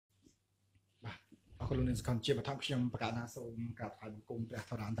คุณลุงสกอนเชียร์ทับเชียงประกาศนาส่งกับทางกรม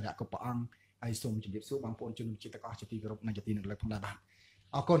ประธานตระกบปองไอส่งจุดเดียบสู้บางปนจุดจิตกรจิตติกรบในจิตติหนึ่งเลยพงดาบาน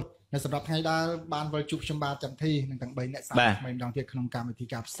เอาคนในสำหรับให้ได้บานบริจุชมบาจำที่หนึ่งต่างใบเนี่ยสายไม่ดองเทียขนมการวิธี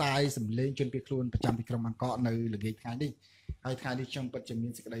การทรายสำเร็จจนไปครูนประจำปีกรมังกรในหรือไงทางนี้ไอ้ทางนี้ช่างปัจจุบั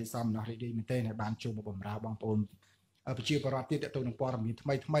นสิ่งใดซ้ำเนาะที่มันเต้ในบานโจมบ่มราบางปนไปเชื่อประวัติที่ตัวหนึ่งปอร์มีทำ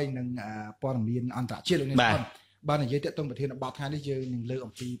ไมหนึ่งปอร์มีอันตรายเชื่อเลยในต้นบ้านในเยอะตัวประเทศบาททางนี้เจอหนึ่งเลือ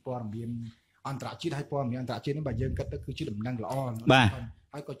กปีปอร์มีอันตรายชีให้ปอร์มีอันตรายชีนี่บางเยอะก็คือชื่อดำนังละอ่อน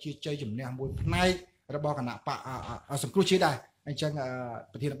ให้ก็ชี้ใจจุ่มเนี่ยมวยในระบบขณะปะสังครุชีได้ไอ้จัง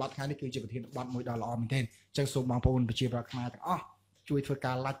ประเทศบัตรค้านี่คือจะประเทศบัตรมวยดอลลาร์มันเท่นจังส่งบางปนไปเชียร์ราคาแต่อ๋อช่วยเพื่อก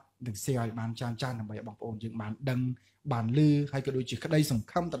ารลัดดึงเสียบางจานทำไปบางปนจึงบานดังบานลือให้ก็โดยจิตได้ส่ง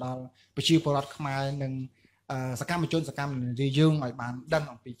คำแต่เราไปเชียร์รัฐมาหนึ่งสกัมมาจนสกัมรียื่นไอ้บานดัง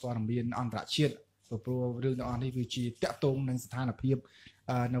ออกปีฟอร์มเบียนอันตรายเชียร์ตัวเรื่องอันนี้คือจีเตะตรงในสถานภาพ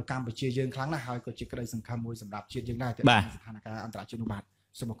ในการไปเชียร์ยื่นครั้งนั้นให้ก็จิตได้ส่งคำมวยสำหรับเชียร์ยื่นได้แต่สถานการณ์อันตรายเชียร์นุบาท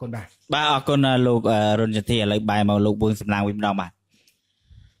สมบูรณ์บ้าคนลูกรนจันทีอะไรใบมาลูกบุญสำนางวิมดองม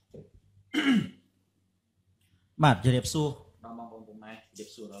าจะเรียบสู้น้องมองบนปุ่มไม้เรียบ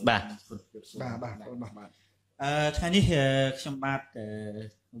สู้เราบ้าท่านี้ชมบัด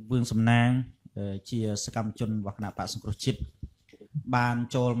บุญสำนางเชียร์สกัมจนวัฒนปะสงครชิตบาน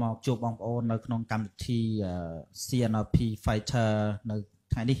โจลมอกจูบองโอนในขนมกรรมที่ CNRP Fighter ใน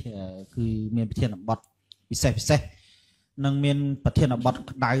ท่านี้คือเมียนประเทศบอทพิเศษนังเมียนประเทศบอท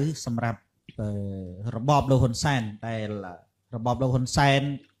ได้สำหรับระบอบโลฮุนเซนแต่ระบอบโลฮุนเซน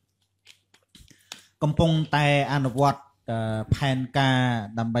กำปงแต่อนุวัตแผนการ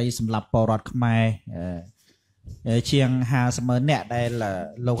ดำไปสำหรับปรดขมายเชียงหาเสมอเนี่ยได้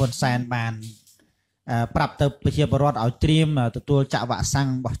โลฮุนเซนบานปรับเติมไปเชียร์ปรดเอาเตรียมตัวจะวะสัง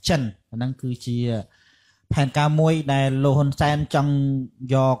บ่จันนั่นคือเชียแผนการมวยในโลฮุนเซนจัง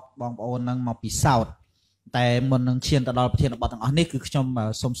ยอกบองโอนนั่งมาปีเศร้าแต่มันนังเชียนตลอดประเทศบอลต่างๆนี่คือชม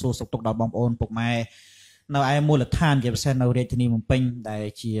สมสู่สกตกดอกบอมโอนปกไม้ในไอ้มูลฐานจะเป็นในเรทินีมันเป็นได้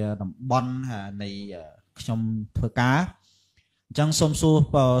เชียร์บอลในชมเพื่อกาจังสมสู่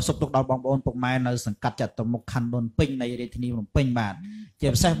สกตกดอกบอมโอนปกไม้ในสังกัดจัดตมุกคันโดนปิ้งในเรทินีมันเป็นบาทจะ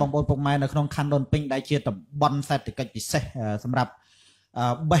เป็นบอมโอนปกไม้ในขนมคันโดนปิ้งได้เชียร์แต่บอลใส่ติดกันพิเศษสำหรับ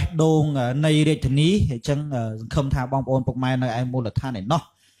เบดโดงในเรทินีจังคำถามบอมโอนปกไม้ในไอ้มูลฐานเนี่ยเนาะ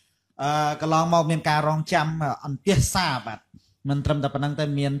ก็ลองมองเมียนการรองจำอันเตี้ยซาบัดมันตรมแต่ปนังแต่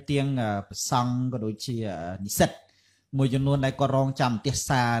เมียนเตียงซังก็โดยเชียนิสิตมวยจำนวนในก็รองจำเตี้ยซ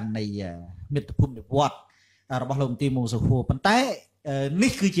าในมิตรภูมิวัดระบบลมตีมูสุขัวปันแต่นี่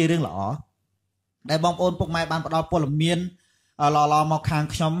คือเรื่องหรอได้บองโอนพวกไม้บานปลอปลเมียนรอมาคาง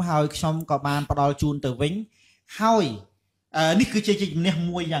ชมเฮาชมกับบานปลอจูนเตอร์วิงเฮานี่คือจริงเนี่ยม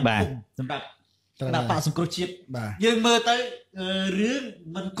วยอย่างพุ่งสำหรับนักป่าสงครามชิดยังเมื่อแต่เรื่อง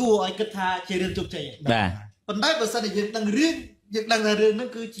มันกู้ไอ้กระทาเชียร์เรื่องจุกใจปัญหาภาษาในยังดังเรื่องยังดังเรื่องนั่น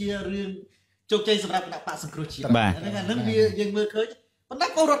คือเชียร์เรื่องจุกใจสำหรับนักป่าสงครามชิดนั่นมียังเมื่อเคยปัญหา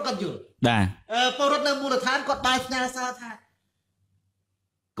ปรดกันอยู่ปรดในมูลฐานก็ได้งานซาธา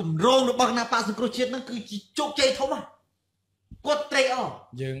กลุ่มโรงหรือบางนักป่าสงครามชิดนั่นคือจุกใจทว่า กดเตะออก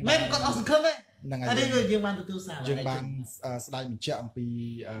แม่กดออกสังคมไหมอันนี้คือยังบานตัวสาวยังบานสไลด์มีเชื่อมปี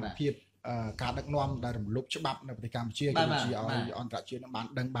เพียบการดักนอมได้ระบบลุกฉบับในปฏิกรรมเชื่อกันที่เอาอันตรายเชื่อบาน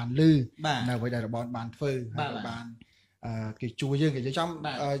ดังบานลือในไว้ได้ระบบบานเฟอร์บานกิจจูเยอะกิจจ้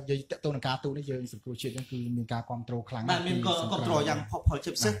ำยังตัวหนังการตัวนี้ยังสุดโคเชียนั่นคือมีการคอนโทรลครั้งมีการคอนโทรลยังพอเ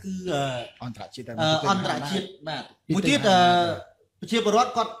ชื่อเชื่อคืออันตรายเชื่ออันตรายเชื่อแบบมุทิตเชื่อบรอด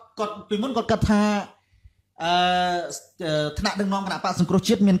กดปีมุนกดกระทาธนาดึงน้องขณะปะสังคร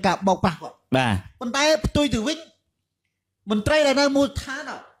ชิตมีการบอกปากก่อนคนไทยตัวถือวิ่งมันไตรอะไรนะมูลฐาน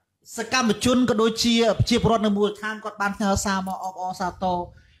อ่ะสกัมจุนก็โดยเชียบรอดในมูลฐานกดบานเทอซามออซาโต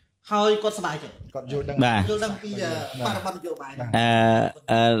เขาก็สบายใจก็ยูดังปีปาร์บันโยบาย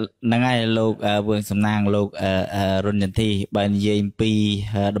นั่งไงลูกเวืองสำนางลูกรุ่นยันทีบันเยี่ยมปี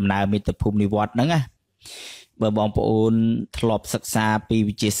ดำนามีแต่ภูมิวัดนั่งไงเบอร์บองปูนถลบศึกษาปี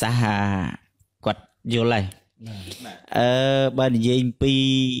วิจิสหากดโยเลยบันเยี่ยมปี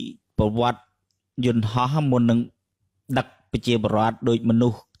ประวัติยุนห่อมนึงดักไปเจียบรัดโดยมนุ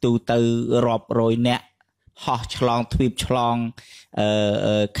ษย์ตูตือรอบโรยเนี่ยห่อฉลองทวีปฉลอง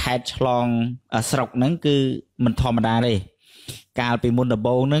แคทฉลองสระนั่นคือมันธรรมดาเลยการไปมุนดับโบ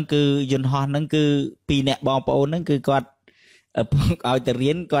นั่นคือยุนห่อนั่นคือปีเนี่ยบองโปนั่นคือกอดเอาแต่เรี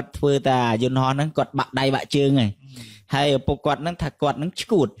ยนกอดเพื่อแต่ยุนห่อนั่นกอดบักใดบักเชืองไงให้ปกอดนั่นถักกอดนั่น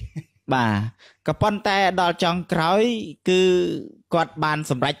ชุดบ่ากระป้อนแต่ดอลจองคล้อยคือกอดบาน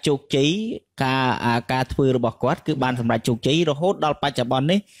สำหรับจุกจีการเพื่อบอกกอดคือบานสำหรับจุกจีเราโหดดอลปัจจุบัน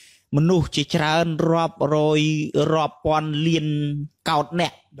นี้ មនុស្សជាច្រើនរាប់រយរាប់ពាន់លានកោតអ្ន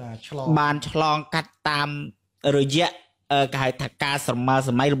កបានឆ្លងកាត់តាមរយៈគេហៅថាការស្រមើស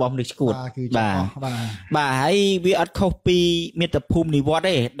ម័យរបស់មនុស្សឈួតបាទហើយវាអត់ខុសពីមាតុភូមិនិវត្ត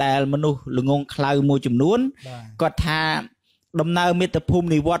ទេដែលមនុស្សល្ងងខ្លៅមួយចំនួនគាត់ថាដំណើរមាតុភូមិ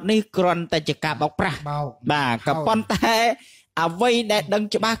និវត្តនេះគ្រាន់តែជាការបោកប្រាស់បាទក៏ប៉ុន្តែអ្វីដែលដឹង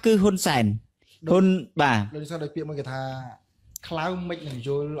ច្បាស់គឺហ៊ុនសែនហ៊ុនបាទលោកសួរដោយពាក្យមួយគេថាខ្លៅមិននឹងយ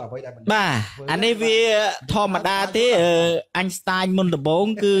ល់អ្វីដែលមិនបាទអានេះវាធម្មតាទេអញស្តាញមុនដំបូង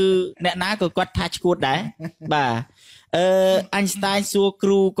គឺអ្នកណាក៏គាត់ថាឈួតដែរបាទអញស្តាញសួរគ្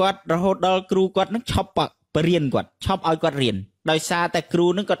រូគាត់រហូតដល់គ្រូគាត់នឹងឈប់បរៀនគាត់ឈប់ឲ្យគាត់រៀនដោយសារតែគ្រូ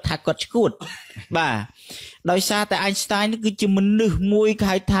នឹងគាត់ថាគាត់ឈួតបាទដោយសារតែអញស្តាញនឹងគឺជាមនុស្សមួយគេ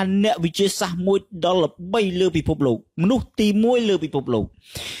ហៅថាអ្នកវិទ្យាសាស្ត្រមួយដល់ល្បីលើពិភពលោកមនុស្សទី1លើពិភពលោក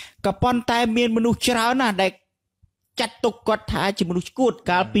ក៏ប៉ុន្តែមានមនុស្សច្រើនណាស់ដែលចាត់ទុកគាត់ថាជាមនុស្សឈួត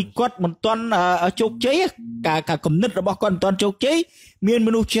កាលពីគាត់មិនទាន់ជោគជ័យការគំនិតរបស់គាត់មិនទាន់ជោគជ័យមានម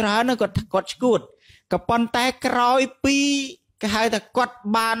នុស្សច្រើនណាស់គាត់ឈួតក៏ប៉ុន្តែក្រោយពីគេហៅថាគាត់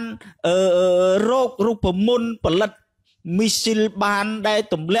បានរោគរូបមន្តផលិតមីស៊ីលបានដែល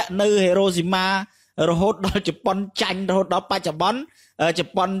ទម្លាក់នៅហេរ៉ូស៊ីម៉ារហូតដល់ជប៉ុនចាញ់រហូតដល់បច្ចុប្បន្នជ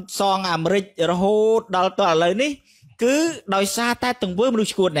ប៉ុនសងអាមេរិករហូតដល់តឥឡូវនេះគឺដោយសារតែទង្វើមនុស្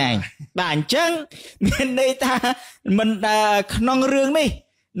សឈួតដែរបាទអញ្ចឹងមានន័យថាមិនក្នុងរឿងនេះ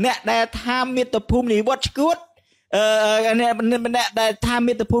អ្នកដែលថាមាតុភូមិនិវត្តឈួតអ្នកដែលថា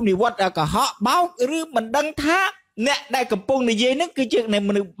មាតុភូមិនិវត្តកុហកបោកឬមិនដឹងថាអ្នកដែលកំពុងនិយាយហ្នឹងគឺជា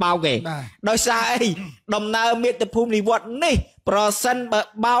មនុស្សបោកឯងដោយសារអីដំណើរមាតុភូមិនិវត្តនេះប្រសិនបើ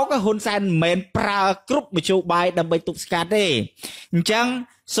បោកហ៊ុនសែនមិនមែនប្រើគ្រប់មធ្យោបាយដើម្បីទប់ស្កាត់ទេអញ្ចឹង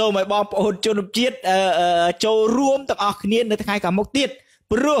សូមឲ្យបងប្អូនជនជាតិចូលរួមទាំងអស់គ្នានៅថ្ងៃខាងមុខទៀត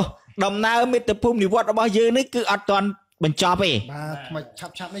ព្រោះដំណើរមាតុភូមិនិវត្តរបស់យើងនេះគឺអត់ទាន់បញ្ចប់ទេបាទថ្មី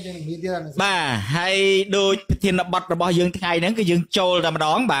ឆាប់នេះយើងនឹងមានទៀតបាទហើយដោយប្រធានបទរបស់យើងថ្ងៃហ្នឹងគឺយើងចូលតែម្ដ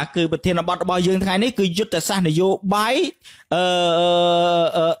ងបាទគឺប្រធានបទរបស់យើងថ្ងៃនេះគឺយុទ្ធសាស្ត្រនយោបាយ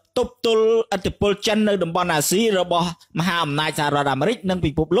ទប់ទល់ឥទ្ធិពលចិននៅតំបន់អាស៊ីរបស់មហាអំណាចសហរដ្ឋអាមេរិកនិង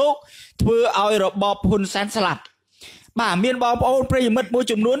ពិភពលោកធ្វើឲ្យរបបហ៊ុនសែនស្លាប់បាទមានបងប្អូនប្រិយមិត្តមួយ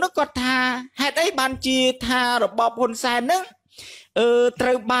ចំនួននោះគាត់ថាហេតុអីបានជាថារបបហ៊ុនសែនហ្នឹងត្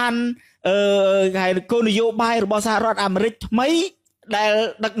រូវបានគេគោលនយោបាយរបស់សហរដ្ឋអាមេរិកថ្មីដែល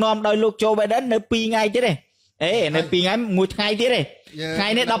ដឹកនាំដោយលោកโจ Biden នៅ2ថ្ងៃទៀតទេនៅ2ថ្ងៃមួយថ្ងៃទៀតទេថ្ងៃ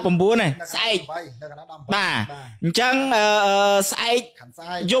នេះ19ទេស្អែកបាទអញ្ចឹងស្អែក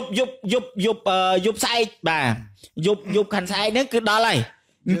យប់ស្អែកបាទយប់ខាន់ស្អែកហ្នឹងគឺដល់ហើយ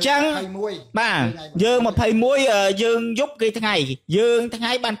អញ្ចឹងបាទយើង21យើងយប់គេថ្ងៃយើងថ្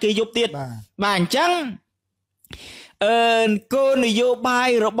ងៃបានគេយប់ទៀតបាទអញ្ចឹងគោលនយោបាយ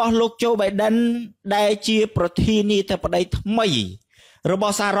របស់លោកโจ Biden ដែលជាប្រធានាធិបតីថ្មីរប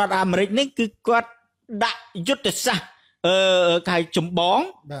ស់សហរដ្ឋអាមេរិកនេះគឺគាត់ដាក់យុទ្ធសាស្ត្រកាយចម្បង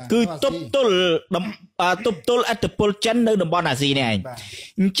គឺទប់ទល់ឥទ្ធិពលចិននៅតំបន់អាស៊ីនេះឯង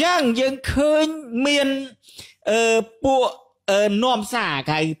អញ្ចឹងយើងឃើញមានពួកនាំសារ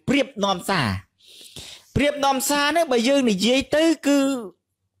កាយព្រៀបនាំសារនេះបើយើងនិយាយទៅគឺ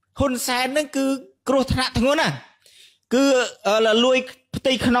ហ៊ុនសែននឹងគឺគ្រោះថ្នាក់ធ្ងន់ណាគឺលួយផ្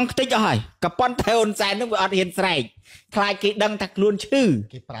ទៃក្នុងខ្ទេចអស់ហើយក៏ប៉ុន្តែហ៊ុនសែននឹងវាអត់ហ៊ានស្រែកខ្លាចគេដឹងថាខ្លួនឈឺ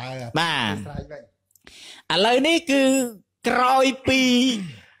គេប្រើបាទស្រែកវិញឥឡូវនេះគឺក្រោយពី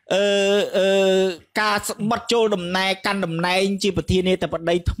ការស្បត់ចូលដំណែងកាន់តំណែងជាប្រធានាធិប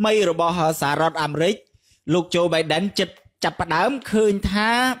តីថ្មីរបស់សហរដ្ឋអាមេរិកលោកโจ Biden ចាប់ផ្ដើមឃើញ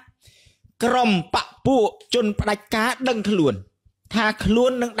ថាក្រុមបពួកជនផ្ដាច់ការដឹងខ្លួនថាខ្លួ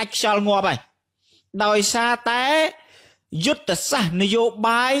ននឹងដាច់ខ្យល់ងាប់ហើយដោយសារតែយុទ្ធសាស្ត្រនយោ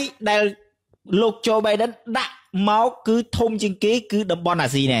បាយដែលលោកโจ Biden ដាក់មកគឺធំជាងគេគឺតំបន់អា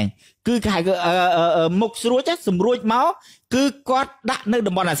ស៊ីនេះគឺគេហៅមុខស្រួចសម្រួចមកគឺគាត់ដាក់នៅ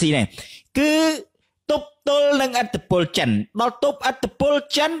តំបន់អាស៊ីនេះគឺទប់ទល់នឹងឥទ្ធិពលចិនដល់ទប់ឥទ្ធិពល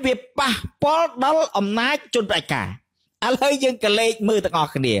ចិនវាប៉ះពាល់ដល់អំណាចជនផ្ដាច់ការឥឡូវយើងក៏លេខមើលទាំងអ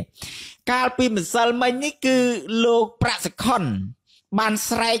ស់គ្នាកាលពីម្សិលមិញនេះគឺលោកប្រាក់សខុនបាន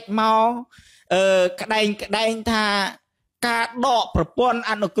ស្រែកមកក្តែងថាការដកប្រព័ន្ធ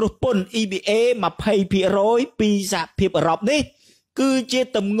អនុគ្រោះពន្ធ EBA 20% ពីសហភាពអឺរ៉ុបនេះគឺជា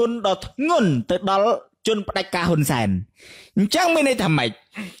ទម្ងន់ដ៏ធ្ងន់ទៅដល់ជនផ្ដាច់ការហ៊ុនសែនអញ្ចឹងមានន័យថាម៉េច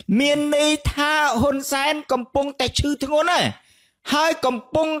មានន័យថាហ៊ុនសែនកំពុងតែឈឺធ្ងន់ហើយកំ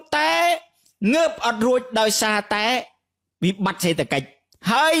ពុងតែងើបអត់រួចដោយសារតែវិបត្តិសេដ្ឋកិច្ច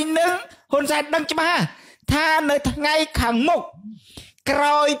ហើយនឹងហ៊ុនសែនដឹងច្បាស់ថានៅថ្ងៃខាងមុខក្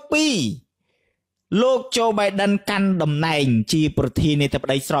រោយពីលោកโจ Biden កាន់តំណែងជាប្រធានាធិប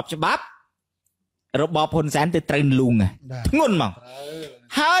តីស្របច្បាប់របបហ៊ុនសែនទៅត្រូវលូងធ្ងន់មក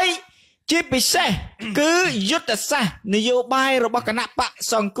ហើយ ជាពិសេសគឺយុទ្ធសាស្ត្រនយោបាយរបស់គណៈបក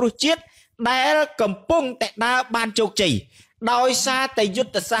សង្គ្រោះជាតិដែលកំពុងតែដើរបានជោគជ័យដោយសារតែយុ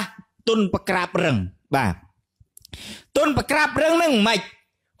ទ្ធសាស្ត្រទុនប្រក្រាបរឹងបាទទុនប្រក្រាបរឹងនឹងមិន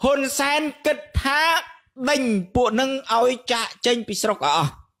ហ៊ុនសែនគិតថាដេញពួកនឹងឲ្យចាក់ចេញពីស្រុកអ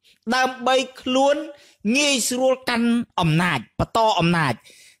ស់ដើម្បីខ្លួនងាយស្រួលកាន់អំណាចបន្តអំណាច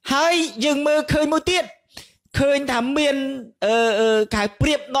ហើយយើងមើលឃើញមួយទៀតឃើញថាមានគេប្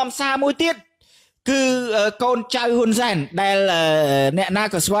រៀបនាំសារមួយទៀតគឺកូនចៅហ៊ុនសែនដែលអ្នកណា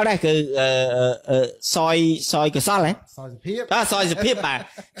ក៏ស្គាល់ដែរគឺសយកសលហ៎សយសុភាពបាទ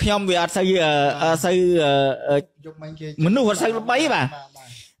ខ្ញុំវាអត់សូវយកមិនគេមនុស្សអត់សូវល្បីបាទ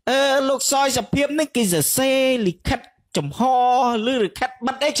លោកសយសុភាពនេះគេសរសេរលិខិតចំហឬលិខិត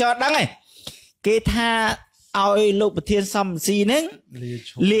បិទអីច្រើនដឹងឯងគេថាឲ្យលោកប្រធានសំស៊ីហ្នឹង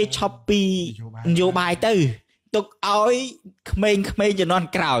លាឈប់ពីនយោបាយទៅទុកឲ្យក្មេងៗជំនាន់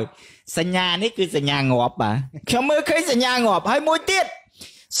ក្រោយសញ្ញានេះគឺសញ្ញាងាប់បាទខ្ញុំមើលឃើញសញ្ញាងាប់ហើយមួយទៀត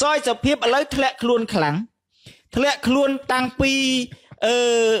សយសុភាពឥឡូវធ្លាក់ខ្លួនខ្លាំងធ្លាក់ខ្លួនតាំងពី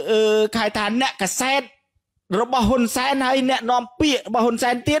គេថាអ្នកកសែតរបស់ហ៊ុនសែនហើយអ្នកនាំពាក្យរបស់ហ៊ុន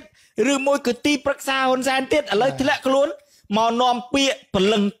សែនទៀតឬមួយគឺទីប្រឹក្សាហ៊ុនសែនទៀតឥឡូវធ្លាក់ខ្លួនមកនាំពាក្យព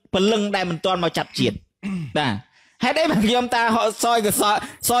លឹងដែលមិនទាន់មកចាប់ជាតិបាទហេតុអីបានខ្ញុំតាស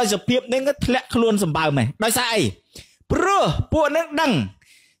យសុភាពនេះធ្លាក់ខ្លួនសម្បើមហ៎ដោយសារអីព្រោះពួកនឹងដឹង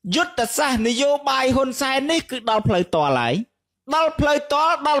យុទ្ធសាស្ត្រនយោបាយហ៊ុនសែននេះគឺដល់ផ្លូវតល់ហើយដល់ផ្លូវត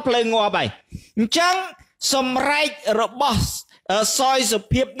ល់ដល់ផ្លូវងាប់ហើយអញ្ចឹងសម្រេចរបស់សយសុ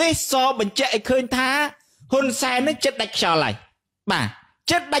ភាពនេះសបញ្ជាក់ឲ្យឃើញថាហ៊ុនសែននឹងចិត្តដាច់ខ្យល់ហើយបាទ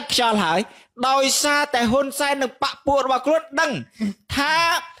ចិត្តដាច់ខ្យល់ហើយដោយសារតែហ៊ុនសែននឹងបកពួករបស់ខ្លួនដឹងថា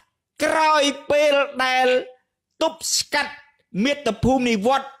ក្រោយពេលដែលទប់ស្កាត់មាតុភូមិនិវ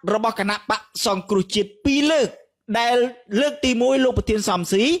ត្តរបស់គណៈបកសង្គ្រោះជាតិ2លើកដែលលើកទី1លោកប្រធានសំ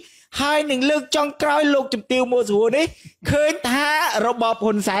ស៊ីហើយនឹងលើកចុងក្រោយលោកជំទាវ មួស្រួលនេះឃើញថារបប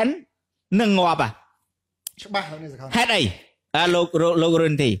ហ៊ុនសែននឹងងាប់ច្បាស់លោកនេះសខនហេតុអីលោករុ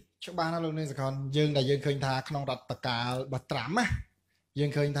នទីច្បាស់ណាស់លោកនេះសខនយើងដែលយើងឃើញថាក្នុងរដ្ឋកាលរបស់ត្រាំណាយើ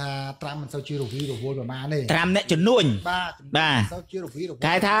ងឃើញថាត្រាំមិនសូវជារវីរវល់ប្រមាណទេត្រាំអ្នកជំនួញបាទសូវជារវីរវល់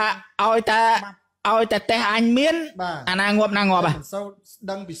គេថាឲ្យតែតេះអញមានអាណាងាប់ណាងាប់មិនសូវ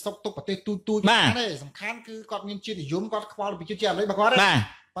ដឹងពីសុខទុក្ខប្រទេសទូបានទេសំខាន់គឺគាត់មានជាតិនិយមគាត់ខ្វល់ពីជាតិអាមេរិករបស់គាត់ទេ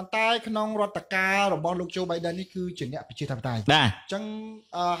ប៉ុន្តែក្នុងរដ្ឋកាលរបស់លោកโจ Biden នេះគឺជាអ្នកប្រជាធិបតេយ្យអញ្ចឹង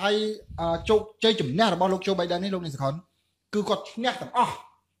ហើយជោគជ័យជំនះរបស់លោកโจ Biden នេះលោកនេះសខុនគឺគាត់ឈ្នះទាំងអស់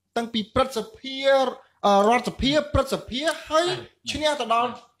តាំងពីព្រឹទ្ធសភារដ្ឋសភាព្រឹទ្ធសភាហើយឈ្នះទៅដល់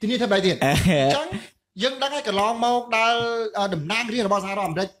ទីនេះធ្វើបែបទៀតអញ្ចឹងយើងដឹងហើយកន្លងមកដែលតំណាងរាស្ត្ររបស់សហរដ្ឋ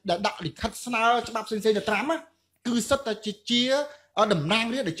អាមេរិកដែលដាក់លិខិតស្នើច្បាប់ផ្សេងៗទៅត្រាំគឺសិតតែជាតំណាង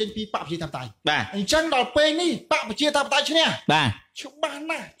រាស្ត្រដែលចេញពីបកប្រជាធិបតេយ្យបាទអញ្ចឹងដល់ពេលនេះបកប្រជាធិបតេយ្យឈ្នះបាទច្បាស់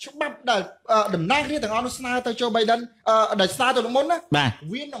ណាស់ច្បាប់ដែលតំណាងរាស្ត្រទាំងអស់នោះស្នើទៅโจ Biden ដែលស្នើទៅមុនណា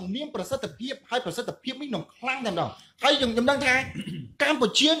វានឹងមានប្រសិទ្ធភាពហើយប្រសិទ្ធភាពនេះនឹងខ្លាំងតែម្ដងហើយខ្ញុំដឹងថាកម្ពុ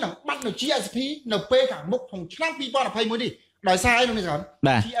ជានឹងបាត់នៅ GSP នៅពេលខាងមុខក្នុងឆ្នាំ2021នេះដោយសារអីលោកនេះគាត់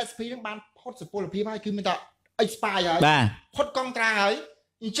GSP នឹងបានផុតសុពលភាពហើយគឺមានតែ expire ហើយផុតកងត្រាហើយ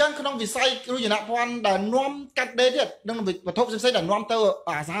អញ្ចឹងក្នុងវិស័យគ្រោះចនភ័ណ្ឌដែលនាំកាត់ដេរទៀតនឹងវត្ថុផ្សេងៗដែលនាំទៅ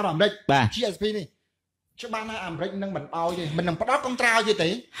សហរដ្ឋអាមេរិក GSP នេះច្បាស់ណាស់អាមេរិកនឹងមិនអោយទេមិននឹងផ្ដោតកងត្រាឲ្យទេ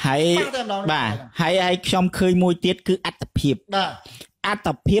ហើយបាទហើយខ្ញុំឃើញមួយទៀតគឺអត្តភាពបាទអត្ត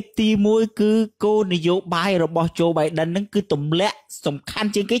ភាពទី1គឺគោលនយោបាយរបស់โจ Biden នឹងគឺទម្លាក់សំខាន់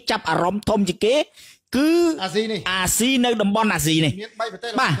ជាងគេចាប់អារម្មណ៍ធំជាងគេគឺអាស៊ីនៅតំបន់អាស៊ីនេះមាន3ប្រទេ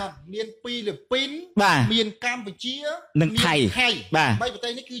សបាទមាន2ហ្វីលីពីនមានកម្ពុជានិងថៃបាទ3ប្រទេ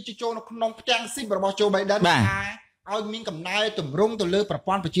សនេះគឺជាចូលនៅក្នុងផ្ទាំងស៊ីបរបស់โจ Biden ថាឲ្យមានកំណែទម្រង់ទៅលើប្រ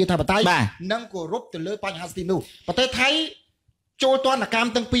ព័ន្ធប្រជាធិបតេយ្យនិងគោរពទៅលើបញ្ហាសិទ្ធិនោះប្រទេសថៃចូលទណ្ឌកម្ម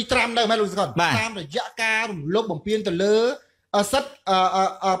ទាំងពីរត្រាំដែរមែនលោកស្កុតតាមរយៈការរំលោភបំពានទៅលើសិទ្ធិ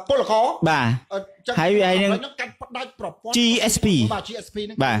ពលករបាទហើយនឹងកាត់ផ្ដាច់ប្រព័ន្ធ GSP បាទ GSP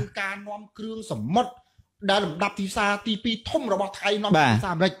នឹងគឺការនាំគ្រឿងសមុទ្រដែលលំដាប់ទីផ្សារទី2ធំរបស់ថៃនាំទីផ្សា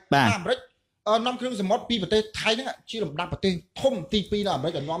រអាមេរិកអាមេរិកនាំគ្រឿងសមុទ្រពីប្រទេសថៃហ្នឹងជាលំដាប់ប្រទេសធំទី2នៅអាមេ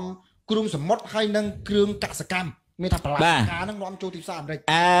រិកនាំគ្រឿងសមុទ្រហើយនឹងគ្រឿងកសិកម្មមានថាបន្លាការហ្នឹងនាំចូលទីផ្សារអាមេរិកអ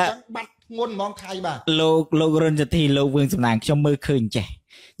ញ្ចឹងបាត់ធ្ងន់ហ្មងថៃបាទលោករិនចទីលោកវឿងសំណាងខ្ញុំមើលឃើញចេះ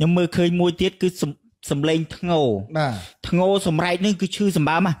ខ្ញុំមើលឃើញមួយទៀតគឺសំឡេងធ្ងោធ្ងោសម្រែកនេះគឺឈឺសម្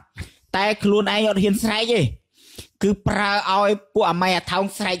បើមតែខ្លួនឯងអត់ហ៊ានស្រែកទេគឺប្រើឲ្យពួកអាម៉ៃអាថោង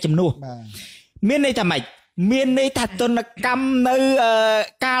ស្រែកជំនួសមានន័យថាម៉េចមានន័យថាទនកម្មនៅ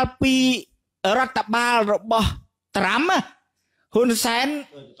កាលពីរដ្ឋបាលរបស់ត្រាំហ៊ុនសែន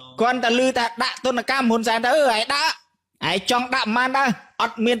គាត់តែឮថាដាក់ទនកម្មហ៊ុនសែនទៅឲ្យដាក់ ai trong đạm man đó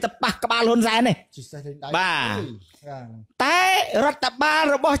ọt miên tập bạc các ba luôn dài này bà tay rất tập ba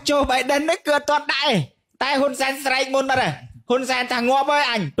rồi bỏ cho bài đến đấy cửa toàn đại tay Hun Sen sài môn đó này Hun Sen thằng ngoa bơi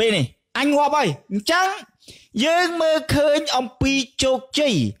anh pi này anh ngoa bơi chẳng dương mơ khơi ông pi chục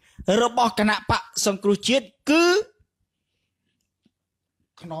chi rồi bỏ cái nạp bạc xong cru chết cứ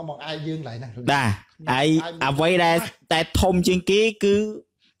nó một ai dương lại nè đà ai à vậy đây tại thông trên kia cứ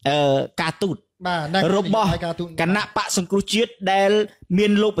ca tụt rồi bỏ cái nạp bạc xong cru chết đây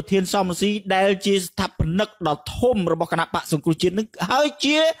miền lục ở thiên som gì đây chỉ thắp nấc đỏ thôm rồi bỏ cái nạp bạc xong cru chết nó hơi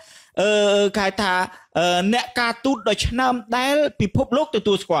chia khai thà nè ca tụt đôi năm đây bị phốp lốc từ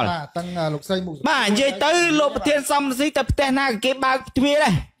tua squal tăng lục xây mù bà vậy tới lục ở thiên som gì tập tên na cái ba thuyền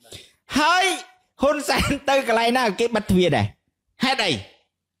này hơi Hun Sen tới cái này na cái bát thuyền này hết đây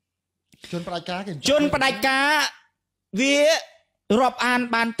chôn đại cá vía rọp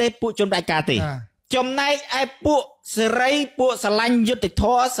an ban tê phụ chôn đại cá tì trong nay ai phụ sợi phụ sờ lanh vô tịch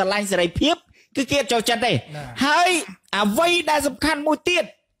thọ sờ lanh sợi phiếp cứ kia cho chân đây hơi à vây đã sầm khăn môi tiết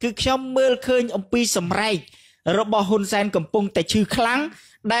cứ trong mưa khơi ông pi sầm ray rồi bỏ Hun Sen cầm pung tại chư kháng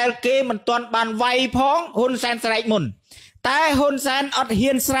đại kê mình toàn bàn vay phóng Hun Sen sợi mồn tai Hun Sen ọt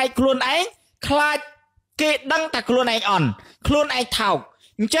hiền sợi khuôn ấy khai kê đăng tại khuôn ấy on khuôn ấy thảo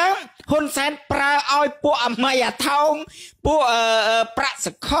chẳng Hun Sen pra oi bộ mày à thong bộ pra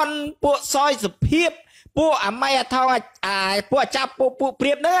sực con bộ soi sụp hiếp bộ mày à thong bộ chắp bộ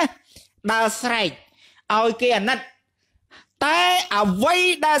priệp nữa đào sài oi kia nátแต่អ្វី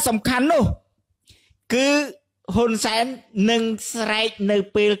ដែលសំខាន់នោះគឺហ៊ុនសែននឹងស្រែកនៅ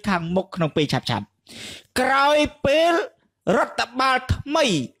ពេលខាងមុខក្នុងពេលឆាប់ក្រោយពេលរដ្ឋបាលថ្មី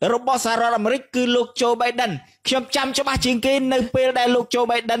របស់សហរដ្ឋអាមេរិកគឺលោកโจ Biden ខ្ញុំចាំច្បាស់ជាងគេនៅពេលដែលលោកโจ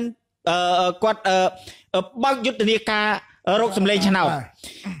Biden គាត់បើកយុទ្ធនាការរកសម្លេងឆ្នោត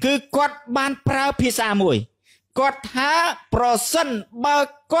គឺគាត់បានប្រើភាសាមួយគាត់ថាប្រសិនបើ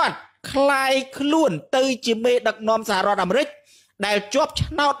គាត់คลายខ្លួនទៅជាមេដឹកនាំសហរដ្ឋអាមេរិកដែលជាប់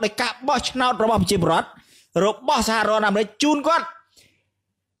ឆ្នោតដោយការបោះឆ្នោតរបស់ប្រជាពលរដ្ឋរបស់សហរដ្ឋអាមេរិកជូនគាត់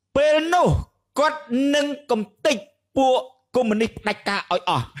ពេលនោះគាត់នឹងកំទេចពួកកុម្មុយនីសផ្ដាច់ការឲ្យ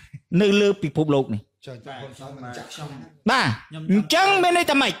អស់នៅលើពិភពលោកនេះបាទអញ្ចឹងមានន័យ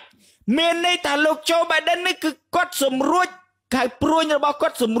ថាម៉េចមានន័យថាលោកโจ Biden នេះគឺគាត់សម្រួចខៅព្រួញរបស់គា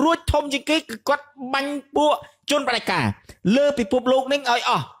ត់សម្រួចធំជាងគេគឺគាត់បាញ់ពួកជនផ្ដាច់ការលើពិភពលោកនេះឲ្យ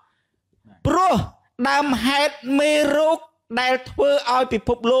អស់ព្រោះដើមហេតុមេរោគដែលធ្វើឲ្យពិភ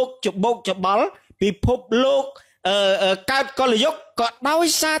ពលោកច្បោកច្បល់ពិភពលោកកើតកលយុគក៏ដោយ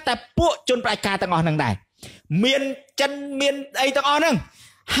សារតែពួកជនផ្ដាច់ការទាំងអស់ហ្នឹងដែរមានចិនមានអីទាំងអស់ហ្នឹង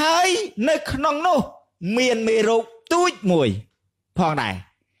ហើយនៅក្នុងនោះមានមេរោគទូចមួយផងដែរ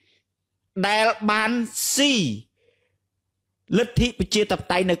ដែលបានស៊ីលទ្ធិប្រជាធិប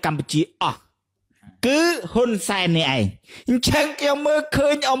តេយ្យនៅកម្ពុជាអស់គឺហ៊ុនសែននេះឯងអញ្ចឹងខ្ញុំមើលឃើ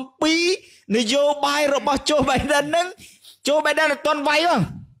ញអំពីនយោបាយរបស់โจ Biden ហ្នឹងโจ Biden អត់ទាន់វាយផង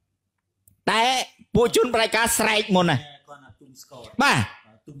តែពួកជនបដិការស្រែកមុនណាបាទ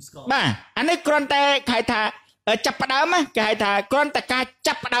អានេះគ្រាន់តែគេហៅថាចាប់ផ្ដើមគេហៅថាគ្រាន់តែការ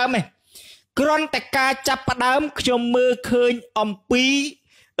ចាប់ផ្ដើមទេគ្រាន់តែការចាប់ផ្ដើមខ្ញុំមើលឃើញអំពី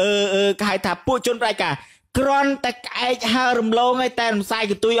គេហៅថាពួកជនបដិការគ្រាន់តែក្អែកហើរំលងឲ្យតែរំសាយ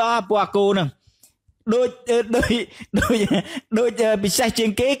កន្ទុយអស់ពួកអាគូហ្នឹងដូចពិសេសជា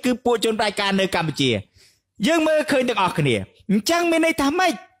ងគេគឺពួកជនបដិការនៅកម្ពុជាយើងមើលឃើញទាំងអស់គ្នាអញ្ចឹងមានន័យថាម៉េ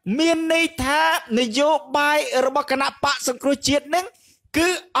ចមានន័យថានយោបាយរបស់គណៈបកសង្គ្រោះជាតិនឹងគឺ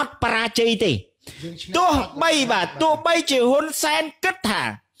អត់បរាជ័យទេទោះបីជាហ៊ុនសែនគិតថា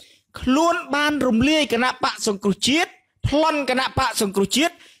ខ្លួនបានរំលាយគណៈបកសង្គ្រោះជាតិប្លន់គណៈបកសង្គ្រោះជា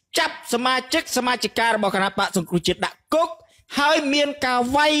តិចាប់សមាជិការបស់គណៈបកសង្គ្រោះជាតិដាក់គុកហើយមានការ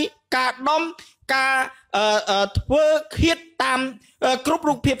វាយការដំការធ្វើឃាតតាមគ្រប់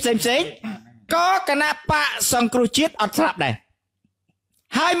រូបភាពផ្សេងក៏គណៈបកសង្គ្រោះជាតិអត់ស្លាប់ដែរ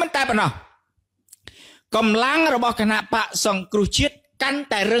ហើយមិនតែប៉ុណ្ណោះកម្លាំងរបស់គណៈបកសង្គ្រោះជាតិកាន់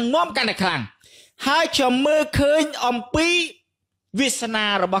តែរឹងមាំកាន់តែខ្លាំងហើយខ្ញុំមើលឃើញអំពីវាសនា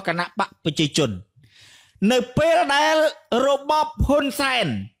របស់គណៈបកប្រជាជននៅពេលដែលរបបហ៊ុនសែន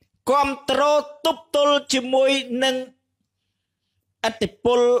គ្រប់គ្រងទប់ទល់ជាមួយនឹងអធិ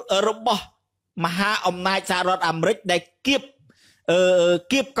បុលរបស់មហាអំណាចសហរដ្ឋអាមេរិកដែល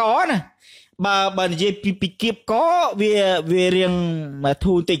គៀបកណាបើនិយាយពីគៀបកវារៀង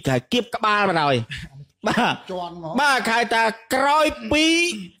ធូរតិចគេគៀបក្បាលបណ្ដោយបាទគេថាក្រោយពី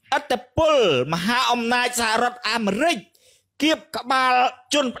អធិបុលមហាអំណាចសហរដ្ឋអាមេរិកគៀបក្បាល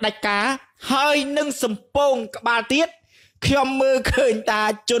ជនផ្ដាច់ការហើយនឹងសំពងក្បាលទៀតខ្ញុំមើលឃើញតា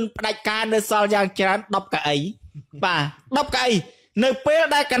ជនផ្ដាច់ការនៅសល់យ៉ាងច្រើន10កៅអីបាទ10កៅអីនៅពេល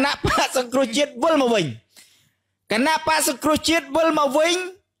ដែលគណៈបកសង្គ្រោះជាតិវិលមកវិញ គណៈបកសង្គ្រោះជាតិវិលមកវិញ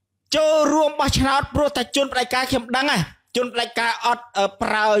ចូលរួមបោះឆ្នោតព្រោះតែជនផ្ដាច់ការខ្ញុំដឹងហ្នឹងជនផ្ដាច់ការអត់ប្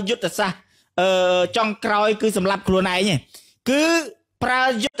រើយុទ្ធសាស្ត្រចុងក្រោយគឺសម្រាប់ខ្លួនឯងគឺប្រើ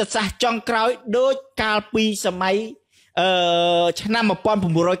យុទ្ធសាស្ត្រចុងក្រោយដូចកាលពីសម័យឆ្នាំ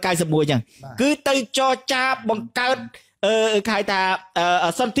1991ចឹងគឺទៅចរចាបង្កើតគេហៅថា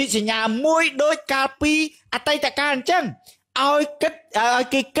សន្ធិសញ្ញាមួយដូចកាលពីអតីតកាលអញ្ចឹងឲ្យ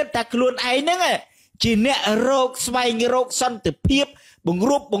គេគិតថាខ្លួនឯងហ្នឹងជាអ្នកស្វែងរកសន្តិភាពបង្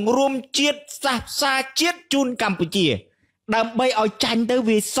រួមជាតិសាសភាជាតិជូនកម្ពុជាដើម្បីឲ្យចាញ់ទៅ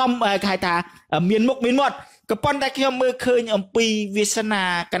វាសមគេហៅថាមានមុខមានមាត់ក៏ប៉ុន្តែខ្ញុំមើលឃើញអំពីវាសនា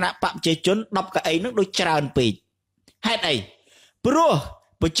គណៈបព្វជិជន10កៅអីហ្នឹងដូចច្រើនពេកហេតុអីព្រោះ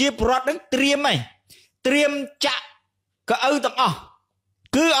ប្រជាពលរដ្ឋហ្នឹងត្រៀមចាក់កៅអីទាំងអស់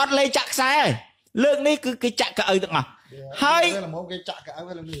គឺអត់លេចាក់ខ្សែហើយលើកនេះគឺគេចាក់កៅអីទាំងអស់ហើយគេចាក់កៅអី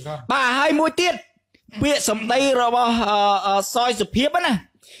លើនេះសោះបាទហើយមួយទៀតពាក្យសម្ដីរបស់សយសុភាពណា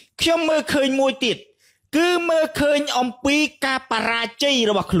ខ្ញុំមើលឃើញមួយទៀតគឺមើលឃើញអំពីការបរាជ័យ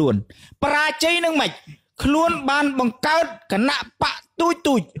របស់ខ្លួនបរាជ័យនឹងម៉េចខ្លួនបានបង្កើតគណៈបកទូច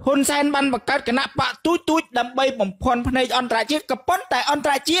ហ៊ុនសែនបានបង្កើតគណៈបកទូចដើម្បីបំភាន់ភ្នែកអន្តរជាតិក៏ប៉ុន្តែអន្ត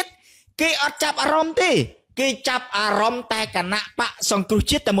រជាតិគេអត់ចាប់អារម្មណ៍ទេគេចាប់អារម្មណ៍តែគណៈបកសង្គ្រោះ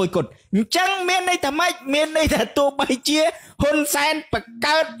ជាតិតែមួយគត់អញ្ចឹងមានន័យថាម៉េចមានន័យថាទោះបីជាហ៊ុនសែនបង្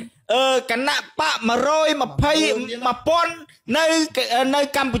កើតគណៈបក120,000នៅ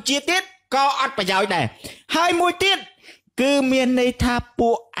កម្ពុជាទៀតក៏អត់ប្រយោជន៍ដែរហើយមួយទៀតគឺមានន័យថាពួ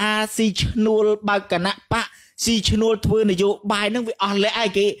កអាស៊ីឈ្នួលបើគណៈបកស៊ីឈ្នួលធ្វើនយោបាយនឹងវាអស់លះឯង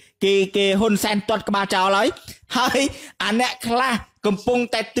គេហ៊ុនសែនទាត់ក្បាលចោលហើយអាអ្នកខ្លះកំពុង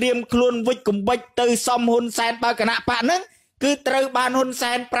តែត្រៀមខ្លួនវិច្ចកំវិច្ចទៅសំហ៊ុនសែនបើគណៈបកហ្នឹងគឺត្រូវបានហ៊ុន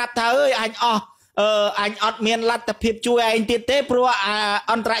សែនប្រាប់ថាអើយអញអត់មានលទ្ធភាពជួយឯងទៀតទេព្រោះ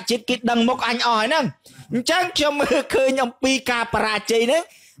អន្តរជាតិគេដឹងមុខអញអស់ហើយហ្នឹងអញ្ចឹងខ្ញុំមើលឃើញអំពីការបរាជ័យហ្នឹង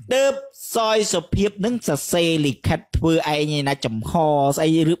ទើបសយសុភាពនឹងសរសេរលិខិតធ្វើឯងណាចំហស្អី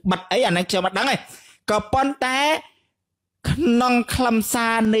ឬបិទអីអាហ្នឹងខ្ញុំអត់ដឹងទេក៏ប៉ុន្តែក្នុងខ្លឹមសា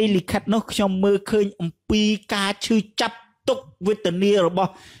រនៃលិខិតនោះខ្ញុំមើលឃើញអំពីការឈឺចាប់ទុក្ខវេទនារប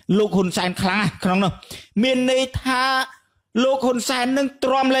ស់លោកហ៊ុនសែនខ្លាំងក្នុងនោះមានន័យថាលោកហ៊ុនសែននឹង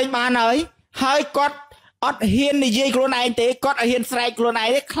ទ្រាំលែងបានហើយគាត់អត់ហ៊ាននិយាយខ្លួនឯងទេគាត់អត់ហ៊ានស្រែកខ្លួនឯង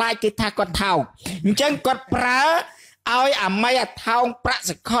ទេខ្លាចគេថាគាត់ថោកអញ្ចឹងគាត់ប្រើឲ្យអាម៉ៃអាថោងប្រាក់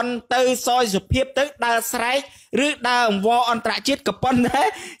សខុនទៅសយសុភាពទៅដើរស្រែកឬដើរអង្វរអន្តរជាតិក៏ប៉ុន្តែ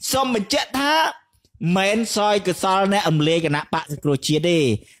សូមបញ្ជាក់ថាមិនសយកសលអ្នកអំលេគណៈបកសង្គ្រោះជាតិទេ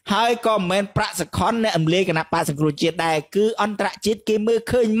ហើយក៏មិនប្រាក់សខុនអ្នកអំលេគណៈបកសង្គ្រោះជាតិដែរគឺអន្តរជាតិគេមើល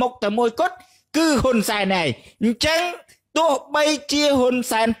ឃើញមុខតែមួយគត់គឺហ៊ុនសែនឯងអញ្ចឹងទោះបីជាហ៊ុន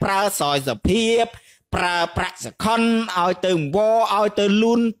សែនប្រើសយសុភាពប្រើប្រាក់សខុនឲ្យទៅអង្វរឲ្យទៅ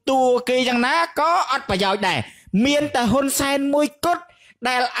លូនតួគេយ៉ាងណាក៏អត់ប្រយោជន៍ដែរមានតែហ៊ុនសែនមួយគត់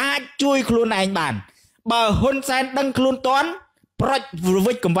ដែលអាចជួយខ្លួនឯងបានបើហ៊ុនសែនដឹងខ្លួនតន់ប្រុច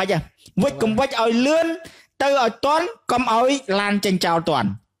វិច្ចកំវិច្ចវិច្ចកំវិច្ចឲ្យលឿនទៅឲ្យតន់កុំឲ្យឡានចេញចោលតន់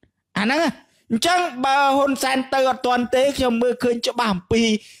អាហ្នឹងអញ្ចឹងបើហ៊ុនសែនទៅអត់តន់ទេខ្ញុំមើលឃើញច្បាស់អំពី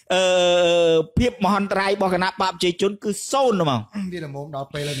ភាពមហន្តរាយរបស់គណៈបព្វជិជនគឺ0ហ្មងវាល្មមដល់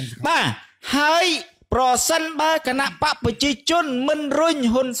ពេលហ្នឹងបាទហើយប្រសិនបើគណៈបព្វជិជនមិនរុញ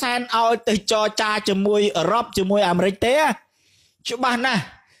ហ៊ុនសែនឲ្យទៅចរចាជាមួយអឺរ៉ុបជាមួយអាមេរិកទេច្បាស់ណាស់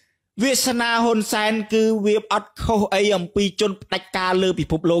វាសនាហ៊ុនសែនគឺវាអត់ខុសអីអំពីជនផ្ដាច់ការលើពិ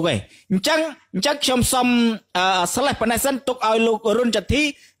ភពលោកទេអញ្ចឹងខ្ញុំសូមស្លេះប៉ុណ្ណេះសិនទុកឲ្យលោករុនចន្ទធី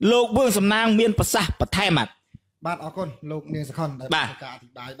លោកវឿងសំណាងមានប្រសាសន៍បន្ថែមបាទអរគុណលោកនាងសខុនដែលបានការអធិ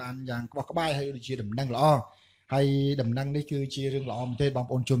ប្បាយបានយ៉ាងក្បោះក្បាយហើយដូចជាដំណឹងល្អហើយដំណឹងនេះគឺជារឿងល្អមែនទេបង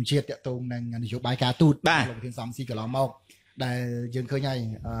ប្អូនជនជាតិតាក់ទងនឹងនយោបាយការទូតលោកប្រធានសំស៊ីកន្លងមកដែលយើងឃើញហើយ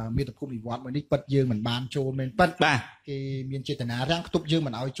មាតុភូមិនិវត្តន៍មួយនេះពិតយើងមិនបានចូលមែនពិតគេមានចេតនារាំងខ្ទប់យើង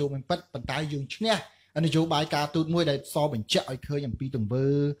មិនឲ្យចូលមែនពិតប៉ុន្តែយើងឈ្នះនយោបាយការទូតមួយដែលសបញ្ជាក់ឲ្យឃើញអំពីទង្វើ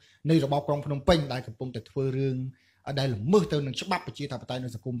នៃរបបក្រុងភ្នំពេញដែលកំពុងតែធ្វើរឿងដែលល្មើសទៅនឹងច្បាប់ប្រជាធិបតេយ្យនៅ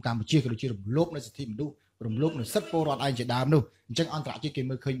សង្គមកម្ពុជាក៏ដូចជារំលោភនៅសិទ្ធិមនុស្សរំលោភនៅសិទ្ធិពលរដ្ឋឯងជាដើមនោះអញ្ចឹងអន្តរជាតិគេ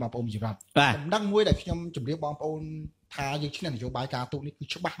មើលឃើញបងប្អូនជាប្រាប់ដំណឹងមួយដែលខ្ញុំជម្រាបបងប្អូនថាយើងឈ្នះនយោបាយការទូតនេះគឺ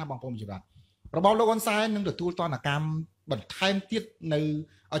ច្បាស់ណាស់បងប្អូនជាប្រាប់របបលោកហ៊ុនសែននឹងទទួលទណ្ឌកម្មបន្ថែមទៀតនៅ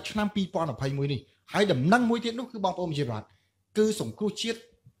ឆ្នាំ2021នេះហើយដំណឹងមួយទៀតនោះគឺបងប្អូនជាប្រាប់គឺសង្គ្រោះជាតិ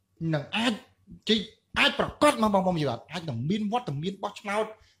នឹងអាចប្រកាសមកបងប្អូនជាប្រាប់អាចនឹងមានវត្តមានបោះឆ្នោត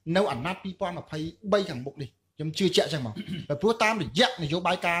នៅអាណត្តិ2023ខាងមុខនេះខ្ញុំជឿជាក់ចឹងមកព្រោះតាមរយៈនយោ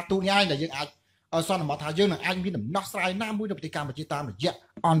បាយការទូតនេះឯងដែលយើងអាចសន្មតថាយើងនឹងអាចមានដំណោះស្រាយណាមួយនៅប្រទេសកម្ពុជាតាមរយៈ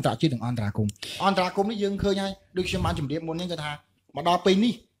អន្តរជាតិនិងអន្តរាគមន៍នេះយើងឃើញហើយដូចខ្ញុំបានជម្រាបមុននេះគឺថាមកដល់ពេល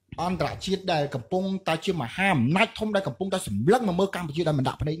នេះ អន្តរជាតិដែលកំពុងតែជាមហាអំណាចធំដែលកំពុងតែសម្លឹងមកមើលកម្ពុជាដែលមិន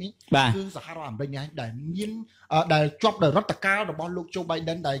ដាក់ភ្នែកនេះគឺសហរដ្ឋអាមេរិកនេះដែលមានដែលជាប់ដោយរដ្ឋកាលរបស់លោក Joe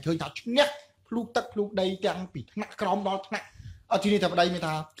Biden ដែលឃើញថាឈ្នះភ្លុកទឹកភ្លុកដីទាំងពីថ្នាក់ក្រោមដល់ថ្នាក់ទីនេះតែប្តីមាន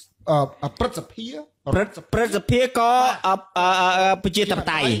ថាព្រឹទ្ធសភាក៏ប្រជាធិប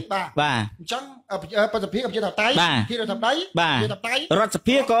តេយ្យបាទអញ្ចឹងព្រឹទ្ធសភាក៏ប្រជាធិបតេយ្យធានាធិបតេយ្យរដ្ឋស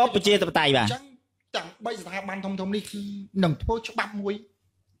ភាក៏ប្រជាធិបតេយ្យបាទអញ្ចឹងទាំង3ស្ថាប័នធំៗនេះគឺនឹងធ្វើច្បាប់មួយ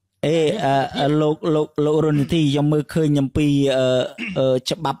លោករុននីតិខ្ញុំមើលឃើញអំពី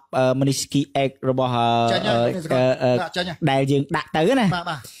ច្បាប់ Magnitsky Act របស់ដែលយើងដាក់ទៅណា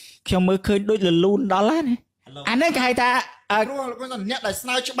ខ្ញុំមើលឃើញដូចលលូនដល់ហើយណាអានេះគេហៅថាព្រោះអ្នកដែលស្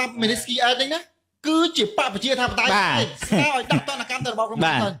នើច្បាប់ Magnitsky Act នេះណាគឺជាបកប្រជាធិបតេយ្យស្នើឲ្យដាក់ទណ្ឌកម្មទៅរបបរបស់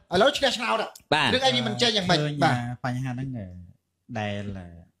ខ្លួនឥឡូវឈ្នះឆ្នោតរឿងអីនេះមិនចេះយ៉ាងម៉េចបាទបញ្ហាហ្នឹងដែល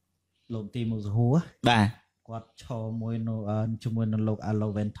លោកទីមូសហួរបាទគាត់ឈរមួយជាមួយនឹងលោកអាឡូ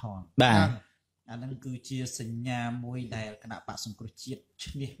វែនថនបាទអាហ្នឹងគឺជាសញ្ញាមួយដែលគណៈបកសង្គ្រោះជាតិ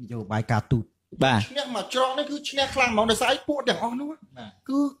ឈ្នះនយោបាយការទូតបាទឈ្នះមកច្រកនេះគឺឈ្នះខ្លាំងហ្មងដោយសារពួកទាំងអស់នោះ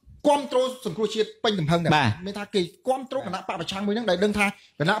គឺគ្រប់គ្រងសង្គ្រោះជាតិពេញទំហឹងដែរមានថាគេគ្រប់គ្រងគណៈបកប្រឆាំងមួយហ្នឹងដែលដឹងថា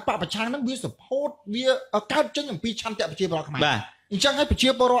គណៈបកប្រឆាំងហ្នឹងវា support វាកើតចេញអំពីឆន្ទៈប្រជាពលរដ្ឋខ្មែរអញ្ចឹងហើយប្រជា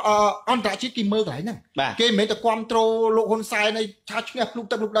ពលរដ្ឋអន្តរជាតិគេមើលកន្លែងហ្នឹងគេមិនមែនតែគ្រប់គ្រងលោកហ៊ុនសែនឯងថាឈ្នះភ្លុក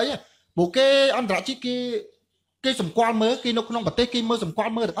ទឹកភ្លុកដីទេព្រោះគេអន្តរជាតិគេសម្គាល់មើលគេនៅក្នុងប្រទេសគេមើលសម្គា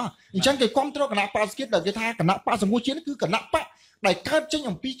ល់មើលទាំងអស់អញ្ចឹងគេគ្រប់គ្រងគណៈបកជាតិដែលគេថាគណៈបកសង្គ្រោះជាតិគឺគណៈបកដែលកើតចេញ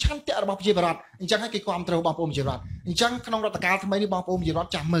អំពីឆន្ទៈរបស់ប្រជាពលរដ្ឋអញ្ចឹងហើយគេគ្រប់គ្រងបងប្អូនប្រជាពលរដ្ឋអញ្ចឹងក្នុងរដ្ឋកាលថ្មីនេះបងប្អូនប្រជាពលរដ្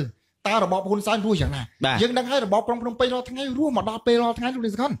ឋចាំមើលតើរបបហ៊ុនសែនរស់យ៉ាងណាយើងដឹងហើយរបបក្រុងភ្នំពេញរាល់ថ្ងៃរស់មកដល់ពេលរាល់ថ្ងៃលោក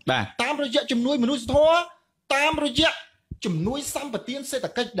នាងសខុនតាមរយៈជំនួយមនុស្សធម៌តាមរយៈជំនួយសម្បទានសេដ្ឋ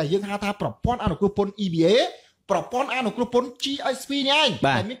កិច្ចដែលយើងហៅថាប្រព័ន្ធអនុគ្រោះពន្ធ EBA ប្រព័ន្ធអនុគ្រោះពន្ធ GSP នេះឯង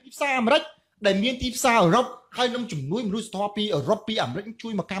ដែលមានទីផ្សារអាមេរិកដែលមានទីផ្សារអឺរ៉ុបហើយនឹងជំនួយមនុស្សធម៌ពីអឺរ៉ុបពីអាមេរិកជួ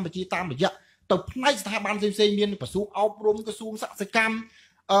យមកកម្ពុជាតាមរយៈទៅផ្នែកស្ថាប័នផ្សេងៗមានក្រសួងអប់រំក្រសួងកសិកម្ម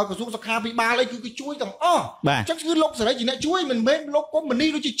ក្រសួងសុខាភិបាលអីគឺគេជួយទាំងអស់អញ្ចឹងគឺលោកសេរីជាអ្នកជួយមិនមែនលោកកុម្មុយនី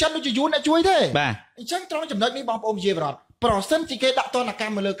ដូចជាចិនដូចជាយួនអ្នកជួយទេអញ្ចឹងត្រង់ចំណុចនេះបងប្អូនប្រជាពលរដ្ឋប្រសិនជាគេដាក់ទណ្ឌក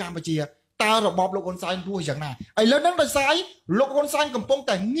ម្មមកលើកម្ពុជាតើរបបលោកហ៊ុនសែនរស់យ៉ាងណាឥឡូវហ្នឹងដោយសារលោកហ៊ុនសែនកំពុង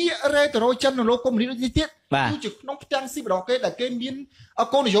តែងាករេទៅរយចិននៅលោកកុម្មុយនីដូចទៀតគឺជាក្នុងផ្ទាំងស៊ីបដគេដែលគេមាន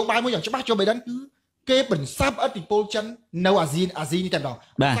គោលនយោបាយមួយយ៉ាងច្បាស់ចូលបៃដិនគឺគេបន្សាបឥទ្ធិពលចិននៅអាស៊ីនេះតែម្ដង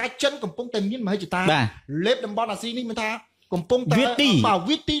ថាចិនកំពុងតែមានមហិច្ឆតាលេបតំបន់អាស៊ីនេះមានថាកំពុងតែវិ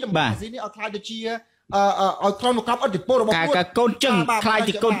ទីតំបន់អាស៊ីនេះឲ្យខ្លាយទៅជាឲ្យក្រុមនៅក្រោមឥទ្ធិពលរបស់ខ្លួនកូនជឹងខ្លាយ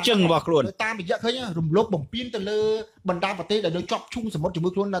ជាកូនជឹងរបស់ខ្លួនតាមរយៈឃើញរំលោភបំពានទៅលើបណ្ដាប្រទេសដែលនៅជាប់ឈុំសមុទ្រជាមួ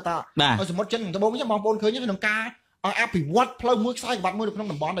យខ្លួនថាឲ្យសមុទ្រចិនត្បូងបងប្អូនឃើញក្នុងការអភិវឌ្ឍផ្លូវមួយខ្សែក្បាត់មួយនៅក្នុង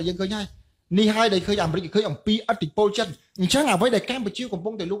តំបន់ដែលយើងឃើញហើយនេះហើយដែលឃើញអាមេរិកឃើញអំពីឥទ្ធិពលចិនអញ្ចឹងអ្វីដែលកម្ពុជាកំពុ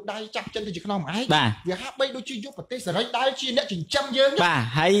ងតែលូកដៃចាប់ចិនទៅជាខ្នងមួយឯងវាហាក់បីដូចជាយកប្រទេសសេរីដែលជាអ្នកចិញ្ចឹមយើងបាទ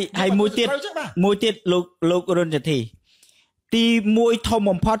ហើយមួយទៀតលោករុនចន្ទធីទី1ធំ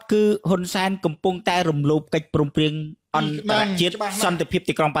បំផុតគឺហ៊ុនសែនកំពុងតែរំលោភកិច្ចព្រមព្រៀងអន្តរជាតិសន្តិភាព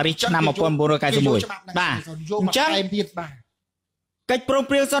ទីក្រុងប៉ារីសឆ្នាំ1991បាទអញ្ចឹងកិច្ចព្រម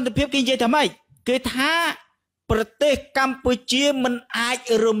ព្រៀងសន្តិភាពគេនិយាយថាម៉េចគេថាប្រទេសកម្ពុជាមិនអាច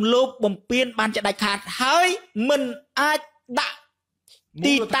រំលោភបំពានបានជាដាច់ខាតហើយមិនអាចដាក់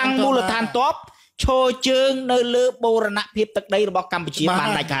ទីតាំងមូលដ្ឋានទ័ពឈរជើងនៅលើបូរណភាពទឹកដីរបស់កម្ពុជាបាន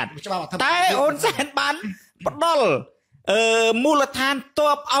ដាច់ខាតតែហ៊ុនសែនបានផ្ដល់មូលដ្ឋានទ័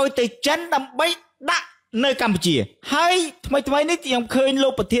ពឲ្យទៅចិនដើម្បីដាក់នៅកម្ពុជាហើយថ្មីនេះខ្ញុំឃើញលោ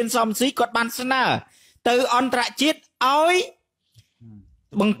កប្រធានសំស៊ីគាត់បានស្នើទៅអន្តរជាតិឲ្យ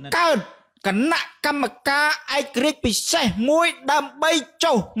បង្កើតគណៈកម្មការឯករាជ្យពិសេសមួយដើម្បី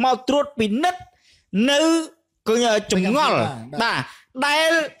ចុះមកត្រួតពិនិត្យនៅចម្ងល់បាទដែ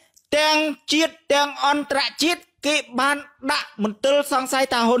លទាំងជាតិទាំងអន្តរជាតិគេបានដាក់មន្ទិលសង្ស័យ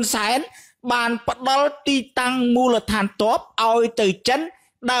ថាហ៊ុនសែនបានផ្ដល់ទីតាំងមូលដ្ឋានទ័ពឲ្យទៅចិន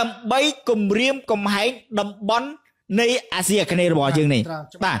ដើម្បីគម្រាមកំហែងតំបន់នៃអាស៊ីអាគ្នេយ៍របស់យើងនេះ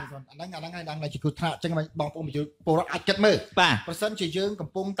បាទអាហ្នឹងហើយដឹងតែជាគ្រោះថ្នាក់អញ្ចឹងបងប្អូនប្រជាពលរដ្ឋអាចគិតមើលប្រសិនជាយើងកំ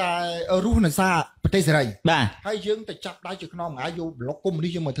ពុងតែរស់នៅសារប្រទេសសេរីបាទហើយយើងទៅចាប់ដៃជាខ្នងមួយឯងយកប្លុកកុម្មុយនី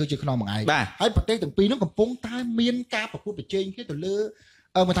យើងមកធ្វើជាខ្នងមួយឯងហើយប្រទេសទាំងពីរហ្នឹងកំពុងតែមានការប្រកួតប្រជែងគ្នាទៅលើ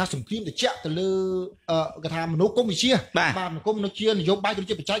មកថាសង្គ្រាមត្រជាក់ទៅលើគេថាមនោគមវិជ្ជាបាទមនោគមវិជ្ជានយោបាយទៅ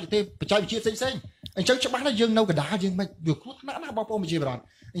ជាបច្ចេកវិទ្យាផ្សេងអញ្ចឹងច្បាស់ណាស់យើងនៅកណ្ដាលយើងមិនវាគ្រោះថ្នាក់ណាស់បងប្អូនប្រជាពលរដ្ឋ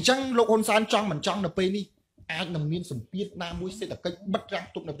អញ្ចឹងលោកហ៊ុនសែនចង់មិនចង់នៅពេលនេះអាចនឹងមានសម្ពាធណាមួយសេដ្ឋកិច្ចបិទរាំង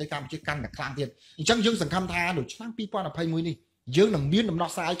ទុកនៅប្រទេសកម្ពុជាកាន់តែខ្លាំងទៀតអញ្ចឹងយើងសង្ឃឹមថានៅឆ្នាំ2021នេះយើងនឹងមានដំណោះ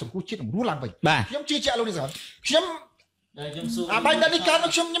ស្រាយចំពោះជាតិរស់ឡើងវិញខ្ញុំជឿជាក់លោកនេះស្រាប់ខ្ញុំបាយដល់នេះកើត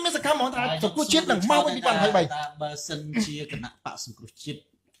ខ្ញុំមានសង្ឃឹមហ្មងថាចំពោះជាតិនឹងមកវិញពី2023បើសិនជាគណៈបកសង្គ្រោះជាតិ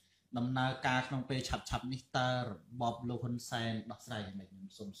ដំណើរការក្នុងពេលឆាប់នេះតើរបបលោកហ៊ុនសែនដោះស្រាយយ៉ាងម៉េចខ្ញុំ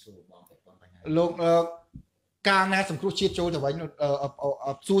សូមសួរបងប្អូនបញ្ហាលោកការណាសង្គ្រោះជាតិចូលទៅវិញ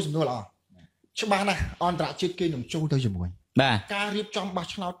សួរសំណួរល្អច្បាស់ណាស់អន្តរជាតិគេនឹងចូលទៅជាមួយបាទការរៀបចំបោះ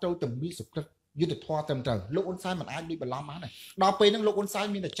ឆ្នោតទៅមានសុក្រិតយុទ្ធធម៌ត្រឹមត្រូវលោកហ៊ុនសែនមិនអាចដូចបន្លំបានទេដល់ពេលហ្នឹងលោកហ៊ុនសែន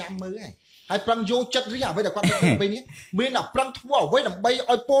មានតែចាំមើលហើយប្រឹងយកចិត្តរីអ្វីដែលគាត់ធ្វើពេលនេះមានតែប្រឹងធ្វើអ្វីដើម្បី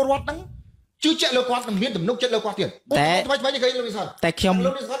ឲ្យពលរដ្ឋហ្នឹងជឿជាក់លើគាត់នឹងមានទំនុកចិត្តលើគាត់ទៀតតែថ្មីគេលោកវិសាលតែខ្ញុំលោ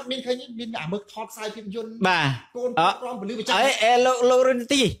កវិសាលមានឃើញមានអាមើលថតផ្សាយភាពយន្តបាទកូនព្រមពលិបច្ច័យលោករិន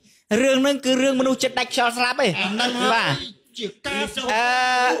ទីរឿងហ្នឹងគឺរឿងមនុស្សចិត្តដាច់ខ្យល់ស្លាប់ឯងបាទជាការ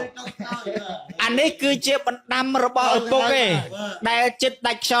អានេះគឺជាបណ្ដាំរបស់ឪពុកឯងដែលចិត្ត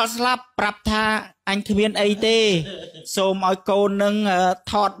ដាច់ខ្យល់ស្លាប់ប្រាប់ថាអញគ្មានអីទេសូមឲ្យកូននឹង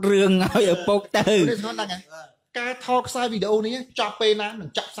ថតរឿងឲ្យឪពុកទៅការថតខ្សែវីដេអូនេះចាប់ពេលណានឹង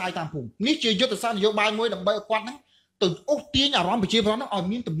ចាក់ផ្សាយតាមភូមិនេះជាយុទ្ធសាស្ត្រនយោបាយមួយដើម្បីឲ្យគាត់ហ្នឹងទៅអូសទាញអារម្មណ៍ប្រជាពលរដ្ឋហ្នឹងឲ្យ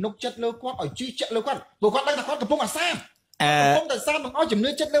មានទំនុកចិត្តលើគាត់ឲ្យជឿជាក់លើគាត់ព្រោះគាត់ដឹងថាគាត់កំពុងអាសាកំពុងតែសានឹងឲ្យជំនឿ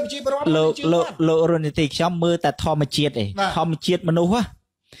ចិត្តលើប្រជាពលរដ្ឋលោករនទីខ្ញុំមើលតែធម្មជាតិឯងធម្មជាតិមនុស្ស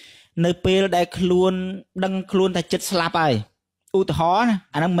នៅពេលដែលខ្លួនដឹងខ្លួនថាចិត្តស្លាប់ហើយឧទាហរណ៍ណា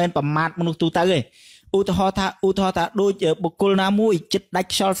អាហ្នឹងមិនមែនប្រមាថមនុស្សទូទៅទេឧទាហរណ៍ថាដូចបុគ្គលណាមួយចិត្តដាច់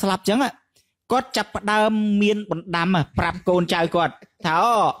ខ្យល់ស្លាប់អញ្ចឹងគាត់ចាប់ផ្ដើមមានបណ្ដាំប្រាប់កូនចៅគាត់ថា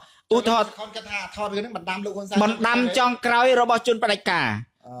ឧទាហរណ៍គាត់ថាថតរឿងហ្នឹងបណ្ដាំលោកហ៊ុនសែនបណ្ដាំចុងក្រោយរបស់ជនបដិការ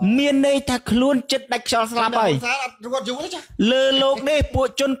មានន័យថាខ្លួនចិត្តដាច់ខ្យល់ស្លាប់ហើយលើលោកនេះពួក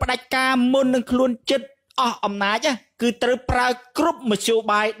ជនបដិការមុននឹងខ្លួនចិត្តអស់អំណាចគឺត្រូវប្រើគ្រប់មធ្យោ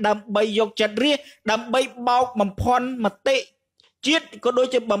បាយដើម្បីយកចិត្តរាជដើម្បីបោកបំភាន់មតិជាតិក៏ដូច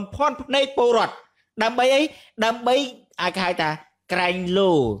ជាបំភាន់ភ្នែកពលរដ្ឋដើម្បីអីដើម្បីគេហៅថាក្រែង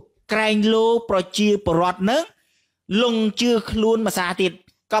លោប្រជាពលរដ្ឋនឹងលងជឿខ្លួនមួយសារទៀត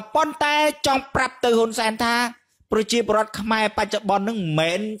ក៏ប៉ុន្តែចង់ប្រាប់ទៅហ៊ុនសែនថាប្រជាពលរដ្ឋខ្មែរបច្ចុប្បន្ននឹងមិន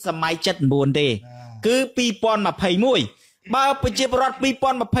មែនសម័យ79ទេគឺ2021បើប្រជាពលរដ្ឋ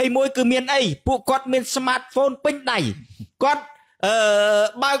2021គឺមានអីពួកគាត់មាន smartphone ពេញដៃគាត់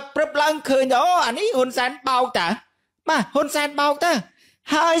បើកព្រឹបឡើងឃើញអានេះហ៊ុនសែនបោកតាបាទហ៊ុនសែនបោកតា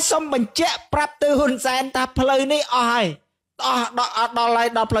ហើយសុំបញ្ជាក់ប្រាប់ទៅហ៊ុនសែនថាផ្លូវនេះអស់ហើយដល់ហើយ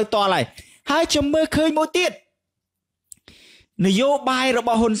ដល់ផ្លូវតល់ហើយខ្ញុំមើលឃើញមួយទៀតនយោបាយរប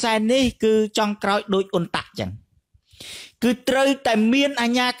ស់ហ៊ុនសែននេះគឺចង់ក្រោយដូចអ៊ុនតាក់ចឹងគឺត្រូវតែមានអា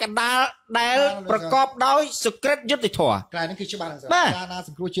ជ្ញាកណ្ដាលដែលប្រកបដោយសុក្រិតយុត្តិធម៌ក្រៅនេះគឺច្បាស់ណាស់ការណាស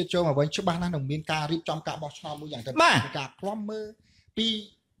ង្គ្រោះជាតិចូលមកវិញច្បាស់ណាស់នឹងមានការរៀបចំការបោះឆ្នោតមួយយ៉ាងទៅការខ្លំមើលពី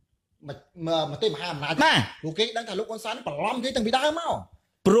មតិមហាអំណាចពួកគេដឹងថាលោកហ៊ុនសែនបន្លំគេតាំងពីដើមមក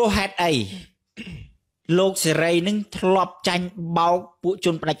ព្រោះហេតុអីលោកសេរីនឹងធ្លាប់ចាញ់បោកពួកជ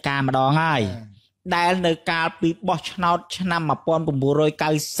នផ្ដាច់ការម្ដងហើយដែលនៅកាលពីបោះឆ្នោតឆ្នាំ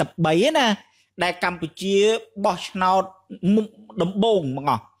1993ណាដែលកម្ពុជាបោះឆ្នោតដំបូងហ្ម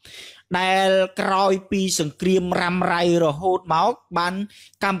ងដែលក្រោយពីសង្គ្រាមរ៉ាំរ៉ៃរហូតមកបាន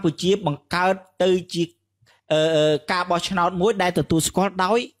កម្ពុជាបង្កើតទៅជាការបោះឆ្នោតមួយដែលទទួលស្គាល់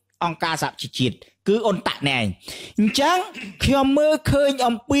ដោយអង្គការសហជីវជាតិគឺអ៊ុនតាក់នេះឯងអញ្ចឹងខ្ញុំមើលឃើញ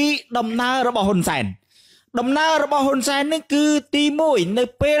អំពីដំណើររបស់ហ៊ុនសែននេះគឺទី1នៅ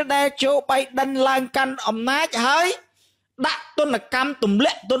ពេលដែលโจ Biden ឡើងកាន់អំណាចហើយដាក់ទណ្ឌកម្មទម្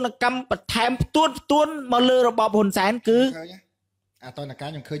លាក់ទណ្ឌកម្មបន្ថែមផ្ទួនមកលើរបបហ៊ុនសែនគឺអាទណ្ឌក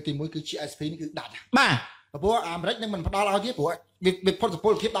ម្មខ្ញុំឃើញទី1គឺ GSP នេះគឺដាច់បាទព្រោះអាមេរិកនឹងមិនផ្ដល់ឲ្យទេព្រោះវាផុតសុព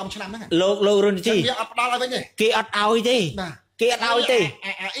លភាព10ឆ្នាំហ្នឹងលោករុនជីវាអត់ផ្ដល់ឲ្យវិញទេគេអត់ឲ្យទេគេអត់ឲ្យទេ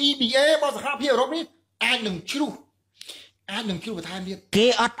EBA របស់សហភាពអឺរ៉ុបនេះអាចនឹងជ្រុះបន្ថែមទៀតគេ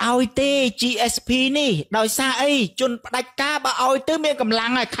អត់ឲ្យទេ GSP នេះដោយសារអីជនផ្ដាច់ការបើឲ្យទៅមានកម្លាំ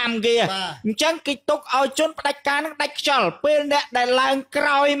ងឲ្យខំគេអញ្ចឹងគេទុកឲ្យជនផ្ដាច់ការនឹងដាច់ខ្យល់ពេលអ្នកដែលឡើងក្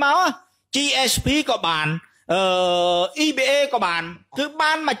រោយមក GSP ក៏បានEBA ក៏បានគឺ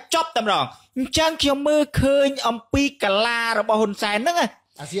បានមកចប់តែម្ដងអញ្ចឹងខ្ញុំមើលឃើញអំពីកាឡារបស់ហ៊ុនសែនហ្នឹង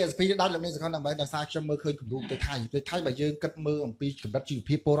អា GSP ដាច់លោកនេះសង្ឃឹមដើម្បីដោយសារខ្ញុំមើលឃើញគំរូប្រទេសថៃបើយើងគិតមើលអំពីកម្រិតជីវ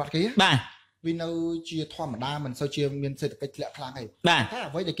ភាពពលរដ្ឋគេបាទវានៅជាធម្មតាមិនសូវជាមានសេដ្ឋកិច្ចធ្លាក់ខ្លាំងទេតែ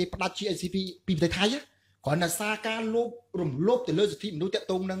អ្វីដែលគេផ្ដាច់ GSP ពីប្រទេសថៃគ្រាន់តែសារការរំលោភទៅលើសិទ្ធិមនុស្សតាក់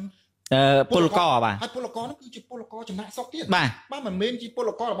ទងនឹងពលករបាទហើយពលករនោះគឺជាពលករចំណាក់ស្រុកទៀតបាទមិនមែនជាពល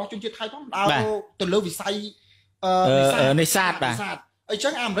កររបស់ជនជាតិថៃផងដើរទៅលើវិស័យនេសាទបាទអញ្ចឹ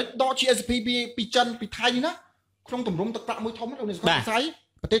ងអាមេរិកដក GSP ពីចិនពីថៃនេះណាក្នុងទម្រង់ទឹកប្រាក់មួយធំនៅក្នុងវិស័យ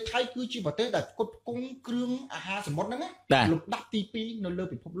ប្រទេសថៃគឺជាប្រទេសដែលផ្គត់ផ្គង់គ្រឿងអាហារសមុទ្រហ្នឹងលំដាប់ទី2នៅលើ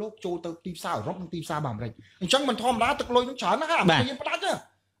ពិភពលោកចូលទៅទីផ្សារអឺរ៉ុបនិងទីផ្សារអាមេរិកអញ្ចឹងមិនធម្មតាទឹកលុយនឹងច្រើនណាស់អាមេរិកយើងផ្ដាច់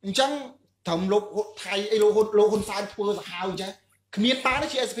អញ្ចឹងត្រឹមលោកថៃអីលោកហ៊ុនសែនធ្វើសាហាវអញ្ចឹងគ្មានបានទេ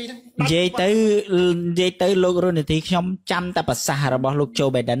GSP ហ្នឹងនិយាយទៅលោករននីតិខ្ញុំចាំតែប្រសាសន៍របស់លោកโจ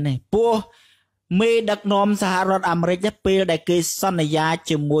Biden នេះពោះ មេដឹកនាំសហរដ្ឋអាមេរិកពេលដែលគេសន្យា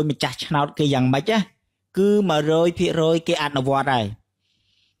ជាមួយម្ចាស់ឆ្នោតគេយ៉ាងម៉េចគឺ 100% គេអនុវត្តហើយ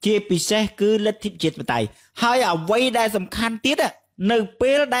ជាពិសេសគឺលទ្ធិប្រជាធិបតេយ្យហើយអ្វីដែលសំខាន់ទៀតនៅ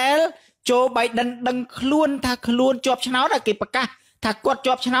ពេលដែលโจ Biden ដឹងខ្លួនថាខ្លួនជាប់ឆ្នោតគេប្រកាសថាគាត់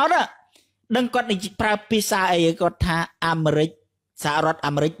ជាប់ឆ្នោតដឹងគាត់ប្រើភាសាអីគាត់ថាអាមេរិកសហរដ្ឋ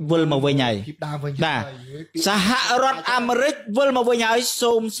អាមេរិកវិលមកវិញហើយសហរដ្ឋអាមេរិកវិលមកវិញហើយ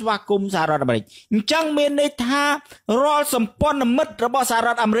សូមស្វាគមន៍សហរដ្ឋអាមេរិកអញ្ចឹងមានន័យថារាល់សម្ព័ន្ធមិត្តរបស់សហរ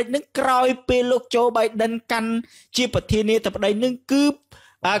ដ្ឋអាមេរិកនឹងក្រោយពេលលោកโจ Biden កាន់ជាប្រធានាធិបតីនឹងគឺ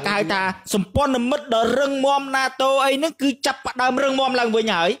គេហៅថាសម្ព័ន្ធមិត្តដ៏រឹងមាំ NATO អីហ្នឹងគឺចាប់ផ្ដើមរឹងមាំឡើងវិញ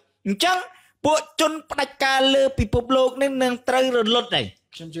ហើយអញ្ចឹងពួកជនផ្ដាច់ការលើពិភពលោកនេះនឹងត្រូវរលត់ហើយ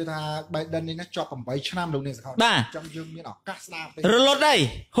ខ្ញុំជឿថា Biden នេះជាប់8ឆ្នាំលោកនាងសខោអញ្ចឹងយើងមានឱកាសស្ដាប់ទេរលត់ហើយ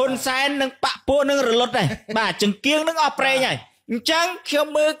ហ៊ុនសែននឹងបាក់ពួកនឹងរលត់ហើយបាទចង្គៀងនឹងអស់ប្រេងហើយអញ្ចឹងខ្ញុំ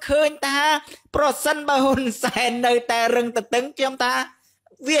មើលឃើញថាប្រសិនបើហ៊ុនសែននៅតែរឹងតឹងខ្ញុំថា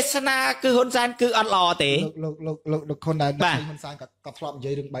វាសនាគឺហ៊ុនសែនគឺអត់ល្អទេលោកខុនដែរហ៊ុនសែនក៏ធ្លាប់និ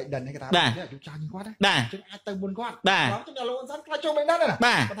យាយរឿង Biden នេះគេថានេះយុចាញ់គាត់ចឹងអាចទៅមុនគាត់ខ្ញុំលោកហ៊ុនសែនខ្លាចចូល Biden ណា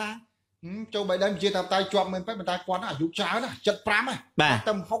បាទថាចូល Biden ជាតាមតែជាប់មែនប៉ុន្តែគាត់អាយុច្រើនណា75ហ៎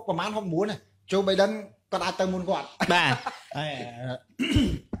ទៅ60ប្រហែល69ហ៎ចូល Biden គាត់អាចទៅមុនគាត់បាទហើយ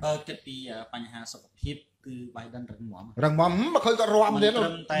បើគិតពីបញ្ហាសុខភាពគឺ Biden រឹងមាំមកឃើញគាត់រួមទៀត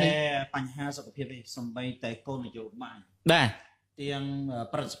តែបញ្ហាសុខភាពនេះសំបីតែគោលនយោបាយបាទទាំង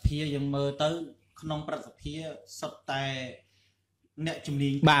ប្រសិទ្ធភាពយើងមើលទៅក្នុងប្រសិទ្ធភាពសុទ្ធតែអ្នកជំនា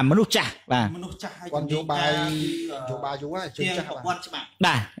ញបាទមនុស្សចាស់បាទមនុស្សចាស់ហើយគាត់យោបាយយូរហើយជឿចាស់ប្រព័ន្ធច្បាប់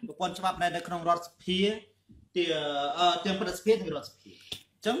បាទប្រព័ន្ធច្បាប់នៅក្នុងរដ្ឋសភាទាំងប្រសិទ្ធភាពនិងរដ្ឋសភា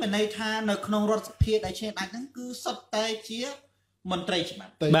អញ្ចឹងមានន័យថានៅក្នុងរដ្ឋសភាដែលឈានដាច់ហ្នឹងគឺសុទ្ធតែជាមន្ត្រីច្បា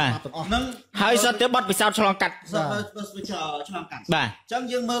ប់បាទហ្នឹងហើយសុទ្ធតែបទពិសោធន៍ឆ្លងកាត់ឆ្លងកាត់បាទអញ្ចឹង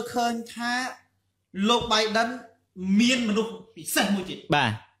យើងមើលឃើញថាលោក Biden មានមនុស្សពិសេសមួយទៀតបា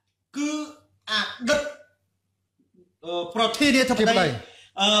ទគឺអតីតប្រធានាធិបតី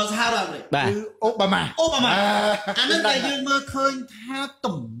សហរដ្ឋអាមេរិកគឺអូបាម៉ាអានឹងដែលយើងមើលឃើញថាត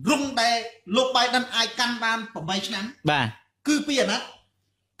ម្រង់ដែលលោក Biden អាចកាន់បាន8ឆ្នាំបាទគឺពីអាណត្តិ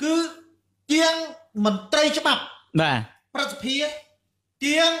គឺជាងមន្ត្រីច្បាប់បាទប្រសិទ្ធភាព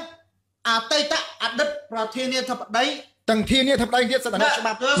ជាងអតីតអតីតប្រធានាធិបតីទាំងធានាធិបតីទៀតសិទ្ធិច្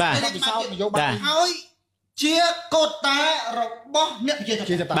បាប់បាទពិសោធន៍នយោបាយហើយជាកូតារបស់អ្នកប្រ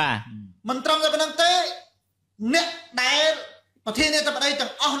ជាធិបតេយ្យបាទមិនត្រឹមតែប៉ុណ្្នឹងទេអ្នកដែលប្រធានាធិបតីទាំ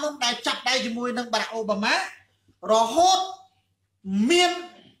ងអស់នោះដែលចាប់ដៃជាមួយនឹងបារ៉ាក់អូបាម៉ារហូតមាន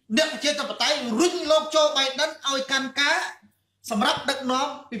អ្នកប្រជាធិបតេយ្យរុញលោកโจ Biden ឲ្យកាន់ការសម្រាប់ដឹកនាំ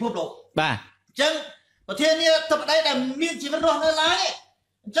ពិភពលោកបាទអញ្ចឹងប្រធានាធិបតីដែលមានជីវិតរស់នៅឡើយ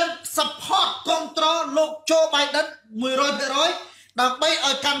អញ្ចឹង support គ្រប់គ្រងលោកโจ Biden 100% ដើម្បី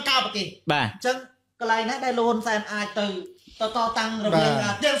ឲ្យកាន់ការប្រទេសបាទអញ្ចឹងកន្លែងណាដែលលោកហ៊ុនសែនអាចទៅតាំងរវាង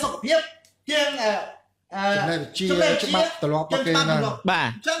ទាំងសុខភាពទាំងចំណេះច្បាប់ទម្លាប់របស់គេណាបាទ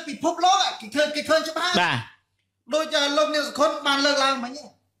អញ្ចឹងពិភពលោកគេឃើញច្បាស់បាទដូចលោកនាងសុខុនបានលើកឡើងមិញ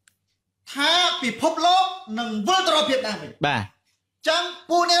ថាពិភពលោកនឹងវិលទៅរកភាពដើមវិញបាទអញ្ចឹង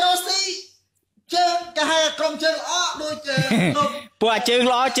ពូនេរ៉ូស៊ីជើងកាហែក្រុមជើងល្អដូចលោកពួកជើង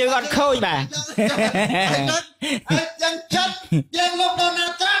ល្អជើងអត់ខូចបាទហើយយ៉ាងចិត្តយ៉ាងលោកដូណា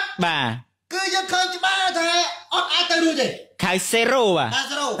ល់ត្រាំបាទគឺយើងឃើញច្បាស់ថាអត់អាចទៅរួចទេខៅ0បា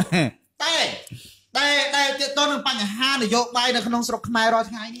ទ0តែទាក់ទងនឹងបញ្ហានយោបាយនៅក្នុងស្រុកខ្មែររាល់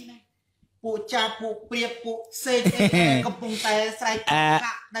ថ្ងៃនេះណាពួកចាប់ពួកព្រៀបពួកសេកកំពុងតែស្រែកកាក់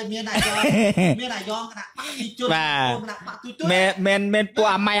ដែលមានអាយ៉ងគណៈបកទីជនគណៈបកទូទៅមែនពួក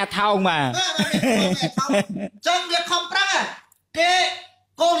អាម៉ៃអាថោងបាទចឹងវាខំប្រឹងគេ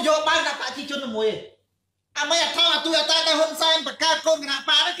គោលនយោបាយគណៈបកទីជនមួយអាម៉ៃអាថោងអាទូតែហ៊ុនសែនបង្កើតកូនគណៈ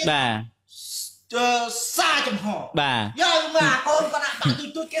បកហ្នឹងគេបាទសាចំហបាទយកមកកូនគណៈបកទូ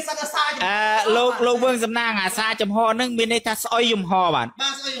ទៅគេសាចំហលោកវឿងសំណាងអាសាចំហហ្នឹងមានន័យថាស្អុយចំហបាទ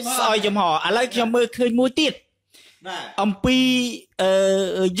ស្អុយចំហឥឡូវខ្ញុំមើលឃើញមួយទៀតអំពី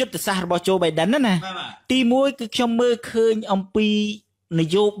យុទ្ធសាស្ត្ររបស់โจ Biden ណាទី1គឺខ្ញុំមើលឃើញអំពីន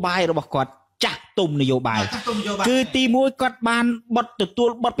យោបាយរបស់គាត់ចាស់ទុំនយោបាយគឺទី1គាត់បានទទួល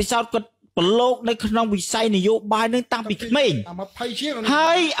បទពិសោធន៍គាត់ប្រឡូកនៅក្នុងវិស័យនយោបាយនឹងតាំងពីក្មេង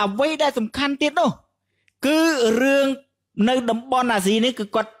ហើយអ្វីដែលសំខាន់ទៀតនោះគឺរឿងនៅតំបន់អាស៊ីនេះគឺ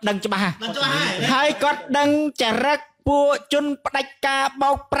គាត់ដឹងច្បាស់ហើយគាត់ដឹងចរិតពួកជនផ្ដាច់ការ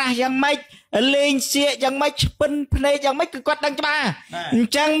បោកប្រាស់យ៉ាងម៉េចលេងសៀកយ៉ាងម៉េចស្ពិនភ្នែកយ៉ាងម៉េចគឺគាត់ដឹងច្បាស់អ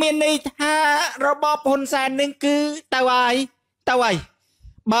ញ្ចឹងមានន័យថារបបហ៊ុនសែននឹងគឺទៅហើយ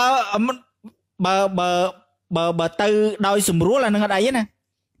បើទៅដោយស្រួលអានឹងអត់អីណា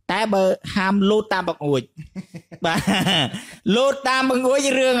តែបើហាមលោតតាមបង្អួចបាទលោតតាមបង្អួច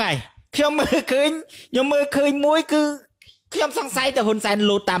រឿងហើយ ខ្ញុំមើលឃើញមួយគឺខ្ញុំសង្ស័យតែហ៊ុនសែន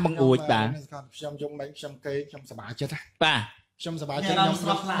លោតតាមបង្អួចបាទខ្ញុំយំមិនខ្ញុំគេខ្ញុំសប្បាយចិត្តបាទខ្ញុំសប្បាយចិត្តខ្ញុំ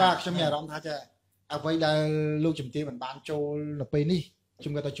បាទខ្ញុំមានអារម្មណ៍ថាចាអ្វីដែលលោកជំទាវមិនបានចូលនៅពេលនេះខ្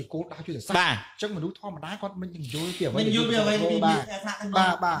ញុំគាត់ទៅជាគោលដៅជួយសាស្ត្រអញ្ចឹងមនុស្សធម្មតាគាត់មិនយល់ពីអ្វីបាទអ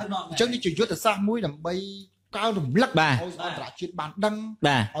ញ្ចឹងនេះជាយុទ្ធសាស្ត្រមួយដើម្បីកៅរំលឹកឲ្យអន្តរជាតិបានដឹង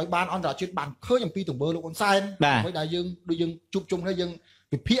ឲ្យបានអន្តរជាតិបានឃើញអំពីទង្វើលោកហ៊ុនសែនអ្វីដែលយើងដូចយើងជួបជុំគ្នាយើង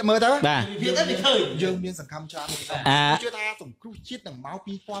វិភាគមើលទៅវិភាគទៅឃើញយើងមានសង្ឃឹមច្រើនជឿថាសង្គ្រោះជាតិនឹងមក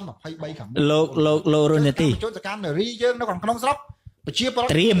2023ខាងមុខលោករុននីតិជនសកម្មនារីយើងនៅក្នុងស្រុកប្រជាពលរដ្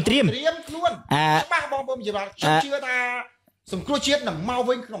ឋត្រៀមខ្លួនច្បាស់បងប្អូនជាបាទខ្ញុំជឿថាសង្គ្រោះជាតិនឹងមក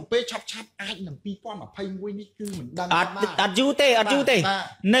វិញក្នុងពេលឆាប់អាចនឹង2021នេះគឺមិនដឹងអត់យូរទេ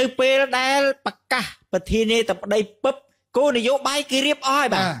នៅពេលដែលប្រកាសប្រធានាធិបតីពឹបគោលនយោបាយគេរៀបអស់ហើយ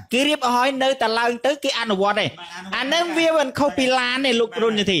បាទគេរៀបអស់ហើយនៅតែឡើងទៅគេអនុវត្តទេអានឹងវាមិនខុសពីឡានទេលោករុ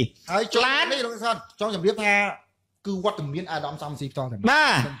ននីតិហើយឡាននេះលោកសានចង់ជម្រាបថាគឺវត្តមានអាដាមសំស៊ីផ្ទាល់តែ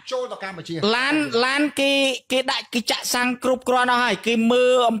ចូលទៅកម្ពុជាឡានគេដាក់គេចាក់សាំងគ្រប់គ្រាន់អស់ហើយគេមើ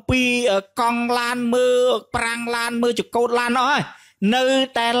លអំពីកង់ឡានមើលប្រាំងឡានមើលចកោតឡានអស់ហើយនៅ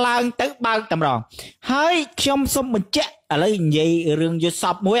តែឡើងទៅបើកតម្រងហើយខ្ញុំសូមបញ្ជាក់ឥឡូវនិយាយរឿងយុទ្ធស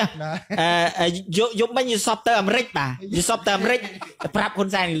ពមួយយកមិញយុទ្ធសពទៅអាមេរិកបាទយុទ្ធសពទៅអាមេរិកប្រាប់ហ៊ុន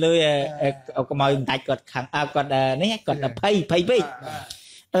សែនលើកុំឲ្យបន្តិចគាត់ខាងគាត់នេះគាត់ភ័យពេក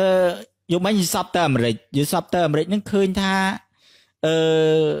យកមិញយុទ្ធសពទៅអាមេរិកហ្នឹងឃើញថា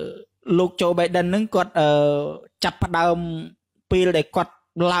លោកโจ Biden ហ្នឹងគាត់ចាប់ផ្ដើមពេលដែលគាត់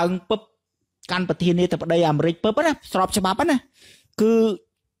ឡើងពឹបកាន់ប្រធានាធិបតីអាមេរិកពឹបណាស្របច្បាប់ណាគឺ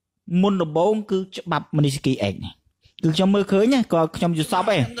មុនដំបូងគឺច្បាប់ Magnitsky Act នេះគឺខ្ញុំមើលឃើញណាក៏ខ្ញុំយល់ស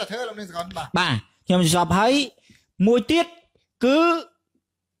ពឯងបាទខ្ញុំយល់សពហើយមួយទៀតគឺ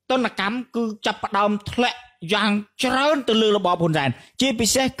តនកម្មគឺចាប់ផ្ដើមធ្លាក់យ៉ាងច្រើនទៅលើរបបហ៊ុនសែនជាពិ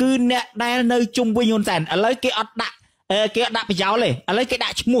សេសគឺអ្នកដែលនៅជុំវិញហ៊ុនសែនឥឡូវគេអត់ដាក់ប្រយោលទេឥឡូវគេដា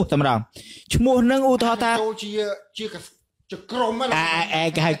ក់ឈ្មោះតែម្ដងឈ្មោះនឹងឧទាហរណ៍ថាជាក្រុមហ្នឹង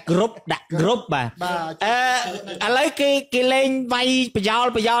គេហៅគ្រប់ដាក់គ្រប់បាទឥឡូវគេលេងវាយប្រយោល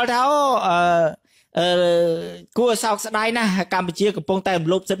ថាគួរសោកស្ដាយណាស់កម្ពុជាកំពុងតែរំ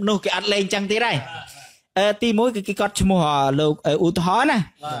លោភសិទ្ធិមនុស្សគេអត់លេងចឹងទៀតហើយទីមួយគឺគេកត់ឈ្មោះលោកឧទាហរណ៍ណា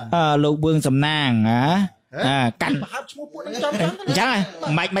លោកវឿងសំណាងកាន់ឈ្មោះពួកនឹងចំអញ្ចឹង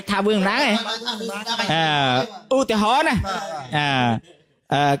មិនថាវឿងណាឯងឧទាហរណ៍ណា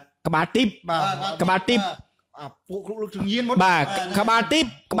ក្បាលទីបពួកលោកជំនាញមុនបាទក្បាលទី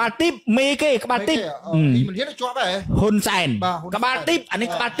បមេគេក្បាលទីបទីមិនហ៊ានជាប់ទេហ៊ុនសែនក្បាលទីបអានេះ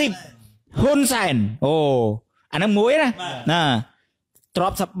ក្បាលទីបហ៊ុនសែនអូអានឹងមួយណាទ្រ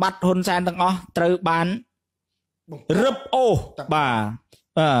ព្យសម្បត្តិហ៊ុនសែនទាំងអស់ត្រូវបានរឹបអូបា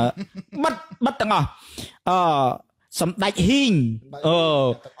ទបិទទាំងអស់សម្ដេចហ៊ីង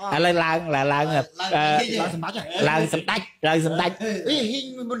ឥឡូវឡើងសម្ដេចហ៊ីង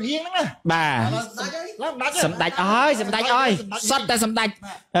មុនហ៊ីងហ្នឹងណាបាទសម្ដេចអស់ហើយសតតែសម្ដេចឥ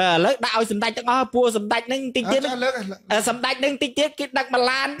ឡូវដាក់ឲ្យសម្ដេចទាំងអស់ពួកសម្ដេចហ្នឹងតិចទៀតសម្ដេចហ្នឹងតិចទៀតគេដឹកមក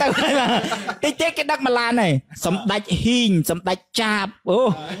ឡានទៅតិចទៀតគេដឹកមកឡានហើយសម្ដេចហ៊ីងសម្ដេចចាបអូ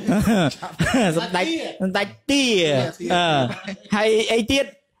សម្ដេចទាហើយអីទៀត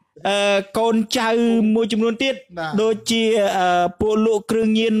កូនចៅមួយចំនួនទៀតដូចជាពួកលោកគ្រឿង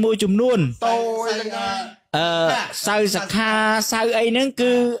ញៀនមួយចំនួនតូសៅសខាសៅអីហ្នឹង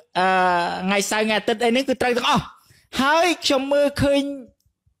គឺថ្ងៃសៅរ៍ថ្ងៃអាទិត្យអីហ្នឹងគឺត្រូវទាំងអស់ហើយខ្ញុំមើលឃើញ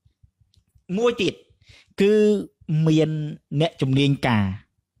មួយទៀតគឺមានអ្នកជំនាញការ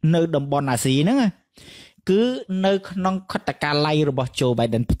នៅតំបន់អាស៊ីហ្នឹងគឺនៅក្នុងខុទ្ទកាល័យរបស់โจ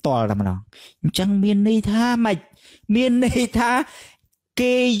Biden ផ្ទាល់តែម្ដងអញ្ចឹងមានន័យថាម៉េចមានន័យថា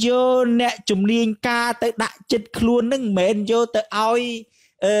គេយកអ្នកជំនាញការទៅដាក់ចិត្តខ្លួននឹងមិនមែនយកទៅឲ្យ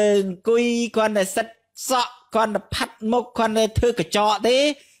អង្គុយគាត់តែសិតសក់គាត់តែផាត់មុខគាត់តែធ្វើកញ្ចក់ទេ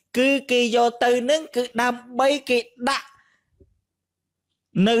គឺគេយកទៅនឹងគឺដើម្បីគេដាក់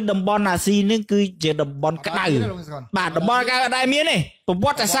នៅតំបន់អាស៊ីនឹងគឺជាតំបន់ក្តៅបាទតំបន់ក្តៅអត់ដែលមានទេប្រវ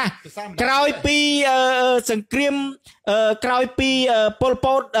ត្តិសាស្ត្រក្រោយពីសង្គ្រាមក្រោយពីប៉ុលព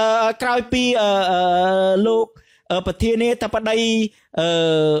តក្រោយពីលោកប្រធានាធិបតី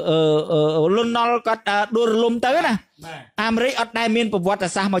លន់ណុលគាត់ដួលរលំទៅណាអាមេរិកអត់ដែលមានប្រវត្តិ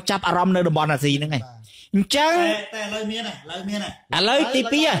សាស្ត្រមកចាប់អារម្មណ៍នៅតំបន់អាស៊ីហ្នឹងឯងអញ្ចឹងតែឥឡូវមានឥឡូវទី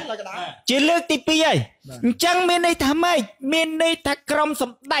2ហើយជាលើកទី2ហើយអញ្ចឹងមានន័យថាម៉េចមានន័យថាក្រុមស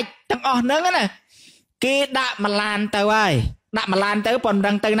ម្ដេចទាំងអស់ហ្នឹងណាគេដាក់មឡានទៅហើយដាក់មឡានទៅប៉ុណ្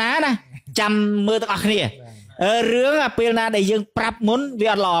ណឹងទៅណាចាំមើលទាំងអស់គ្នារឿងពេលណាដែលយើងប្រាប់មុនវា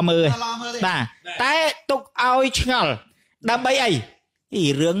អត់ល្អមើលបាទតែទុកឲ្យឆ្ងល់ដើម្បីអី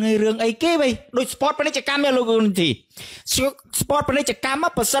រឿងអីគេវិញដូច sport ពាណិជ្ជកម្មលោកទី sport ពាណិជ្ជកម្ម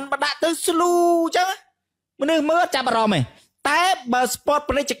ប៉ះសិនបដាក់ទៅស្លូអញ្ចឹងមនុស្សមើលចាប់អារម្មណ៍ឯងតែបើ sport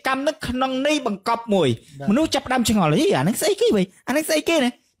ពាណិជ្ជកម្មនឹងក្នុងនេះបង្កប់មួយមនុស្សចាប់ផ្ដើមឆ្ងល់អាហ្នឹងស្អីគេវិញអាហ្នឹងស្អីគេ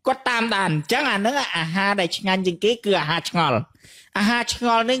ណាគាត់តាមដានអញ្ចឹងអាហ្នឹងអាហារដែលឆ្ងាញ់ជាងគេគឺអាហារឆ្ងល់អាហារឆ្ង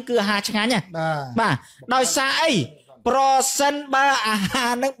ល់នេះគឺអាហារឆ្ងាញ់ណាបាទដោយសារអីប្រសិនបើអាហា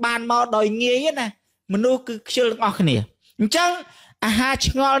រហ្នឹងបានមកដោយងាយណាមនុស្សគឺខ្ជិលទាំងអស់គ្នាអញ្ចឹងអាហារ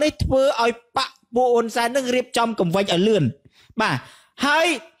ឆ្ងល់នេះធ្វើឲ្យបាក់ពួកហ៊ុនសែននឹងរៀបចំកំវិញឲ្យលឿនបាទហើយ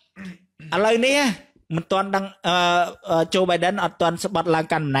ឥឡូវនេះមិនទាន់ដឹងโจ Biden អត់ទាន់ស្បត់ឡើង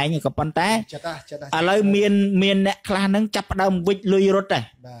កាន់តំណែងក៏ប៉ុន្តែឥឡូវមានអ្នកខ្លះហ្នឹងចាប់ផ្ដើមវិចលុយរត់ដែរ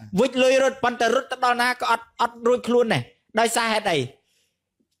វិចលុយរត់ប៉ុន្តែរត់ទៅដល់ណាក៏អត់រួចខ្លួនដែរដោយសារហេតុអី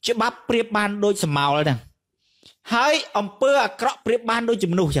ច្បាប់ប្រៀបបានដូចសមោលហ្នឹងហើយអំពើអាក្រក់ប្រៀបបានដូច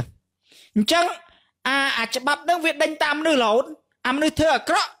ជំនួសចឹងអញ្ចឹងអាច្បាប់ហ្នឹងវាដេញតាមមនុស្សរហូតអាមនុស្សធ្វើអា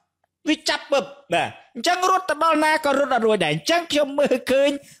ក្រក់វាចាប់ពឹបបាទអញ្ចឹងរត់ទៅដល់ណាក៏រត់អត់រួចដែរអញ្ចឹងខ្ញុំមើលឃើ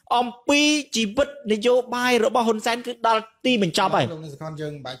ញអំពីជីវិតនយោបាយរបស់ហ៊ុនសែនគឺដល់ទីបញ្ចប់ហើយលោកនេះសកលយើ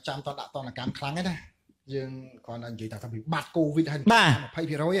ងមិនបាច់ចាំតដាក់តនកម្មខ្លាំងទេណាយើងគ្រាន់តែនិយាយថាវិបត្តិកូវីដហើយ20%ទេបា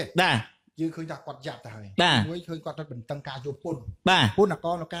ទយើងឃើញថាគាត់យ៉ាប់ទៅហើយមួយឃើញគាត់ទៅបន្តឹងការយកពន្ធពន្ធនគ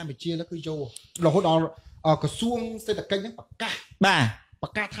រនៅកម្ពុជានោះគឺយករហូតដល់ក្រសួងសេដ្ឋកិច្ចហ្នឹងប្រកាសប្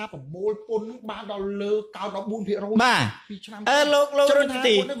រកាសថាប្រមូលពន្ធបានដល់លើ14%បាទពីឆ្នាំលោករុន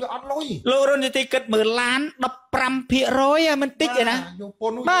ទីវាអត់លុយលោករុនទីគិតមើលឡាន 15% មិនតិចទេណាយកព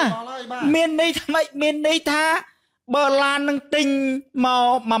ន្ធនោះដល់ហើយបាទមានន័យថាម៉េចមានន័យថាបើឡាននឹងទិញមក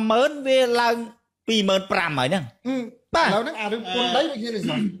10000វាឡើង25000ហើយហ្នឹងបាទឥឡូវហ្នឹងអារឿងពន្ធដីដូចនេះ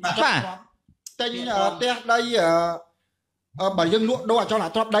ហ្នឹងបាទទិញផ្ទះដីបើយើងលក់ដូរអាចល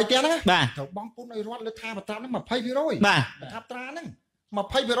ទ្រព្យដីផ្ទះហ្នឹងត្រូវបង់ពន្ធឲ្យរដ្ឋលើថាបត្រាហ្នឹង 20% បាទថាបត្រាហ្នឹង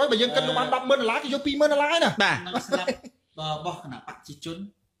 20% បើយើងគិតបាន$10,000គេយក$20,000ហើយណាបាទស្ដាប់របស់គណៈបព្វជិជន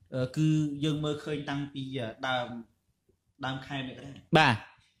គឺយើងមើលឃើញតាំងពីដើមខែមករាបាទ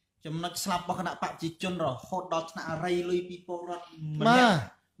ចំណុចស្លាប់របស់គណៈបព្វជិជនរហូតដល់ថ្នាក់រៃលុយពីពលរដ្ឋម្នាក់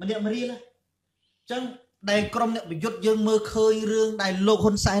ម្រៀលអញ្ចឹងដែលក្រុមអ្នកប្រយុទ្ធយើងមើលឃើញរឿងដែលលោក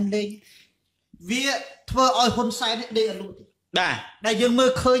ហ៊ុនសែនលេងវាធ្វើឲ្យហ៊ុនសែនដេកអលូតបាទដែលយើងមើ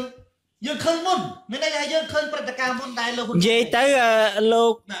លឃើញយើងឃើញមុនមានន័យថាយើងឃើញព្រឹត្តិការណ៍មុនដែលលោកនិយាយទៅ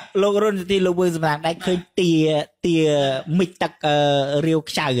លោករុនទីលោកវើសម្រាប់ដែរឃើញទាមិចទឹករាវ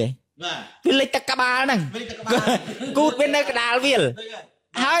ខ្ចៅហ៎វាលេចទឹកក្បាលហ្នឹងគូតវានៅកដាលវាល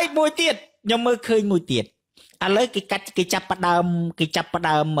ហើយមួយទៀតខ្ញុំមើលឃើញមួយទៀតឥឡូវគេចាប់ផ្ដើម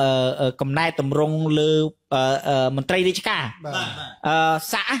កំណែតម្រង់លើមន្ត្រីរាជការ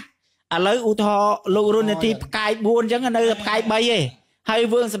សាក់ឥឡូវឧទាហរណ៍លោករុនទីផ្កាយ4អញ្ចឹងនៅផ្កាយ3ឯងហើយ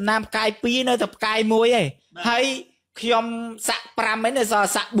វឿងសំណាមផ្កាយ2នៅតែផ្កាយ1ឯងហើយខ្ញុំសាក់5ឯងនៅសល់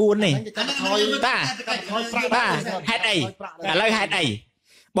សាក់4នេះបាទហេតុអីឥឡូវហេតុអី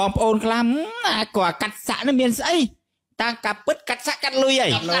បងប្អូនខ្លះគាត់កាត់សាក់នេះមានស្អីតាំងកាពិតកាត់សាក់កាត់លុយអី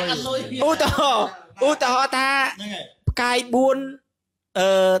ឧទាហរណ៍ថាផ្កាយ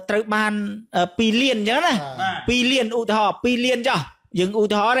4ត្រូវបាន2លានអញ្ចឹងណា2លានឧទាហរណ៍2លានចុះយើងឧ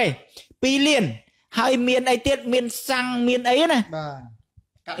ទាហរណ៍ទេ2លានហើយមានអីទៀតមានសាំងមានអីណាបា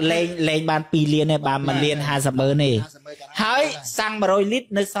ទលេងបាន2លានទេបាន1លាន50,000ទេហើយសាំង100លីត្រ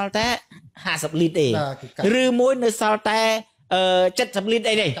នៅសល់តែ50លីត្រទេឬមួយនៅសល់តែ70លីត្រ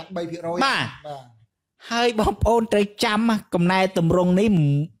អីទេកាត់ 3% បាទហើយបងប្អូនត្រូវចាំកំណែតម្រង់នេះ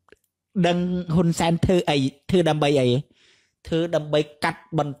ដឹងហ៊ុនសែនធ្វើអីធ្វើដើម្បីអីធ្វើដើម្បីកាត់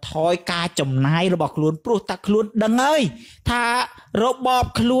បន្ថយការចំណាយរបស់ខ្លួនព្រោះតែខ្លួនដឹងហើយថារបប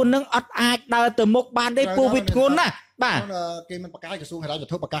ខ្លួននឹងអត់អាចដើរទៅមុខបានទេពោះវាធ្ងន់ណាបាទគេមិនប្រកាសក្រសួងហិរញ្ញវ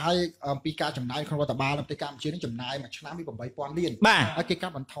ត្ថុប្រកាសឲ្យអំពីការចំណាយក្នុងរដ្ឋបាលនៅប្រទេសកម្ពុជានឹងចំណាយមួយឆ្នាំវា8,000លានហើយគេកា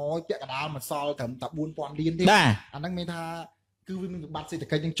ត់បន្ថយពាក់កណ្ដាលមកសល់ត្រឹមតែ4,000លានទេអាហ្នឹងមានថាគឺវាមានវិបត្តិសេដ្ឋ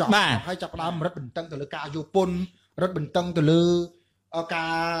កិច្ចនឹងចប់ហើយចាប់ផ្ដើមរឹតបន្តឹងទៅលើការយកពន្ធរឹតបន្តឹងទៅលើកា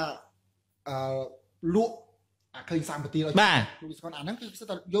រលក់ឃើញសម្បត្តិឲ្យបាទលោកស្គាល់អាហ្នឹងគឺសិត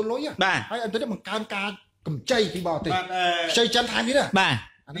តែយកលុយហើយអត់ទៅបង្កើនការកម្ចីពីបរទេសខ្ចីចិនថែមទៀតណាបាទ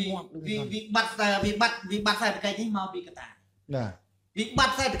អាហ្នឹងវិបត្តិសេដ្ឋកិច្ចនេះមកពីកតាណាវិប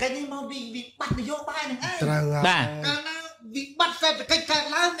ត្តិសេដ្ឋកិច្ចនេះមកពីវិបត្តិនយោបាយហ្នឹងឯងត្រូវបាទកាលណាវិបត្តិសេដ្ឋកិច្ចកើត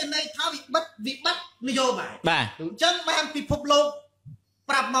ឡើងមានន័យថាវិបត្តិនយោបាយបាទអញ្ចឹងបានពិភពលោក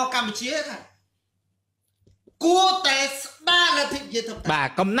ប្រាប់មកកម្ពុជាថាគួរតែស្ដារលទ្ធិប្រជាធិបតេយ្យបាទ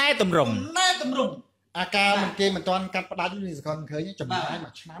កំណែតម្រង់អាការគេមិនទាន់កាត់ផ្ដាច់នេះសកលឃើញចំណាយមួ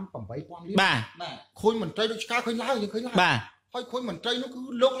យឆ្នាំ8,000លានបាទឃើញមន្ត្រីដូចឆ្កែឃើញឡើងយើងឃើញឡើងបាទហើយឃើញមន្ត្រីនោះគឺ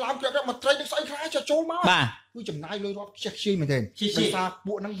លោកឡើងប្រាប់មន្ត្រីនឹងស្អីខ្លះចូលមកបាទគឺចំណាយលុយរាប់ខ្ជិះខ្ជាយមែនទេដោយសារ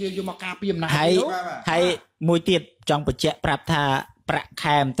ពួកហ្នឹងវាយកមកការពីអំណាចហើយមួយទៀតចង់បញ្ជាក់ប្រាប់ថាប្រាក់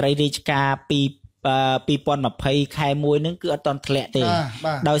ខែមន្ត្រីរាជការពី 2020 ខែ 1 ហ្នឹងគឺអត់ទាន់ធ្លាក់ទេ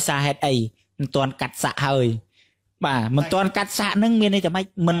ដោយសារហេតុអីមិនទាន់កាត់សាក់ហើយបាទមិនទាន់កាត់សាក់ហ្នឹងមានន័យថាម៉េច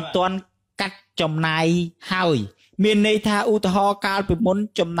មិនទាន់កាត់ចំណាយហើយមានន័យថាឧទាហរណ៍កាលពីមុន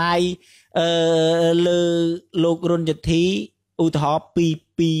ចំណាយលើលោករុនយធី ឧទាហរណ៍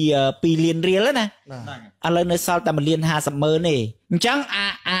2 លានរៀលណាឥឡូវនៅសល់តែ1 លាន 50 ម៉ឺនទេអញ្ចឹង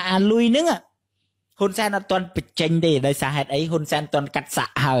អាលុយហ្នឹងហ៊ុនសែនអត់ទាន់បញ្ចេញទេដោយសារហេតុអីហ៊ុនសែនអត់ទាន់កាត់សា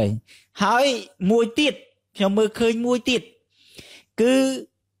ក់ហើយមួយទៀតខ្ញុំមើលឃើញមួយទៀតគឺ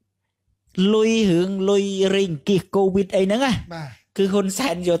លុយរឿងលុយរេងគៀសកូវីដអីហ្នឹងណាគឺហ៊ុនសែ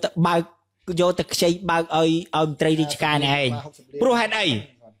នយកទៅបើកយកទៅខ្ចីបើកឲ្យមន្ត្រីរាជការនេះឯងព្រោះហេតុអីឥ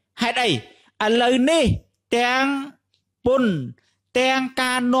ឡូវនេះទាំងពុនទាំង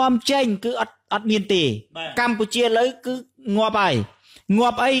ការនាំចេញគឺអត់មានទេកម្ពុជាឥឡូវគឺងាប់ហើយងា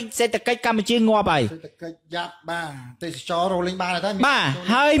ប់អីសេដ្ឋកិច្ចកម្ពុជាងាប់ហើយសេដ្ឋកិច្ចយ៉ាប់បាទទេសចររលេងបានតែបាទ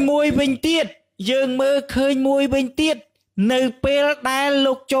ហើយមួយវិញទៀតយើងមើលឃើញមួយវិញទៀតនៅពេលដែល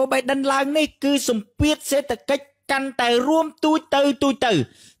លោកโจ Biden ឡើងនេះគឺសម្ពាធសេដ្ឋកិច្ចកាន់តែរួមទូចទៅ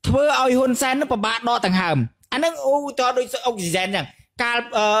ធ្វើឲ្យហ៊ុនសែននឹងពិបាកដកដង្ហើមអាហ្នឹងឧទាហរណ៍ដូចអុកស៊ីហ្សែនអញ្ចឹងកាល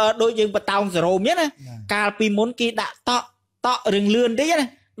ដូចយើងបតោងសេរ៉ូមណាកាលពីមុនគេដាក់តក់រឿងលឿនតិចណា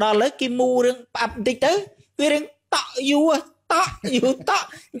ដល់ឥឡូវគេមូរឿងផ្អាប់បន្តិចទៅវារឿងតក់យូរអ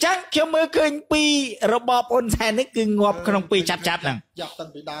ញ្ចឹងខ្ញុំមើលឃើញពីរបបហ៊ុនសែននេះគឺងាប់ក្នុងពេលចាប់ហ្នឹងចាប់តាំង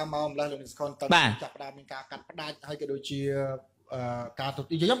ពីដើមមកម្លេះលោកនេះស្គនតាំងចាប់ដើមមានការកាត់ផ្ដាច់ហើយក៏ដូចជាការទូ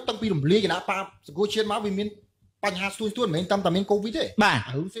ទាត់ខ្ញុំតាំងពីរំលាយគណៈបកសង្គមជាតិមកវាមានបញ្ហាស្ទួយមិនមែនតែមានកូវីដទេ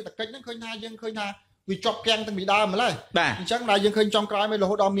រឿងសេដ្ឋកិច្ចហ្នឹងឃើញថាយើងឃើញថាវាជាប់គាំងតាំងពីដើមម្ល៉េះអញ្ចឹងដល់យើងឃើញចុងក្រោយមករ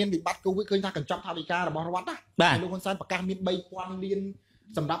ហូតដល់មានវិបត្តិកូវីដឃើញថាកញ្ចប់ថវិការបស់រដ្ឋណាលោកហ៊ុនសែនប្រកាសមាន 3,000 លាន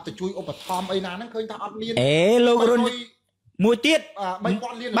សម្រាប់ទៅជួយឧបត្ថម្ភអីណាហ្នឹងឃើញថាអត់មានលោករុនមួយទៀត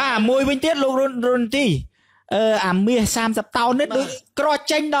 3,000 លានបាទមួយវិញទៀតលោករុនទីអាមាស30 តោននេះដូចក្រ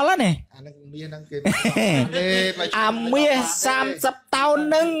ចេញដល់ហ្នឹងអាហ្នឹងមាសហ្នឹងគេអាមាស30 តោន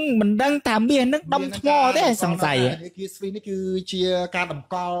ហ្នឹងមិនដឹងថាមាសហ្នឹងដុំថ្មទេសង្ស័យគាស្វីនេះគឺជាការតម្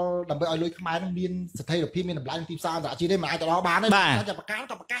កល់ដើម្បីឲ្យលុយខ្មែរហ្នឹងមានស្ថិរភាពមានតម្លៃទីផ្សារអន្តរជាតិទេមិនអាចទៅដល់បានទេតែប្រកាស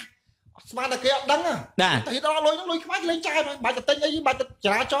ស្មានតែគេអត់ដឹងតែដល់លុយហ្នឹងលុយខ្មែរគេលេងចាយបាច់ទៅទិញអីបាច់ទៅច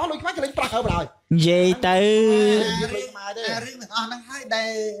រាចរលុយខ្មែរគេលេងប្រាស់ហើយបណ្ដោយនិយាយទៅរឿងទាំងអស់ហ្នឹងហើយដែល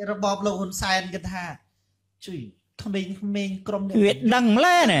របបលោកហ៊ុនសែនគេថាជួយក្មេងក្រុមនេះវាដឹងម្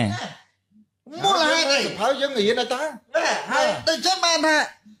ល៉េះណាមូលហេតុអីហើយយើងរៀនទៅតាហើយទៅចឹងបានថា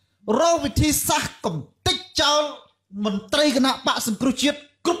រកវិធីសាស្ត្រកំទេចចោលមន្ត្រីគណៈបកសង្គ្រោះជាតិ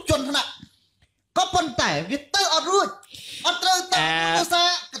គ្រប់ជាន់ថ្នាក់ក៏ប៉ុន្តែវាទៅអត់រួចអត់ត្រូវតាមភាសា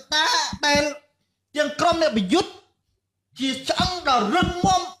កតាដែលទាំងក្រុមអ្នកប្រយុទ្ធជាឆ្អឹងដ៏រឹង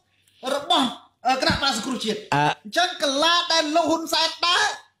មាំរបស់គណៈបកសង្គ្រោះជាតិអញ្ចឹងកលាដែលលោកហ៊ុនសែនដើរ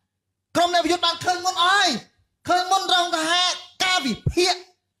ក្រុមអ្នកប្រយុទ្ធបានឃើញមុនអស់ហើយឃើញមុនរងថាការវិភាគ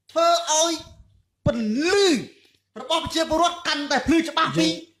ធ្វើឲ្យពន្លឺរបស់ប្រជាពលរដ្ឋកាន់តែភ្លឺច្បាស់ពី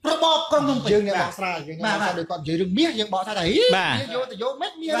របបក្រុងភ្នំពេញយើងបកស្រាយយើងបកស្រាយដោយគាត់និយាយរឿងមាសយើងបកស្រាយថាហីយកទៅយកមិ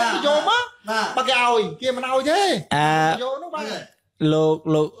នមាសទៅយកមកបើគេឲ្យគេមិនឲ្យទេយកនោះបាទ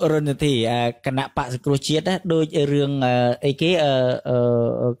លោករុនធីគណៈបកសង្គ្រោះជាតិណាដូចរឿងអីគេ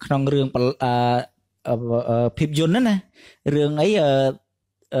ក្នុងរឿងភាពយន្តណារឿងអី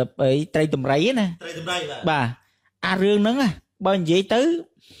ត្រីតម្រៃណាត្រីតម្រៃបាទអារឿងហ្នឹងបើនិយាយទៅ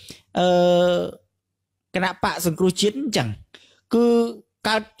គណៈបកសង្គ្រោះជាតិអញ្ចឹងគឺ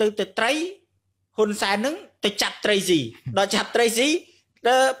កើតទៅត្រីហ៊ុនសែនហ្នឹងទៅចាប់ត្រីស៊ីដល់ចាប់ត្រីស៊ី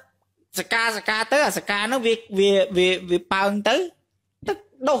ទៅសកាទៅអាសកាហ្នឹងវាប៉ើងទៅទឹក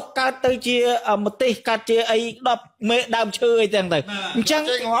ដុសកើតទៅជាម្ទេសកើតជាអី10មេដើមឈើអីទាំងទៅអញ្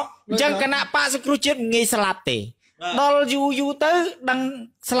ចឹងគណៈបកសង្គ្រោះជាតិងាយស្លាប់ទេដល់យូរទៅដឹង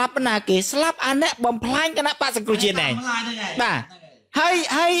ស្លាប់ណាគេស្លាប់អាអ្នកបំផ្លាញគណៈបកសង្គ្រោះជាតិហ្នឹងបាទ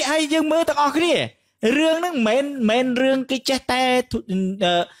ហើយយើងមើលទាំងអស់គ្នារឿងហ្នឹងមិនមែនរឿងគេចេះតែ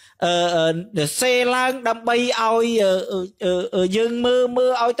សេឡើងដើម្បីឲ្យយើងមើល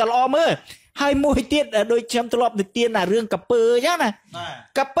ឲ្យតល្អមើលហើយមួយទៀតដូចខ្ញុំធ្លាប់និទានអារឿងកពើអញ្ចឹងណា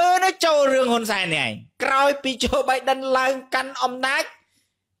កពើនេះចូលរឿងហ៊ុនសែននេះឯងក្រោយពីโจ Biden ឡើងកាន់អំណាច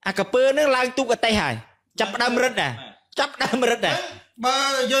អាកពើនឹងឡើងទូកអតេះហើយចាប់ដើមរឹតដែរបើ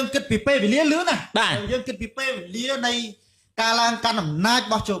យើងគិតពីពេលវេលាលឿនណាយើងគិតពីពេលវេលានៃការឡើងកាន់អំណាចរ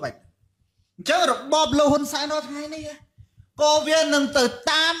បស់โจ Bidenអញ្ចឹងរបបលោកហ៊ុនសែននៅថ្ងៃនេះក៏វានឹងទៅ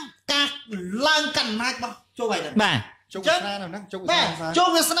តាមការឡើងកាន់អំណាចរបស់โจ Biden បាទជោគវាសនាហ្នឹងជោគ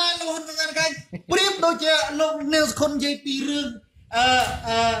វាសនាលោកហ៊ុនសែនកាយប្រៀបដូចជាលោកនាងសុខុននិយាយពីរឿង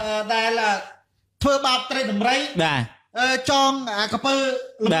ដែលធ្វើបាបត្រីដំរីបាទចងកពើ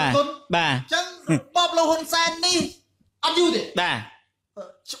លំគុណបាទអញ្ចឹងរបបលោកហ៊ុនសែននេះអត់យូរទេបាទ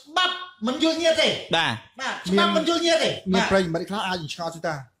ច្បាប់មិនយល់ញាតទេបាទច្បាប់មិនយល់ញាតទេមានប្រិយមិត្តខ្លះអាចឆ្ងល់ថា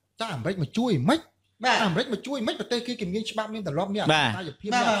ចាអាមេរិកមកជួយមិន អាមេរិកមកជួយមិនប្រទេសគេមានច្បាប់មានទម្លាប់មានតែភាព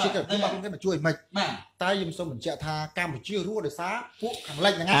មានអាជីវកម្មគេមកជួយមិនតែខ្ញុំសូមបញ្ជាក់ថាកម្ពុជារស់ដោយសារពួកខាងលិ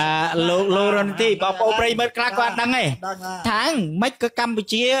ចហ្នឹងលោករនទីបងប្អូនប្រិយមិត្តខ្លះគាត់ដឹងទេថាងមិនក៏កម្ពុ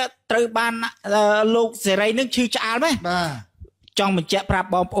ជាត្រូវបានលោកសេរីនឹងឈឺឆ្អាលម៉េចចង់បញ្ជាក់ប្រាប់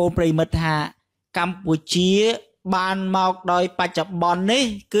បងប្អូនប្រិយមិត្តថាកម្ពុជាបានមកដោយបច្ចុប្បន្ននេះ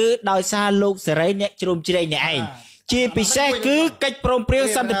គឺដោយសារលោកសេរីអ្នកជ្រុំជ្រែងនេះឯងជាពិសេសគឺកិច្ចព្រមព្រៀង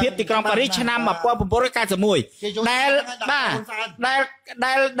សន្តិភាពទីក្រុងប៉ារីសឆ្នាំ1991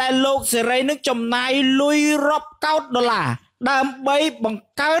ដែលលោកសេរីនឹងចំណាយលុយរាប់កោតដុល្លារដើម្បីបង្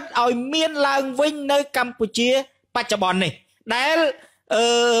កើតឲ្យមានឡើងវិញនៅកម្ពុជាបច្ចុប្បន្ននេះដែល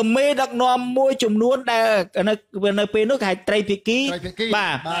មេដឹកនាំមួយចំនួនដែលនៅពេលនោះគេហៅត្រីភាគីបា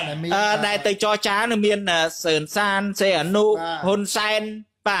ទដែលទៅចរចានឹងមានសឿនសានសេអនុហ៊ុនសែន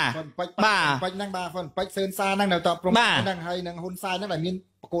បាទហ្នឹងបាទហ្វុនពេជ្រសឿនសានហ្នឹងនៅតព្រំហ្នឹងហើយនឹងហ៊ុនសែនហ្នឹងដែលមាន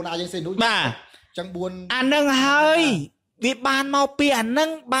បកូនអាយើងសេនុបាទអញ្ចឹង4អាហ្នឹងហើយវាបានមកពីអាហ្នឹង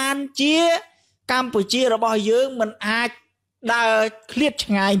បានជាកម្ពុជារបស់យើងមិនអាចដើរឃ្លាត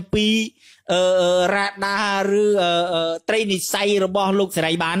ឆ្ងាយពីរ៉ាដាឬត្រីនិស័យរបស់លោកសេ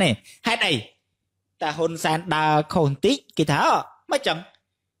រីបានទេហេតុអីតែហ៊ុនសែនដើរខុសបន្តិចគេថាមិនចឹង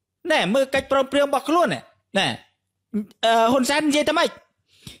ណែមើលកិច្ចព្រមព្រៀងរបស់ខ្លួនណែហ៊ុនសែននិយាយថាម៉េច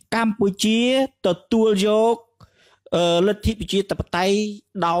កម្ពុជាទទួលយកលទ្ធិប្រជាធិបតេយ្យ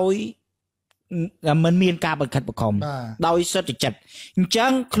ដោយមិនមានការបង្ខិតបង្ខំដោយសុទ្ធចិត្តអញ្ចឹ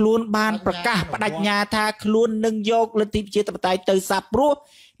ងខ្លួនបានប្រកាសបដិញ្ញាថាខ្លួននឹងយកលទ្ធិប្រជាធិបតេយ្យទៅសាបព្រោះ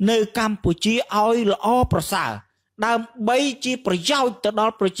នៅកម្ពុជាឲ្យល្អប្រសើរដើម្បីជាប្រយោជន៍ទៅដ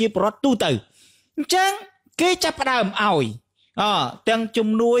ល់ប្រជាពលរដ្ឋទូទៅអញ្ចឹងគេចាប់ផ្ដើមឲ្យទាំងជំ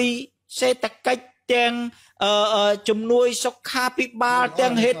នួយសេដ្ឋកិច្ចទាំងជំនួយសុខាភិបាល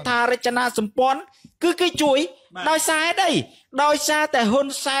ទាំងហេដ្ឋារចនាសម្ព័ន្ធគឺគេជួយដោយសារអីដោយសារតែហ៊ុន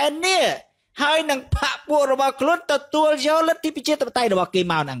សែននេះហើយនឹងបកពួករបស់ខ្លួនទទួលយកលទ្ធិប្រជាធិបតេយ្យរបស់គេ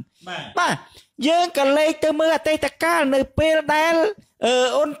មកហ្នឹងបាទយើងក៏លេខទៅមើលអតីតកាលនៅពេលដែល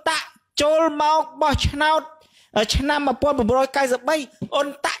អ៊ុនតាក់ចូលមកបោះឆ្នោតឆ្នាំ1993អ៊ុន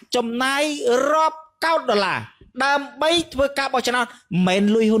តាក់ចំណាយរាប់កោតដុល្លារដើម្បីធ្វើការបោះឆ្នោតមិន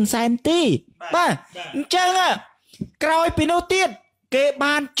លុយហ៊ុនសែនទេបាទអញ្ចឹងក្រោយពីនោះទៀតគេ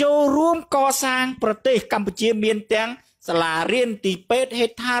បានចូលរួមកសាងប្រទេសកម្ពុជាមានទាំងសាលារៀនទីពេទ្យហេ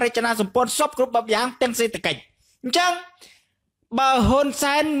ដ្ឋារចនាសម្ព័ន្ធសពគ្រប់បែបយ៉ាងទាំងសេដ្ឋកិច្ចអញ្ចឹងបើហ៊ុន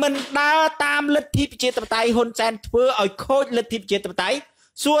សែនមិនដើរតាមលទ្ធិប្រជាធិបតេយ្យហ៊ុនសែនធ្វើឲ្យខូចលទ្ធិប្រជាធិបតេយ្យ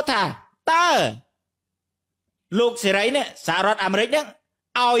សួរថាតើលោកសេរីនេះសហរដ្ឋអាមេរិកហ្នឹង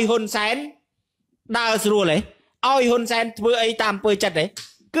ឲ្យហ៊ុនសែនដើរស្រួលទេឲ្យហ៊ុនសែនធ្វើអីតាមអំពើចិត្តទេ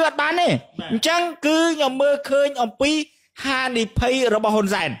គឺអត់បានទេអញ្ចឹងគឺខ្ញុំមើលឃើញអំពីហានិភ័យរបស់ហ៊ុន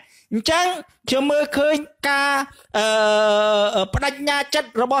សែនអញ្ចឹងខ្ញុំមើលឃើញការបដិញ្ញាចិត្ត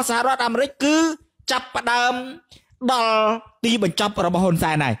របស់សហរដ្ឋអាមេរិកគឺចាប់ផ្ដើមដល់ទីបញ្ចប់របស់ហ៊ុន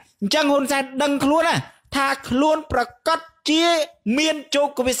សែនហើយអញ្ចឹងហ៊ុនសែនដឹងខ្លួនថាខ្លួនប្រកាសជាមានជោ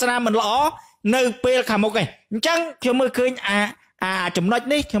គវាសនាមិនល្អនៅពេលខាងមុខឯងអញ្ចឹងខ្ញុំមើលឃើញចំណុច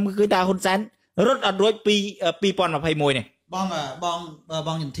នេះខ្ញុំមើលឃើញថាហ៊ុនសែនរត់អត់រួចពី2021នេះប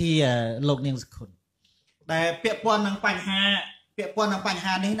ងយន្ទីលោកនាងសុខុនដែលពាក់ព័ន្ធនឹងបញ្ហា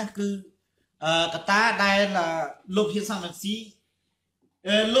នេះណាគឺកត្តាដែលលោកហ៊ានសំរងស៊ី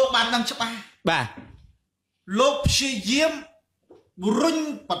លោកបានដឹងច្បាស់បាទលោកព្យាយាមរុញ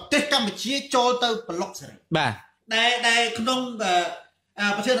ប្រទេសកម្ពុជាចូលទៅប្លុកសេរីបាទដែលក្នុង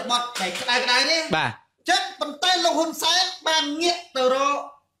ប្រធានបទដែលក្តៅនេះបាទចឹងប៉ុន្តែលោកហ៊ុនសែនបានងាកទៅរក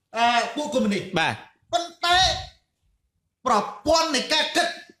ពួកកុម្មុយនីសបាទប៉ុន្តែប្រព័ន្ធនៃការគិត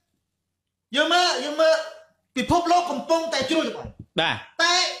យើងមើលពិភពលោកកំពុងតែជ្រួញច្របល់បាទ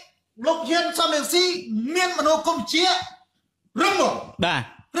តែលោកហ៊ានសំរងស៊ីមានមនោគមវិជ្ជារឹងមាំបាទ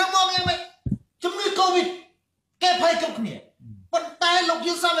រឹងមាំយ៉ាងម៉េចជំងឺកូវីដគេភ័យគ្រប់គ្នាប៉ុន្តែលោក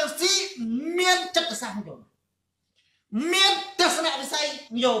ហ៊ានសំរងស៊ីមានចិត្តសាស្ត្រនយោបាយមានទស្សនវិស័យ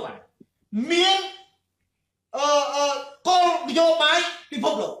នយោបាយមានគោលនយោបាយពិភ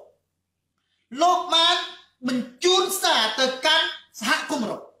ពលោកបានបញ្ជូនសារទៅកាន់សហគមន៍អឺ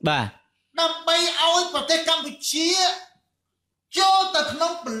រ៉ុបបាទដើម្បីឲ្យប្រទេសកម្ពុជាចូលទៅក្នុ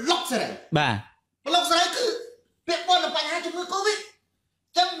ងប្លុកសេរីបាទប្លុកសេរីគឺពាក់ព័ន្ធនឹងបញ្ហាជំងឺកូវីដ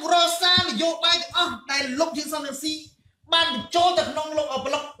ចឹងរសារនយោបាយទាំងអស់ដែលលោកហ៊ានសំរងស៊ីបានបញ្ចូលទៅក្នុង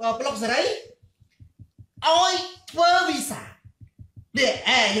ប្លុកសេរីឲ្យធ្វើវីសានេះ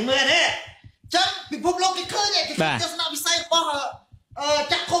យើងមើលនេះចឹងពិភពលោកគេឃើញគេទស្សនវិស័យរបស់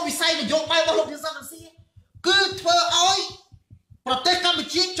ចក្ខុវិស័យនយោបាយរបស់លោកហ៊ានសំរងស៊ីគឺធ្វើឲ្យប្រទេសកម្ពុ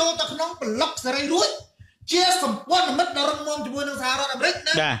ជាចូលទៅក្នុងប្លុកសេរីរួចជាសម្ព័ន្ធមិត្តដ៏រឹងមាំជាមួយនឹងសហរដ្ឋអាមេរិក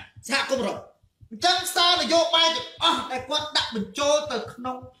និងសហគមន៍អឺរ៉ុបអញ្ចឹងសារនយោបាយទាំងអស់ដែលគាត់ដាក់បញ្ចូលទៅក្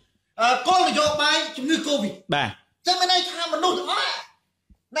នុង គោលនយោបាយជំងឺ Covid បាទចឹងមានន័យថាមនុស្សទាំងអស់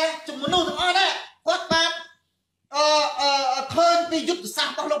ណាជំមនុស្សទាំងអស់ណាគាត់បានឃើញពីយុទ្ធសាស្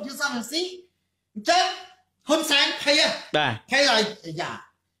ត្ររបស់លោកហ៊ុនសែនអញ្ចឹងហ៊ុនសែនភ័យបាទភ័យហើយយ៉ា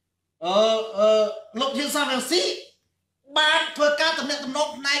លោកហ៊ុនសែនបានធ្វើការតំណែង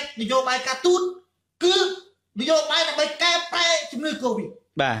ផ្នែកនយោបាយការទូតគឺនយោបាយដើម្បីកែប្រែជំងឺ Covid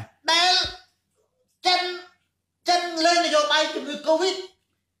បាទដែលចិនលើនយោបាយជំងឺ Covid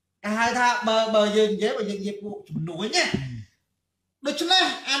គេហៅថាបើយើងនិយាយពួកជំនួយណាដូច្នេះ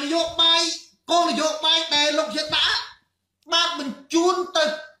អានយោបាយគោលនយោបាយដែលលោកហ៊ុនដាក់បានបញ្ជូនទៅ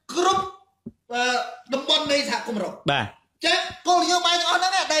គ្រប់តំបន់នៃសហគមន៍អឺរ៉ុបបាទចឹងគោលនយោបាយទាំងអស់ហ្នឹ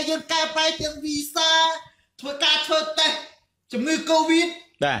ងដែលយើងកែប្រែទាំងវីសាធ្វើការធ្វើតេស្តជំងឺ Covid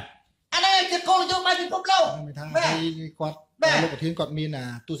បាទអានេះជាគោលនយោបាយពិភពលោកមានថាគាត់លោកប្រធានគាត់មាន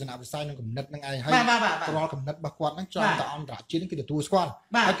ទស្សនវិស័យនិងគំនិតហ្នឹងឯងហើយរាល់គំនិតរបស់គាត់ហ្នឹងចង់ទៅអន្តរជាតិហ្នឹងគឺទទួលស្គាល់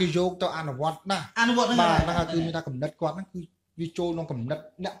ហើយគឺយកទៅអនុវត្តណាអនុវត្តហ្នឹងបាទហ្នឹងគឺមានថាគំនិតគាត់ហ្នឹងគឺវាចូលក្នុងគំនិត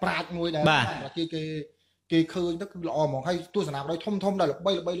អ្នកប្រាជ្ញមួយដែលប្រជាគេឃើញទៅគឺល្អហ្មងហើយទស្សនវិស័យធំដែលល្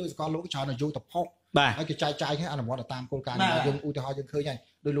បីលើសកលលោកច្រើនតែយកទៅផុសហើយគេចែកចាយឲ្យអនុវត្តតាមគោលការណ៍យើងឧទាហរណ៍យើងឃើញហើយ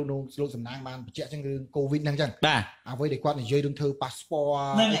ដោយលោកសំណាងបានបញ្ជាក់ចឹងរឿង Covid ហ្នឹងចឹងបាទអ្វីដែលគាត់និយាយរឿងធ្វើ passport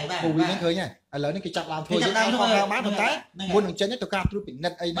Covid ហ្នឹងឃើញហើយឥឡូវនេះគេចាប់ឡើងធ្វើយើងបានប៉ុន្តែមុននឹងចេញទៅការត្រួតពិនិ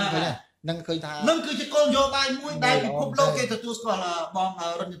ត្យអីហ្នឹងឃើញហើយនឹងឃើញថានឹងគឺជាគោលនយោបាយមួយដែលពិភពលោកគេទទួលស្គាល់បង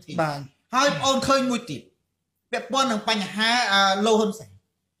រណធីបាទហើយបងអូនឃើញមួយទៀតពាក់ព័ន្ធនឹងបញ្ហាលោកហ៊ុនសែន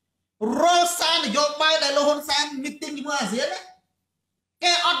រលសារនយោបាយដែលលោកហ៊ុនសែនមីទីងជាមួយអាស៊ានណា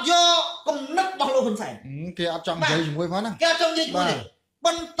គេអត់យកគំនិតរបស់លោកហ៊ុនសែនគេអត់ចង់និយាយជាមួយផងណាគេអត់ចង់និយាយជាមួយទេ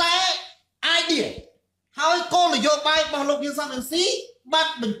ប៉ុន្តែ idea ហើយគោលនយោបាយរបស់លោកហ៊ុនសែនបាន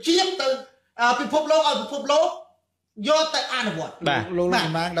បញ្ជាទៅពិភពលោកឲ្យពិភពលោកយកទៅអនុវត្តលោក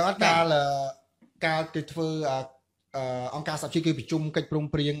តំណាងដល់កាលគេធ្វើអង្គការសហជីវជាតិគឺប្រជុំកិច្ចព្រម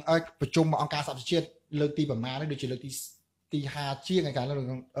ព្រៀងប្រជុំអង្គការសហជីវជាតិលើកទីប្រមាណនេះដូចជាលើកទី5ជាងឯកាល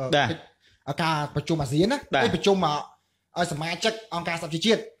ការប្រជុំអាស៊ានណាប្រជុំឲ្យសមាជិកអង្គការសហជីវ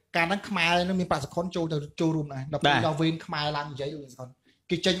ជាតិកាលហ្នឹងខ្មែរនឹងមានប្រាក់សខុនចូលរួមដែរដល់ពេលដល់វេនខ្មែរឡើងនិយាយលោកសខុន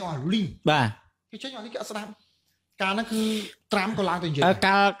គេចេញអស់លីងបាទគេចេញអស់នេះគេអត់ស្ដាប់កាលហ្នឹងគឺត្រាំក៏ឡើងទៅនិយាយ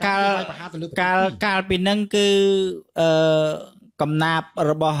កាលពីហ្នឹងគឺកំណាប់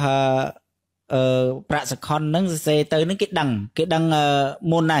របស់ប្រាក់សខុនហ្នឹងសរសេរទៅហ្នឹងគេដឹង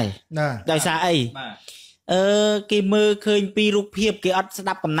មុនហើយដោយសារអីគេមើលឃើញពីរូបភាពគេអត់ស្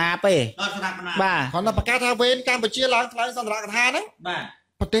ដាប់កំណាប់ទេអត់ស្ដាប់កំណាប់បាទគ្រាន់តែប្រកាសថាវេនកម្ពុជាឡើងថ្លែងសន្ទរកថាហ្នឹងបាទ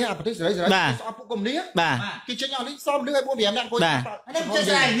ប្រទេសសេរីស្អប់ពួកកុំនេះបាទគេចេញអស់នេះសមលឺឲ្យ4 5នាក់ពួកនេះចេះ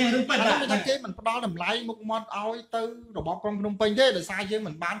ស្អីនេះរឿងប៉ិនបាទថាគេមិនផ្ដល់តម្លៃមុខមាត់ឲ្យទៅរបបក្រុងភ្នំពេញទេដោយសារយើង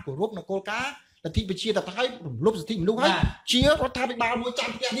មិនបានគោរពនៅគោលការណ៍លទ្ធិប្រជាធិបតេយ្យរំលោភសិទ្ធិមនុស្សហើយជារដ្ឋាភិបាលមួយចាំ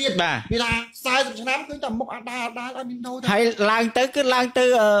ផ្ទះទៀតវាថា40ឆ្នាំឃើញតែមុខអត់ដែរអត់មានដូរទេហើយឡើងទៅគឺឡើងទៅ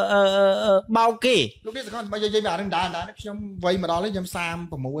បោកគេលោកនេះសកលបើនិយាយពីអានឹងដែរខ្ញុំវ័យមកដល់ខ្ញុំ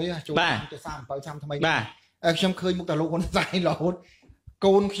36ចូលទៅ37ឆ្នាំថ្មីខ្ញុំឃើញមុខតែលោកហ៊ុនសែនរហូត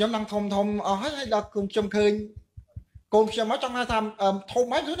កូនខ្ញុំឡើងធំអស់ហើយដល់ខ្ញុំឃើញកូនខ្ញុំមកចង់ថាធំ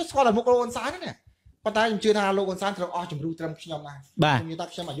ហើយគឺស្គាល់តែមុខលោកហ៊ុនសែនហ្នឹងប៉ុន្តែខ្ញុំជឿថាលោកហ៊ុនសែនត្រូវអស់ជំរុះត្រឹមខ្ញុំណាខ្ញុំនិយាយថា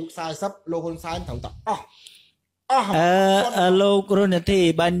ខ្ញុំអាយុ40លោកហ៊ុនសែនត្រូវតែអស់លោករណធី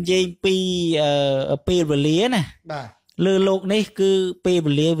បាននិយាយពីពេលវេលាណាបាទលើលោកនេះគឺពេល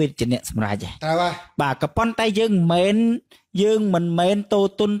វេលាវិជ្ជាសម្រាប់ត្រូវហើយបាទក៏ប៉ុន្តែយើងមិនមែនតូ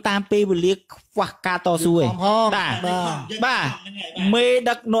ទុនតាមពេលវេលាខ្វះការតស៊ូទេបាទមេ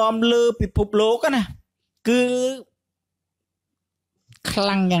ដឹកនាំលើពិភពលោកណាគឺខ្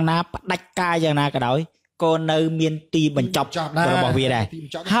លាំងយ៉ាងណាផ្ដាច់ការយ៉ាងណាក៏ដោយក៏នៅមានទីបញ្ចប់របស់វាដែរ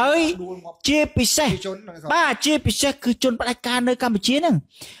ហើយជាពិសេសបាទជាពិសេសគឺជនផ្ដាច់ការនៅកម្ពុជាហ្នឹង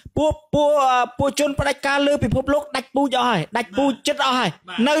ពួកជនផ្ដាច់ការលើពិភពលោកដាច់ពូជអស់ហើយដាច់ពូជចិត្តអស់ហើយ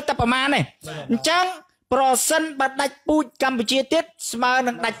នៅតែប្រមាណទេអញ្ចឹងប្រសិនបើដាច់ពូជកម្ពុជាទៀតស្មើ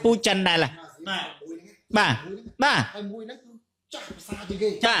នឹងដាច់ពូជចិនដែរបាទហើយមួយហ្នឹងចាស់ភាសាជាងគេ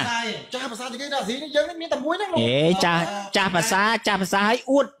ចាស់ភាសាជាងគេដល់ស៊ីនេះយើងមានតែមួយហ្នឹងចាស់ភាសាឲ្យ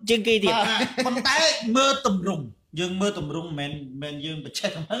អួតជាងគេទៀតប៉ុន្តែមើលតម្រង់យើងមើលតម្រង់មិនយើងបច្ចេក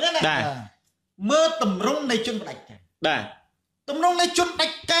កំហឹងណាមើលតម្រង់នៃជនផ្ដាច់ការបាទតម្រង់នៃជនផ្ដា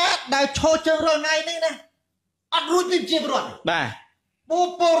ច់ការដែលឈរជើងរាល់ថ្ងៃនេះណាអត់រួចពីប្រជាពលរដ្ឋបាទ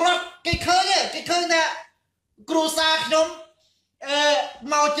ពលរដ្ឋគេឃើញថាគ្រួសារខ្ញុំ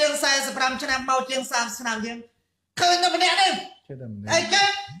មកជាង45ឆ្នាំមកជាង30ឆ្នាំយើងឃើញតែម្នាក់នេះអីចឹង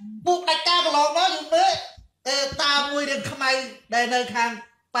ពួកដាច់ការកន្លងមកយើងមើលតាមួយរឿងខ្មៅដែលនៅខាង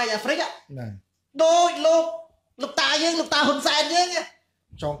ប៉ៃអាហ្វ្រិកដូចលោកតាយើងលោកតាហ៊ុនសែនយើង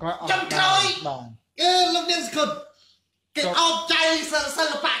ចុងក្រោយបាទលោកនាងស្គុតគេអោបចៃសិ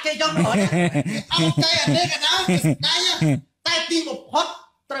ល្បៈគេចង់រត់អោបចៃអានេះកណ្ដោដៃតែទីបំផុត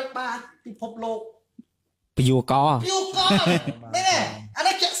ត្រូវបាន បាទពិភពលោក ពីយូក នេះអា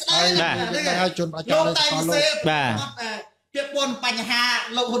នេះជាក់ស្ដែងនេះ ហើយជនប្រជាជនសកលលោក បាទ ពាក្យពន់បញ្ហា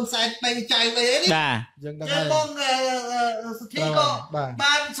លោកហ៊ុនសែនពេលចៅលេនេះ បាទ យើងដឹង យើ ហើយ ងបងសុធីក៏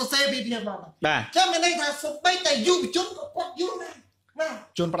បានសរសេរពីវាបង បាទ ចាំមានន័យថាសុបីតែយុវជនក៏គាត់យល់ដែរបាទ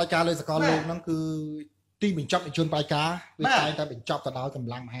ជនប្រជាលើសកលលោកហ្នឹងគឺទីបញ្ចប់នៃជនប្រជាវាតែងតែបញ្ចប់ទៅដោយកម្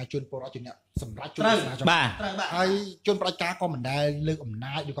លាំងមហាជនពលរដ្ឋជាអ្នកសម្រាប់ជនសាសនា បាទ ហើយជនប្រជាក៏មិនដែលលើកអំ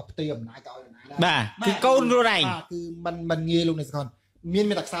ណាចឬក៏ផ្ទេរអំណាចទៅឲ្យណាដែរ បាទគឺកូនខ្លួនឯង គឺมันងាយលោកនៅសកលមាន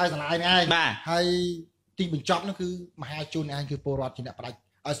តែខ្សែស្រឡាយហ្នឹងឯង បាទ ហើយទីបញ្ចប់នោះគឺមហាជនឯងគឺពលរដ្ឋជាអ្នកផ្ដាច់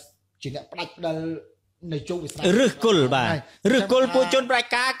ជាអ្នកផ្ដាច់ផ្ដាល់នៃជោគវាសនា រឹសគល់បាទរឹសគល់ពួកជនប្រជា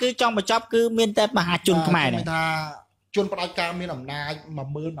ការគឺចង់បញ្ចប់គឺមានតែមហាជនខ្មែរ គេ នេះ ថាជនផ្ដាច់ការមានអំណាច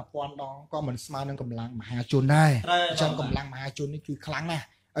 11000 ដងក៏មិនស្មើនឹងកម្លាំងមហាជនដែរអញ្ចឹងកម្លាំងមហាជននេះគឺខ្លាំងណាស់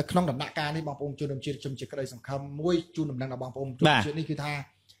ហើយក្នុងដំណាក់កាលនេះបងប្អូនជនរួមជាតិខ្ញុំជាក្តីសង្ឃឹមមួយជូនដំណឹងដល់បងប្អូនជនរួមជាតិនេះគឺថា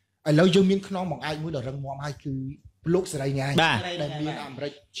ឥឡូវយើងមានខ្នងបង្អែកមួយដ៏រឹងមាំហើយគឺលោកសេរីញ៉ៃដែលមានអាមេរិ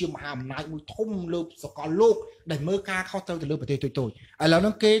កជាមហាអំណាចមួយធំលើសកលលោកដែលមើលការខុសត្រូវទៅលើប្រទេសតូចៗឥឡូវហ្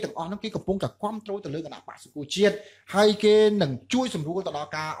នឹងគេទាំងអស់ហ្នឹងគេកំពុងតែគ្រប់គ្រងទៅលើគណៈបក្សសង្គមជាតិហើយគេនឹងជួយសម្រួលទៅដ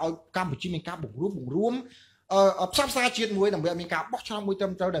ល់ការឲ្យកម្ពុជាមានការបង្រួមផ្សព្វផ្សាយជាតិមួយដើម្បីឲ្យមានការបោះឆ្នោតមួយត្រឹ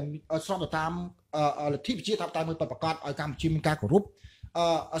មត្រូវដែលស្របទៅតាមលទ្ធិប្រជាធិបតេយ្យមួយពិតប្រាកដឲ្យកម្ពុជាមានការគោរព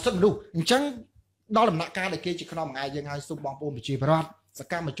សិទ្ធិមនុស្សអញ្ចឹងដល់ដំណាក់កាលដែលគេជាខ្នងបង្អែកយើងហើយសូមបងប្អូនប្រជាពលរដ្ឋស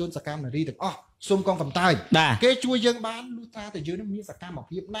កម្មជនសកម្មនារីទាំងអស់សូមកងកំតើយគេជួយយើងបានលុះត្រាតែយើងនឹងមានសកម្ម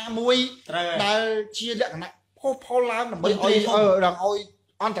ភាពណាមួយដែលជាលក្ខណៈផលឡើងដើម្បីឲ្យ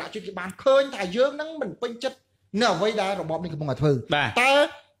អន្តរជាតិគេបានឃើញថាយើងនឹងមិនពេញចិត្តនៅអ្វីដែលរបបនេះកំពុងតែធ្វើតែ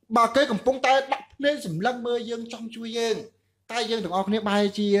បើគេកំពុងតែដាក់ភ្នែកសម្លឹងមើលយើងចង់ជួយយើងតែយើងទាំងអស់គ្នាបែរ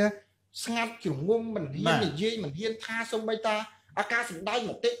ជាស្ងាត់ជ្រងំមិនហ៊ាននិយាយមិនហ៊ានថាសូម្បីតាអាការសម្ដែង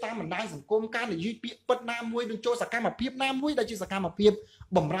មតិតាមបណ្ដាញសង្គមការនិយាយពាក្យពិតណាមួយនឹងចូលសកម្មភាពណាមួយដែលជាសកម្មភាព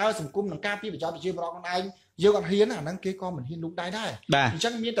បំរើសង្គមនឹងការពីប្រយោជន៍ប្រជាពលរដ្ឋខ្លួនឯងយើងអត់ហ៊ានអាហ្នឹងគេក៏មិនហ៊ានលូកដៃដែរអញ្ចឹ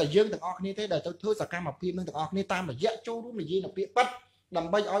ងមានតែយើងទាំងអស់គ្នាទេដែលទៅធ្វើសកម្មភាពនឹងទាំងអស់គ្នាតាមរយៈចូលរួមនិយាយនៅពាក្យពិតដើ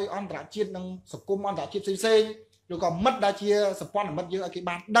ម្បីឲ្យអន្តរជាតិនិងសង្គមអន្តរជាតិផ្សេងៗឬក៏មិត្តដែលជាសម្ព័ន្ធមិត្តយើងឲ្យគេ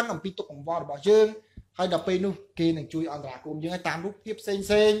បានដឹងអំពីទុកកង្វល់របស់យើងហើយដល់ពេលនោះគេនឹងជួយអន្តរាគមន៍យើងឲ្យតាមរូបភាពផ្សេង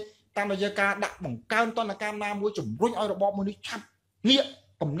ៗតាមរយៈការដាក់បង្កើនតនកម្មណាមួយជំរុញឲ្យរបបមួយនេះឆាប់ងាក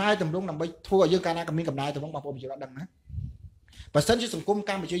កំណែតម្រង់ដើម្បីធ្វើឲ្យយើងកាលណាក៏មានកំណែតម្រង់បងប្អូនប្រជាពលរដ្ឋដឹងណាបើសិនជាសង្គម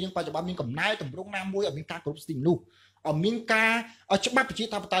កម្ពុជាយើងបច្ចុប្បន្នមានកំណែតម្រង់ណាមួយឲ្យមានការគោរពសិទ្ធិមនុស្សឲ្យមានការច្បាប់ប្រជា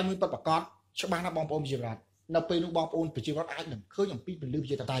ធិបតេយ្យមួយពិតប្រាកដច្បាស់ណាស់បងប្អូនប្រជាពលរដ្ឋនៅពេលនោះបងប្អូនប្រជាពលរដ្ឋអាចនឹងឃើញអំពីពលិប្រ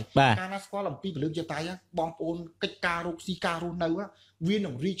ជាធិបតេយ្យកាលណាស្គាល់អំពីពលិប្រជាធិបតេយ្យបងប្អូនកិច្ចការរកស៊ីការរស់នៅវា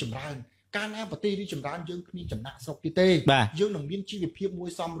នឹងរីកចម្រើនកាលណាប្រទេសរីកចម្រើនយើងគ្មានចំណាក់ស្រុកទេយើងនឹងមានជីវភាពមួយ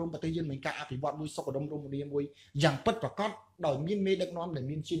សមរម្យប្រទេសយើងមានការអភិវឌ្ឍមួយសុខដុមរមនាមួយយ៉ាងពិតប្រាកដដោយមានមេដឹកនាំដែល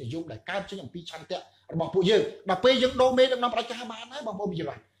មានជានិយមដែលកើតចេញអំពីឆន្ទៈរបស់ពួកយើងដល់ពេលយើងដូរមេដឹកនាំប្រជាបានហើយបងប្អូនប្រជាព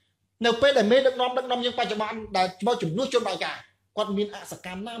លរដ្ឋនៅពេលដែលមេដឹកនាំយើងបច្ចុប្បន្នដែលមកជំនួសជនបដិការគាត់មានអសក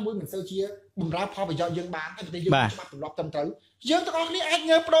ម្មណាមួយមិនសូវជាបម្រើផលប្រយោជន៍យើងបានតែប្រទេសយើងច្បាប់ទម្លាប់ត្រឹមត្រូវយើងទាំងអស់គ្នាអាច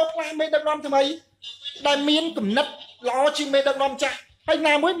ញើបដោផ្លាស់មេដឹកនាំថ្មីដែលមានគំនិតល្អជាងមេដឹកនាំចាស់ហើយ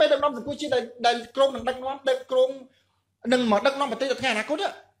ណាមួយមេដឹកនាំសង្គមជាតិដែលក្រុមនឹងដឹកនាំដឹកក្រុមនឹងមកដឹកនាំប្រទេសទៅថ្ងៃអនាគត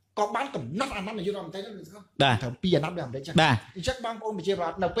ក៏បានកំណត់អាណត្តិនយោបាយប្រទេសហ្នឹងត្រឹម2អាណត្តិដូចអាមេរិកចឹងអញ្ចឹងបងប្អូនប្រជាពលរ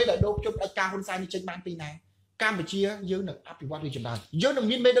ដ្ឋនៅពេលដែលដូរជុំផ្ដាច់ការហ៊ុនសែននេះចេញបានពីណាកម្ពុជាយើងនឹងអភិវឌ្ឍរីកចម្រើនយើងនឹង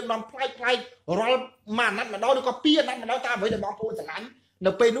មានមេដឹកនាំផ្លែករាល់មួយអាណត្តិម្ដងឬក៏2អាណត្តិម្ដងតាមអ្វីដែលបងប្អូនស្រឡាញ់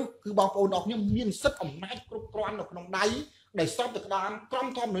នៅពេលនោះគឺបងប្អូនអរខ្ញុំមានសិទ្ធិអំណាចគ្រប់គ្រាន់នៅក្នុងដៃដែលស្របទៅតាមក្រម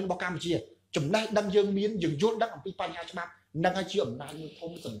ធម្មនុញ្ញរបស់កម្ពុជាចំណេះដឹងយើងមានយើងយល់ដឹងអំពីបញ្ហាច្បាប់នឹងឲ្យជាអំណាចមួយ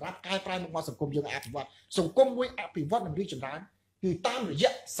ធំសម្រាប់កែប្រែមុខមាត់សង្គមយើងអភិវឌ្ឍសង្គមមួយអភិវឌ្ឍនិងរីកចម្រើនគឺតាមរ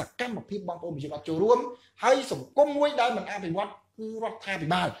យៈសកម្មភាពបងប្អូនប្រជាពលរដ្ឋចូលរួមហើយសង្គមមួយដែលមិនអភិវឌ្ឍគឺរដ្ឋាភិ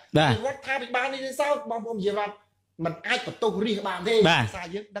បាលរដ្ឋាភិបាលនេះទេសោតបងប្អូនប្រជាពលរដ្ឋมันអាចបន្ទោសរាជបានទេសារ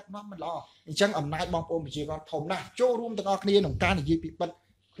យើងដឹកនាំមិនល្អអញ្ចឹងអំណាចបងប្អូនប្រជាពលរដ្ឋធំណាស់ចូលរួមទាំងអស់គ្នាក្នុងការនិយាយពីពិត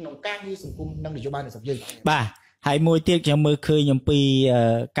ក្នុងការងារសង្គមនិងនយោបាយនៃស្រុកយើងបាទហើយមួយទៀតខ្ញុំមើលឃើញអំពី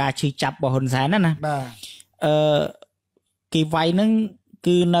ការឈឺចាប់របស់ហ៊ុនសែនណាបាទគេវាយហ្នឹង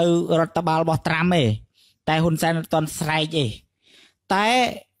គឺនៅរដ្ឋបាលរបស់ត្រាំទេតែហ៊ុនសែនអត់ទាន់ស្រែកទេតែ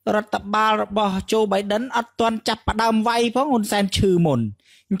រដ្ឋបាលរបស់โจ Biden អត់ទាន់ចាប់ផ្ដើមវាយផងហ៊ុនសែនឈឺមុន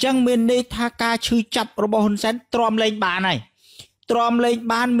អញ្ចឹងមានន័យថាការឈឺចាប់របស់ហ៊ុនសែនទ្រាំលែងបានហើយទ្រាំលែង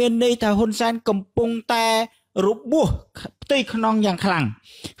បានមានន័យថាហ៊ុនសែនកំពុងតែរបួសផ្ទៃក្នុងយ៉ាងខ្លាំង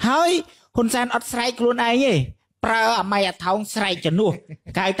ហើយហ៊ុនសែនអត់ស្រែកខ្លួនឯងទេ ប្រើអាម៉ៃអាថោងស្រែកជំនួស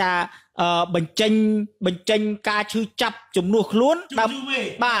គេហៅថាបញ្ចេញការឈឺចាប់ជំនួសខ្លួនដើម្បី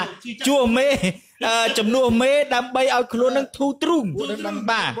បាទជួមេជំនួសមេដើម្បីឲ្យខ្លួននឹងធូរទ្រូង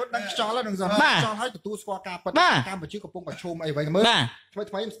បាទដឹងខ្យល់ហ្នឹងខ្យល់ឲ្យទទួលស្គាល់ការពិតកម្ពុជាកំពុងប្រឈមអីវិញមើល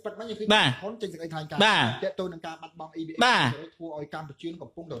ថ្មីស្ពិតមិញគឺហ៊ុនចេញសេចក្តីថ្លែងការណ៍ទាក់ទងនឹងការបាត់បង់ EBA ធ្វើឲ្យកម្ពុជាកំ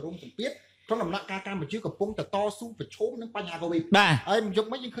ពុងតែរងសម្ពាធក្នុងដំណាក់កាលកម្ពុជាកំពុងតែតស៊ូប្រឈមនឹងបញ្ហា COVID ហើយមិនយក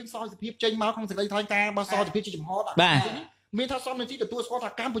មិញយើងឃើញសន្តិភាពចេញមកក្នុងសេចក្តីថ្លែងការណ៍របស់សន្តិភាពជាចំហដាក់មានថាសំនីតិទទួលស្គាល់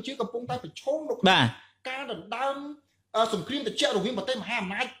ថាកម្ពុជាកំពុងតែប្រឈមនឹងការដណ្ដើមសង្គ្រាមត្រជាក់រវាងប្រទេសមហាអំ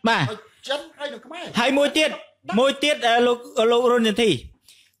ណាចចិនហើយនិងខ្មែរហើយមួយទៀតលោករុននិធី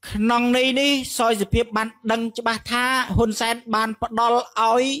ក្នុងនេះសយសភាពបានដឹងច្បាស់ថាហ៊ុនសែនបានផ្ដល់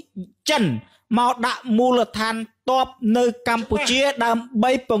ឲ្យចិនមកដាក់មូលដ្ឋានទ័ពនៅកម្ពុជាដើម្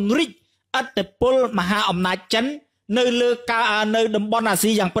បីពង្រីកអធិបុលមហាអំណាចចិននៅលើនៅតំបន់អា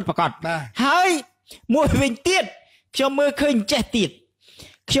ស៊ីយ៉ាងពិតប្រាកដហើយមួយវិញទៀតខ្ញុំមើលឃើញចេះទៀត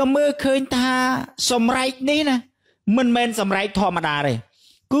ខ្ញុំមើលឃើញថាសម្រែកនេះណាមិនមែនសម្រែកធម្មតាទេ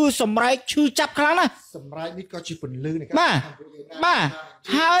គឺសម្រែកឈឺចាប់ខ្លាំងណាស់សម្រែកនេះក៏ជាពន្លឺនៃការបាទ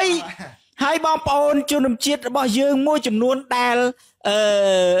ហើយបងប្អូនជនជាតិរបស់យើងមួយចំនួនដែល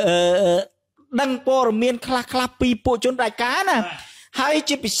ដឹងព័ត៌មានខ្លះពីពួកជនរាយការណ៍ណាហើយ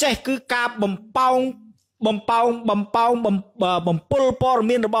ជាពិសេសគឺការបំពុលព័ត៌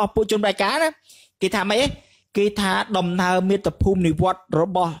មានរបស់ពួកជនរាយការណ៍ណាគេថាម៉េចគេថាដំណើរមាតុភូមិនិវត្តរ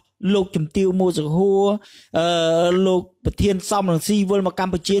បស់លោកជំទាវមូសុហួរលោកប្រធានសំរងស៊ីវិលមកក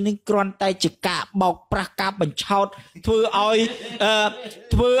ម្ពុជានេះគ្រាន់តែជាការបោកប្រាស់ការបញ្ឆោតធ្វើឲ្យ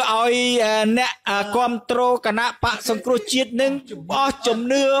អ្នកគ្រប់គ្រងគណៈបកសង្គ្រោះជាតិនឹងអស់ជំ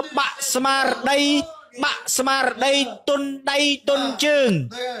នឿបាក់ស្មារតីទុនដៃទុនជើង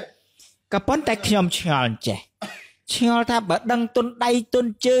ក៏ប៉ុន្តែខ្ញុំឆ្ងល់ថាបើដឹងទុនដៃទុន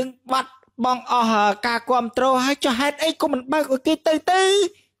ជើងបាត់បងអស់ការគ្រប់គ្រងហើយចុះហេតុអីក៏មិនបើកឲ្យគេទៅ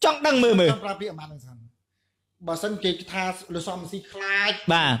ចង់ដឹងមើលប្រើពាក្យអាម៉ាត់ហ្នឹងសិនបើសិនគេថាលោកសំស៊ីខ្លាច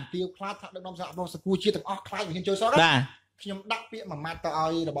ទាវខ្លាចថាដឹកនាំសហព័ន្ធសង្គមជាតិទាំងអស់ខ្លាចវិញ្ញាណចូលសតខ្ញុំដាក់ពាក្យមួយម៉ាត់ទៅឲ្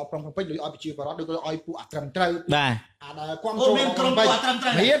យរបបប្រំពេញឬឲ្យប្រជាពលរដ្ឋឬក៏ឲ្យពួកអត្រឹមត្រូវអាដែលគ្រប់គ្រងមានក្រុមពួកអត្រឹមត្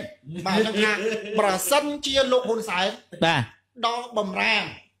រូវមានបាទខ្ញុំថាប្រសិនជាលោកហ៊ុនសែនដល់បំរាម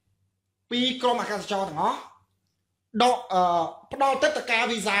ពីក្រុមអាកាសចរទាំងអស់ដកផ្ដល់ទឹកតការ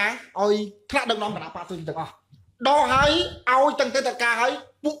វីសាឲ្យថ្នាក់ដឹកនាំគណៈបកទាំងអស់ដកហើយឲ្យទាំងទឹកតការហើយ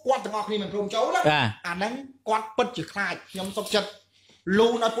ពួកគាត់ទាំងអស់គ្នាមិនព្រមចូលណាអាហ្នឹងគាត់ពិតជាខ្លាចខ្ញុំសុខចិត្តលូ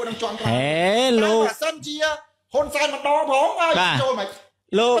នឲ្យពួកនឹងជន់ក្រោយលោកបើសិនជាហ៊ុនសែនម្ដងផងហើយចូលមិន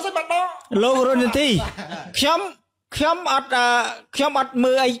លោករុននីតិខ្ញុំអត់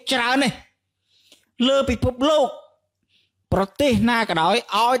មើលអីច្រើនទេលើពិភពលោកប្រទេសណាក៏ដោយ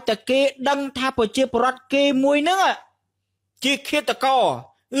ឲ្យតែគេដឹងថាប្រជាពលរដ្ឋគេមួយហ្នឹងជាឃាតករ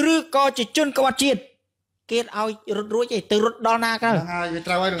ឬក៏ជាជនក្បត់ជាតិគេឲ្យរត់រួចឯងទៅរត់ដល់ណាក៏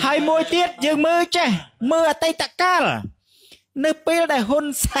ហើយមួយទៀតយើងមើលអតីតកាលនៅពេលដែលហ៊ុន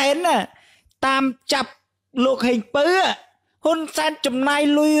សែនតាមចាប់លោកហេងពៅហ៊ុនសែនចំណាយ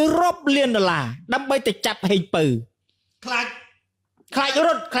លុយរាប់លានដុល្លារដើម្បីទៅចាប់ហេងពៅខ្លាចរ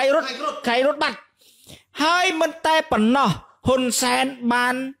ត់បាត់ហើយមិនតែប៉ុណ្ណោះហ៊ុនសែនបា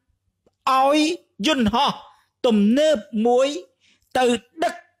នឲ្យយន្តហោះទំនើបមួយទៅដឹ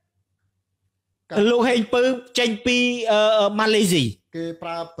កលោកហេងពៅចេញពីម៉ាឡេស៊ីគេប្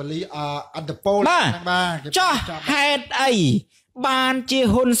រើប៉ូលីសអន្តពលហ្នឹងបាទចុះហេតុអីបានជា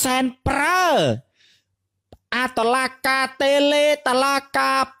ហ៊ុនសែនប្រើតឡាការតេលេតឡា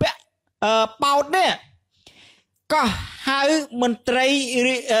ការបោតនេះក៏ហៅមន្ត្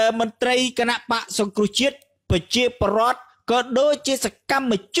រីគណៈបកសង្គ្រោះជាតិប្រជាពលរដ្ឋក៏ដូចជាសកម្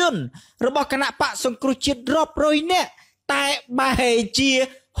មជនរបស់គណៈបកសង្គ្រោះជាតិរាប់រយនាក់តែបែរជា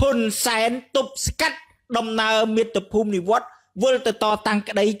ហ៊ុនសែនទប់ស្កាត់ដំណើរមាតុភូមិនិវត្តវិលទៅតតាំង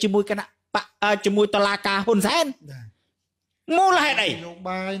ក្តីជាមួយគណៈបកជាមួយតុលាការហ៊ុនសែនមូលហេតុអីលោក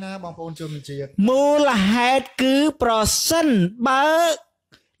បាយណាបងប្អូនជនជាតិមូលហេតុគឺប្រសិនបើ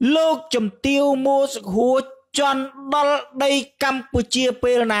លោកជំទាវមូសុហួរជន់ដល់ដីកម្ពុជា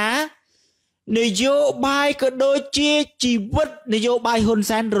ពេលណានយោបាយក៏ដូចជាជីវិតនយោបាយហ៊ុន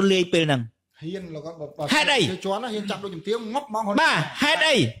សែនរលាយពេលហ្នឹងហ៊ានលោកហេតុអីជន់ហ៊ានចាប់លោកជំទាវងប់មកបាទហេតុ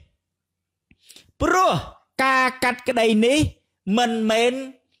អីព្រោះការកាត់ក្តីនេះមិនមែន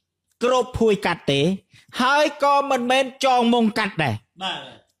គ្របភួយកាត់ទេហើយក៏មិនមែនចងមុងកាត់ដែរ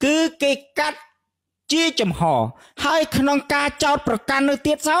គឺគេកាត់ជាចំហហើយក្នុងការចោទប្រកាន់នៅ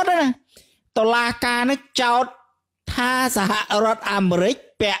ទៀតសោតណាតុលាការនឹងចោទថាសហរដ្ឋអាមេរិក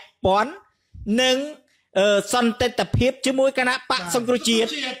ពាក់ព័ន្ធនឹងសន្តិភាពជាមួយគណៈបកសង្គ្រោះជាតិ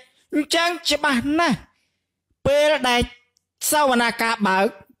អញ្ចឹងច្បាស់ណាស់ពេលដែលសវនាការបើក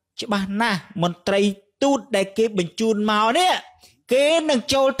ច្បាស់ណាស់មន្ត្រី ទូតដែលគេបញ្ជូនមកនេះគេនឹង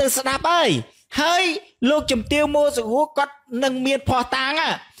ចូលទៅស្ដាប់ហើយលោកជំទាវម៉ូសុហួរគាត់នឹងមានភ័ស្តុតាង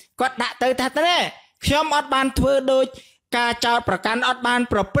គាត់ដាក់ទៅថាទេខ្ញុំអត់បានធ្វើដូចការចោទប្រកាន់អត់បាន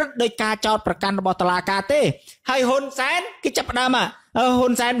ប្រព្រឹត្តដោយការចោទប្រកាន់របស់តុលាការទេហើយហ៊ុនសែនគេចាប់ផ្ដើមហ៊ុ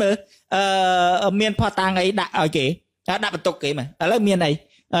នសែនមើលមានភ័ស្តុតាងអីដាក់ឲ្យគេដាក់បន្ទុកគេមើលឥឡូវមានអី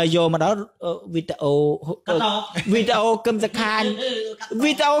យកមកដល់វីដេអូគឹមសខាញ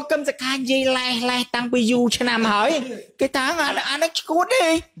និយាយលេះតាំងពីយូរឆ្នាំហើយគេតាំងអានេះឈួតទេ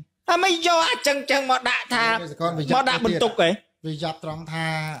ហើយមិនយកអញ្ចឹងមកដាក់ថាមកដាក់បន្ទុកឯងវាយ៉ាប់ត្រង់ថា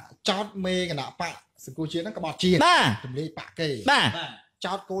ចោតមេគណៈបកសង្គមជាតិហ្នឹងក្បត់ជាតិទម្លាយបកគេ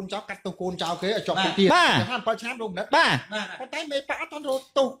ចោតកូនចោតកាត់ទោសកូនចោលគេឲ្យជាប់ទៀតថា7ឆ្នាំលោកណាប៉ុន្តែមេបកអត់ទាន់រត់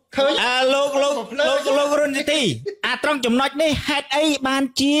ទោសឃើញលោករុនទីត្រង់ចំណុចនេះហេតុអីបាន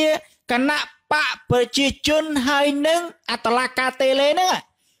ជាគណៈបកប្រជាជនហើយនឹងអតឡាការតេលេហ្នឹង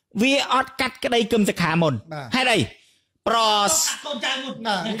វាអត់កាត់ក្តីគឹមសខាមុនហេតុអី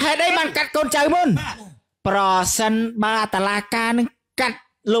ហេតុអីបានកាត់កូនចៅមុនប្រសិនបើអតឡាការនឹងកាត់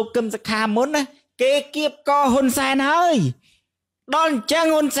លោកគឹមសខាមុនណាគេគៀបកហ៊ុនសែនហើយដល់អញ្ចឹង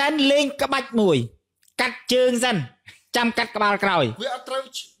ហ៊ុនសែនលេងក្បាច់មួយកាត់ជើងសិនចាំកាត់ក្បាលក្រោយវាអត់ត្រូវ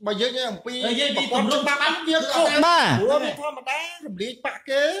បើយើងនិយាយអំពីប្រព័ន្ធច្បាប់អត់វាអត់បាទព្រោះវាធម្មតារំលាយបក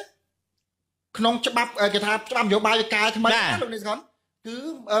គេក្នុងច្បាប់គេថាច្បាប់នយោបាយកាលថ្មីលោកនេះស្គនគឺ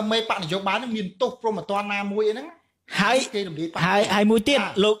មេបកនយោបាយនឹងមានទោសព្រមអត់ទាន់ណាមួយអីហ្នឹងហើយគេរំលាយបកហើយមួយទៀត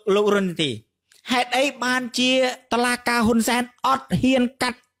លោករុនទីហេតុអីបានជាតឡាការហ៊ុនសែនអត់ហ៊ានកា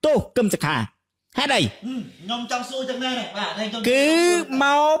ត់ទោសគឹមសខាហេតុអីខ្ញុំចង់សួរចឹងដែរបាទគឺម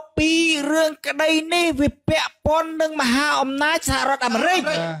កពីរឿងក្តីនេះវាពាក់ព័ន្ធនឹងមហាអំណាចសហរដ្ឋអាមេរិក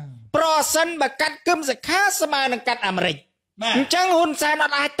ប្រសិនបើកាត់គឹមសខាស្មើនឹងកាត់អាមេរិកអញ្ចឹងហ៊ុនសែនអ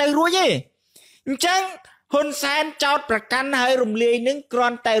ត់អាចទៅរួចទេអញ្ចឹងហ៊ុនសែនចោតប្រកាន់ហើយរំលាយនឹងគ្រា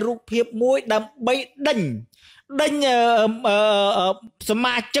ន់តែរូបភាពមួយដើម្បីដេញស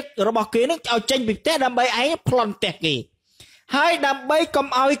មាជិករបស់គេនឹងឲ្យចេញពីផ្ទះដើម្បីឯងប្លន់ផ្ទះគេហើយដើម្បីកុំ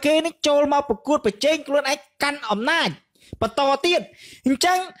ឲ្យគេនឹងចូលមកប្រកួតប្រជែងខ្លួនឯងកាន់អំណាចបន្តទៀតអញ្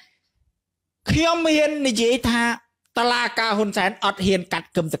ចឹងខ្ញុំហ៊ាននិយាយថាតឡាការហ៊ុនសែនអត់ហ៊ានកាត់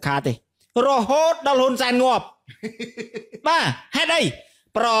គឹមសខាទេរហូតដល់ហ៊ុនសែនងាប់បាទហេតុអី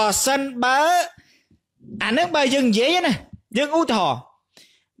ប្រសិនបើអានឹងបើយើងនិយាយណាយើងឧទាហរណ៍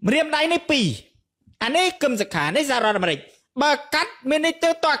ម្រាមដៃនេះ2អានេះគឹមសខានេះសហរដ្ឋអាមេរិកបើកាត់មាននេះទៅ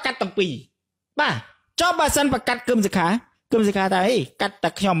តើកាត់ទាំងពីរបាទចុះបើសិនបើកាត់គឹមសខាថាអីកាត់តែ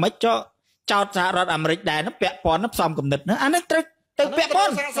ខ្ញុំមិនចោតសហរដ្ឋអាមេរិកដែរនោះពាក់ព័ន្ធផ្សំគំនិតនោះអានេះត្រូវទៅពាក់ព័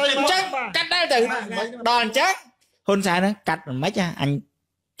ន្ធអញ្ចឹងកាត់ដែរទៅដល់អញ្ចឹងហ៊ុនសែនហ្នឹងកាត់មិនខ្មិចអញ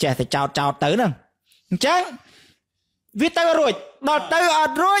ចេះតែចោតទៅហ្នឹងអញ្ចឹងវាទៅរួចដល់ទៅអ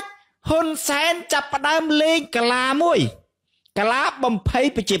ត់រួចហ៊ុនសែនចាប់ផ្ដើមលេងកាឡាមួយកលាបំភ័យ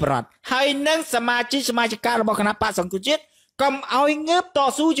ប្រជាប្រដ្ឋហើយនឹងសមាជិករបស់គណៈបកសង្គ្រោះជាតិកុំឲ្យងើបត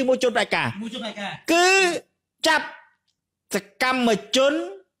ស៊ូជាមួយជនបដិការគឺចាប់សកម្មជន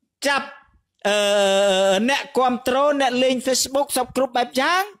ចាប់អ្នកគ្រប់គ្រងអ្នកលេង Facebook សពគ្រប់បែប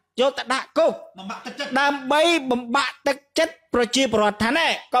យ៉ាងយកទៅដាក់គុកដើម្បីបំបាក់ទឹកចិត្តប្រជាប្រដ្ឋថាណែ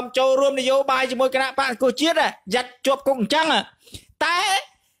កុំចូលរួមនយោបាយជាមួយគណៈបកសង្គ្រោះជាតិយ៉ាត់ជាប់គុកអញ្ចឹងតែ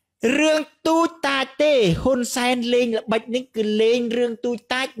រឿងទូចតាចទេហ៊ុនសែនលេងល្បិចនេះគឺលេងរឿងទូច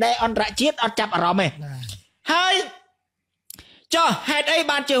តាចដែលអន្តរជាតិអត់ចាប់អារម្មណ៍ទេហើយចុះហេតុអី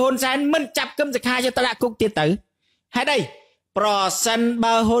បានជាហ៊ុនសែនមិនចាប់គឹមសខាយកទៅដាក់គុកទៀតទៅហេតុអីប្រសិន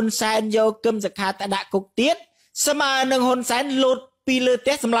បើហ៊ុនសែនយកគឹមសខាទៅដាក់គុកទៀតស្មើនឹងហ៊ុនសែនលោតពីលើផ្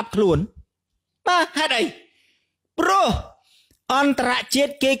ទះសម្រាប់ខ្លួនបាទហេតុអីព្រោះអន្តរជា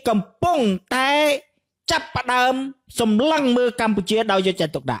តិគេកំពុងតែចាប់ផ្ដើមសម្លឹងមើលកម្ពុជាដោយយកចិ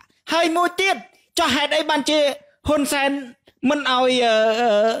ត្តទុកដាក់ហើយមួយទៀតចុះហេតុអីបានជាហ៊ុនសែនមិនឲ្យ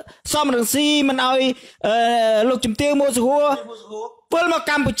សំរងស៊ីមិនឲ្យលោកជំទាវម៉ូសុហួរវិលមក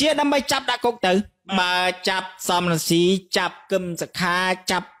កម្ពុជាដើម្បីចាប់ដាក់គុកទៅបើចាប់សំរងស៊ីចាប់គឹមសខា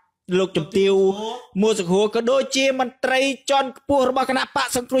ចាប់លោកជំទាវម៉ូសុហួរក៏ដូចជាមន្ត្រីជាន់ខ្ពស់របស់គណៈបក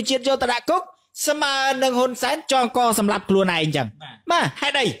សង្គ្រោះជាតិយកទៅដាក់គុកស្មើនឹងហ៊ុនសែនចងកសម្រាប់ខ្លួនឯងអញ្ចឹងបាទហេ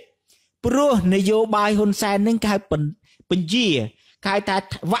តុអីព្រោះនយោបាយហ៊ុនសែននឹងគេហៅពញាគេថា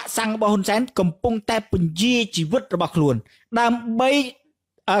វាក់សាំងរបស់ហ៊ុនសែនកំពុងតែពញាជីវិតរបស់ខ្លួនដើម្បី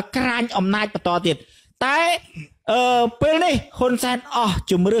ក្រាញអំណាចបន្តទៀតតែពេលនេះហ៊ុនសែនអស់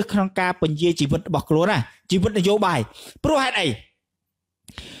ជំរឿសក្នុងការពញាជីវិតរបស់ខ្លួនណាជីវិតនយោបាយព្រោះហេតុអី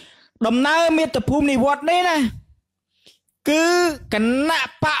ដំណើរមាតុភូមិនិវត្តន៍នេះណាគឺគណៈ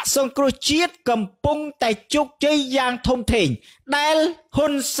បកសង្គ្រោះជាតិកំពុងតែជោគជ័យយ៉ាងធំធេងដែលហ៊ុ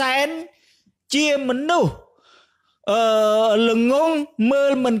នសែនជាមនុស្សល្ងងមើ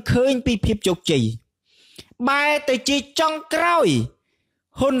លមិនឃើញពីភាពជោគជ័យបែរទៅជាចុងក្រោយ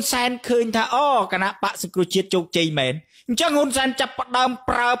ហ៊ុនសែនឃើញថាអូគណៈបកសង្គ្រោះជាតិជោគជ័យមែនអញ្ចឹងហ៊ុនសែនចាប់ផ្ដើម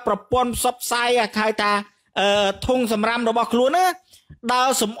ប្រើប្រព័ន្ធផ្សព្វផ្សាយហៅថាធុងសម្រាមរបស់ខ្លួនណាដើរ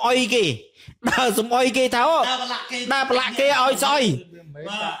សំអុយគេថាអូដើរប្រឡាក់គេឲ្យស្អុយ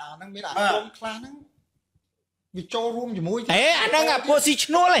ហ្នឹងមានអាក្រុមខ្លះហ្នឹងវាចូលរួមជាមួយអាហ្នឹងពួកស៊ី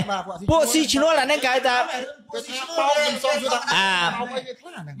ឈ្នួលឯងពួកស៊ីឈ្នួលអាហ្នឹងគេហៅថាបោកមិនសូវយល់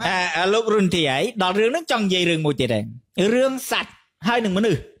ថាលោករុនទីហើយដល់រឿងហ្នឹងចង់និយាយរឿងមួយទៀតដែររឿងសัตว์ហើយនឹងម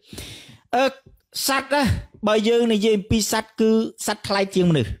នុស្សសัตว์ណាបើយើងនិយាយអំពីសัตว์គឺសัตว์ថ្លៃជាង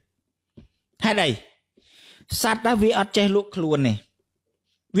មនុស្សហេតុអីសัตว์ណាវាអត់ចេះលក់ខ្លួនទេ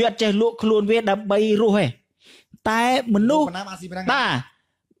វាអត់ចេះលក់ខ្លួនវាដើម្បីរស់ទេតែមនុស្សបាទ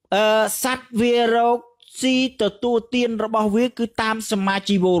សัตว์វារកស៊ីទទួលទានរបស់វាគឺតាមសមា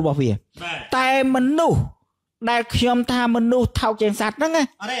ជីវរបស់វាតែមនុស្សដែលខ្ញុំថាមនុស្សថោកជាងសត្វហ្នឹងណា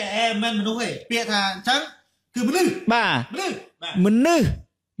អរេមិនមនុស្សទេពាក្យថាអញ្ចឹងគឺមនុស្សបាទមនុស្ស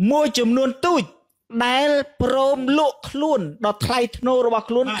មួយចំនួនទូចដែលព្រមលក់ខ្លួនដល់ថ្លៃធ្នូរបស់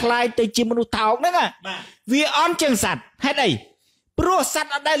ខ្លួនคล้ายទៅជាមនុស្សថោកហ្នឹងវាអន់ជាងសត្វហេតុអីព្រោះសត្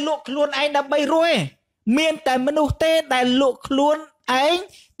វអត់ដែលលក់ខ្លួនឯងដើម្បីរស់ទេមានតែមនុស្សទេដែលលក់ខ្លួនឯង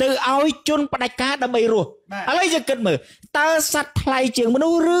ទៅឲ្យជនផ្ដាច់ការដើម្បីរស់ឥឡូវយើងគិតមើលតើសត្វថ្លៃជាងមនុ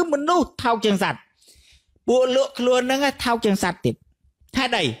ស្សឬមនុស្សថោកជាងសត្វពួកលក់ខ្លួនហ្នឹងថោកជាងសត្វទៀតហេ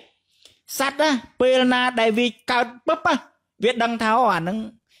តុអីសត្វណាពេលណាដែលវាកើតពឹបវាដឹងថាអាហ្នឹង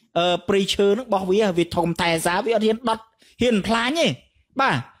ព្រៃឈើហ្នឹងរបស់វាធំតែសាវាអត់ហ៊ានដុតហ៊ានផ្លាញទេ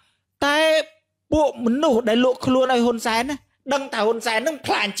បាទតែពួកមនុស្សដែលលក់ខ្លួនឲ្យហ៊ុនសែនណាដឹងថាហ៊ុនសែនហ្នឹង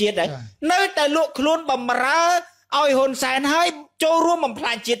ផ្លាញជាតិហើយនៅតែលក់ខ្លួនបំរើឲ្យហ៊ុនសែនហើយចូលរួមបំផ្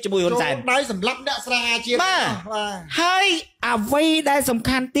លាញជាតិជាមួយហ៊ុនសែនដៃសម្រាប់អ្នកស្រាជាតិបាទហើយអ្វីដែលសំ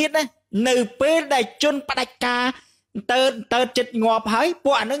ខាន់ទៀតណានៅពេលដែលជនផ្ដាច់ការទៅចិត្តងាប់ហើយ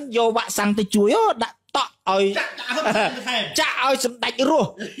ពួកអានឹងយកវាក់សាំងទៅជួយដាក់តក់ឲ្យចាក់ឲ្យសម្ដេចរស់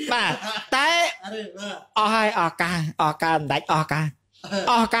បាទតែអស់ហើយអស់ការសម្ដេចអស់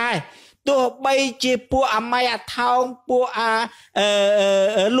ការទោះបីជាពួកអាម៉ៃអាថោងពួក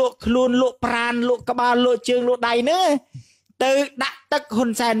លក់ខ្លួនលក់ប្រានលក់ក្បាលលក់ជើងលក់ដៃនេះទៅដាក់ទឹកហ៊ុន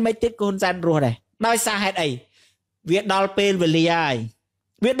សែនមិនទៀតក៏ហ៊ុនសែនរស់ដែរដោយសារហេតុអីវាដល់ពេលវេលាហើយ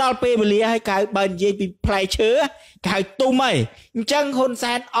គេបើនិយាយពីផ្លែឈើគេទុំហើយអញ្ចឹងហ៊ុន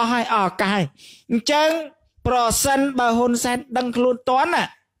សែនអស់ហើយអស់កាយអញ្ចឹងប្រសិនបើហ៊ុនសែនដឹងខ្លួនតន់ណា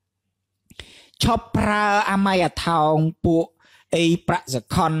ឈប់ប្រើអាម៉ៃអាថោងពួកអីប្រាក់ស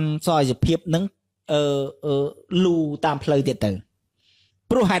ខុនសយភាពនឹងលូតាមផ្លូវទៀតទៅ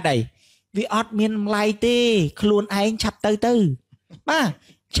ព្រោះហេតុអីវាអត់មានម្លាយទេខ្លួនឯងឆាប់ទៅបាទ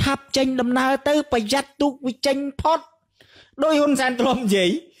ឆាប់ចេញដំណើរទៅប្រយ័ត្នទូកវាចេញផុតដោយហ៊ុនសែនធ្លាប់និយាយ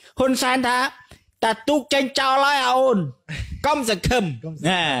ហ៊ុនសែនថាតាទូកចេញចោលហើយអូនកុំសង្ឃឹម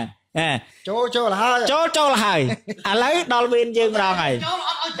ចូលហើយឥឡូវដល់វេនយើងម្ដងហើយចូល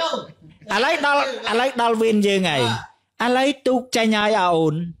អត់ឲ្យចូលឥឡូវដល់វេនយើងហើយឥឡូវទូកចេញហើយអូ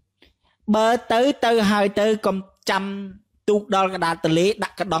នបើទៅហើយទៅកុំចាំទូកដល់កណ្ដាលទន្លេដា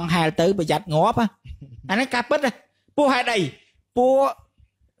ក់កដងហែលទៅប្រយ័ត្នងាប់អានេះការពិតពួកហេតុអីពួក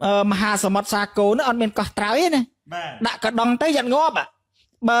មហាសមុទ្រសាគរនោះអត់មានកោះត្រើយទេណាដាក់កដងទៅយ៉ាត់ងាប់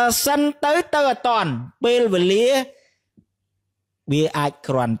បើសិនទៅអត់តាន់ពេលវេលាវាអាច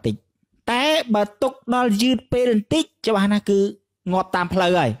ក្រាន់តិចតែបើទុកដល់យឺតពេលបន្តិចច្បាស់ណាស់គឺងាប់តាមផ្លូ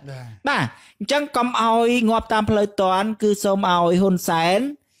វហើយបាទអញ្ចឹងកុំឲ្យងាប់តាមផ្លូវតាន់គឺសូមឲ្យហ៊ុនសែន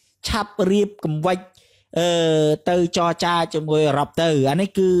ឆាប់រៀបកំវិចទៅចរចាជាមួយអឺរ៉ុបទៅអានេះ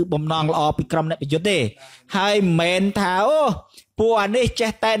គឺបំណងល្អពីក្រុមអ្នកប្រយុទ្ធទេហើយមិនមែនថាអូពួកអានេះចេះ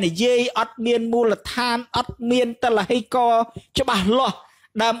តែនិយាយអត់មានមូលដ្ឋានអត់មានតលហេកច្បាស់លាស់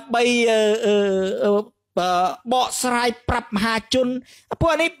ដើម្បីបកស្រាយប្រាប់មហាជនពួក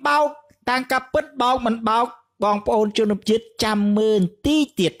អានេះបោកតាំងកាពិតបោកមិនបោកបងប្អូនជនជាតិចាំមើលទី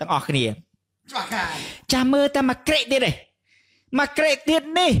ទៀតទាំងអស់គ្នាចាំមើលតែមួយក្រេកទៀតទេមួយក្រេកទៀត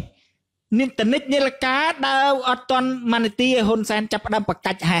នេះនិតនិចនិលកាដើរអត់តន់ម៉ានីទីហ៊ុនសែនចាប់ផ្ដើមប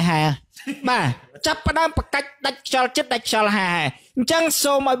កាច់ហែបាទចាប់ផ្ដើមបកាច់ដាច់ខ្យល់ចិត្តដាច់ខ្យល់ហែអញ្ចឹង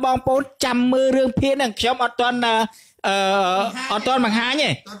សូមឲ្យបងប្អូនចាំមើលរឿងភាគហ្នឹងខ្ញុំអត់តន់បង្ហាញទេ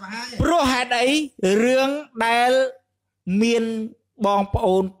ព្រោះហេតុអីរឿងដែលមានបងប្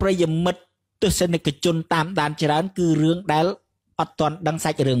អូនប្រិយមិត្តទស្សនិកជនតាមដានច្រើនគឺរឿងដែលអត់តន់ដឹង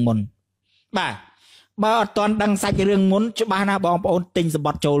សាច់រឿងមុនបាទបើអត់តន់ដឹងសាច់រឿងមុនច្បាស់ណាស់បងប្អូនទិញសម្ប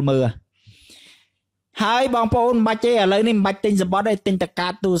ត្តិចូលមើលហើយបងប្អូនមិនបាច់ទេឥឡូវនេះមិនបាច់ទិញសម្បត្តិទេទិញតកា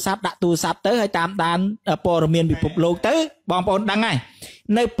តទូរស័ព្ទដាក់ទូរស័ព្ទទៅហើយតាមដានព័ត៌មានពិភពលោកទៅបងប្អូនដឹងហើយ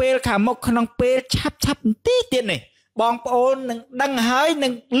នៅពេលខាងមុខក្នុងពេលឆាប់បន្តិចទៀតនេះបងប្អូននឹងដឹងហើយនឹ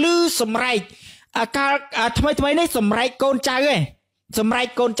ងឮសម្រែកកាលថ្មីនេះសម្រែកកូនចៅឯងសម្រែក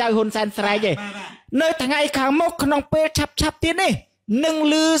កូនចៅហ៊ុនសែនស្រែកឯងនៅថ្ងៃខាងមុខក្នុងពេលឆាប់ទៀតនេះ នឹង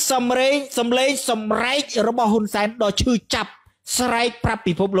លឺសំឡេងសម្រែករបស់ហ៊ុនសែនដ៏ឈឺចាប់ស្រែកប្រាប់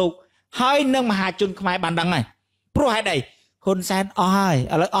ពិភពលោកហើយនឹងមហាជនខ្មែរបានដឹងហើយព្រោះហេតុអីហ៊ុនសែនអស់ហើយ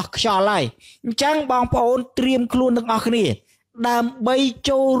ឥឡូវអស់ខ្យល់ហើយអញ្ចឹងបងប្អូនត្រៀមខ្លួនទាំងអស់គ្នាដើម្បី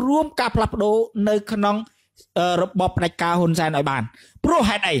ចូលរួមការផ្លាស់ប្ដូរនៅក្នុងរបបផ្ដាច់ការហ៊ុនសែនឲ្យបានព្រោះ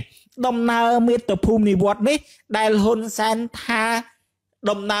ហេតុអីដំណើរមាតុភូមិនិវត្តនេះដែលហ៊ុនសែនថា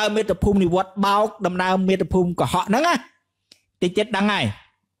ដំណើរមាតុភូមិនិវត្តបោកដំណើរមាតុភូមិកុហកហ្នឹងណាតិចទៀតដឹងហើយ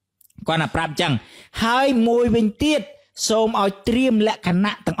គាត់ណាប្រាប់អញ្ចឹងហើយមួយវិញទៀតសូមឲ្យត្រៀមលក្ខ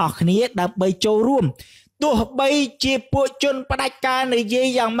ណៈទាំងអស់គ្នាដើម្បីចូលរួមទោះបីជាពួកជនផ្ដាច់ការនិយាយ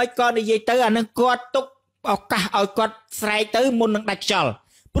យ៉ាងម៉េចក៏និយាយទៅអានឹងគាត់ទុកឱកាសឲ្យគាត់ស្រែកទៅមុននឹងដាច់ខ្យល់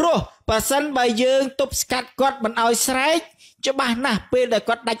ព្រោះបើសិនបើយើងទប់ស្កាត់គាត់មិនឲ្យស្រែកច្បាស់ណាស់ពេលដែល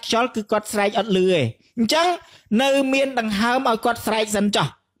គាត់ដាច់ខ្យល់គឺគាត់ស្រែកអត់លឺទេអញ្ចឹងនៅមានដង្ហើមឲ្យគាត់ស្រែកសិនចុះ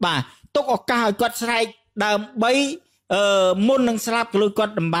បាទទុកឱកាសឲ្យគាត់ស្រែកដើម្បីមុននឹងស្លាប់ក៏លុយគា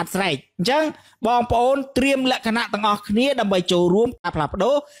ត់ដំបាត់ស្រែកអញ្ចឹងបងប្អូនត្រៀមលក្ខណៈទាំងអស់គ្នាដើម្បីចូលរួមការផ្លាស់ប្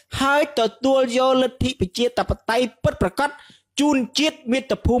ដូរហើយទទួលយកលទ្ធិប្រជាធិបតេយ្យពិតប្រាកដជូនជាតិមា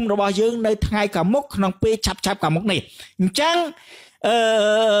តុភូមិរបស់យើងនៅថ្ងៃខាងមុខក្នុងពេលឆាប់ខាងមុខនេះអញ្ចឹង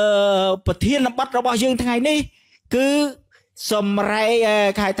ប្រធានបទរបស់យើងថ្ងៃនេះគឺសម្រែក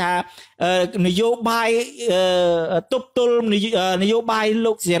គេថានយោបាយទប់ទល់នយោបាយ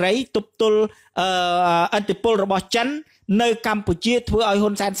លោកសេរីទប់ទល់អធិបុលរបស់ចិននៅកម្ពុជាធ្វើឲ្យហ៊ុ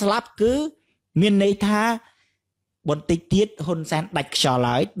នសែនស្លាប់គឺមានន័យថាបន្តិចទៀតហ៊ុនសែនដាច់ខ្យល់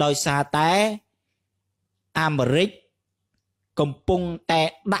ហើយដោយសារតែអាមេរិកកំពុងតែ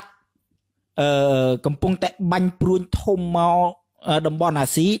ដាក់កំពុងតែបាញ់ព្រួញធំមកតំបន់អា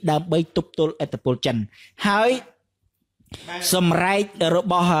ស៊ីដើម្បីទប់ទល់អធិបុលចិនហើយសម្រែករ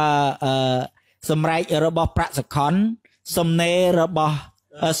បស់ប្រាក់សខុនសំណេររបស់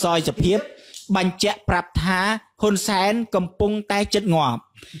សយសុភាពបញ្ជាក់ប្រាប់ថាហ៊ុនសែនកំពុងតែចិត្តងាប់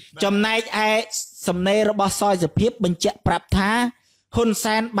ចំណែកឯសំណេររបស់សយសុភាពបញ្ជាក់ប្រាប់ថាហ៊ុន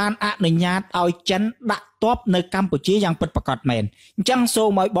សែនបានអនុញ្ញាតឲ្យចិនដាក់ទ័ពនៅកម្ពុជាយ៉ាងពិតប្រាកដមែនអញ្ចឹងសូ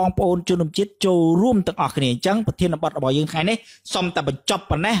មឲ្យបងប្អូនជនជាតិចូលរួមទាំងអស់គ្នាអញ្ចឹងប្រធានបទរបស់យើងថ្ងៃនេះសូមតែបញ្ចប់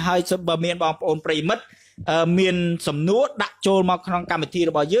ប៉ុណ្ណេះហើយបើមានបងប្អូនប្រិមិត្តមានសំណួរដាក់ចូលមកក្នុងកម្មវិធី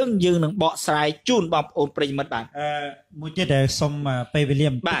របស់យើងនឹងបកស្រាយជូនបងប្អូនប្រិមិត្តបានមួយទៀតដែលសូមពេលវេលា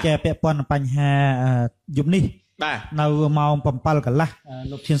ជាពាក់ព័ន្ធនឹងបញ្ហាយប់នេះបាទនៅម៉ោង7កន្លះ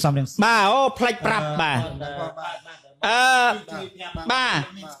លោកធានសំរៀងបាទអូផ្លេចប្រាប់បាទបាទ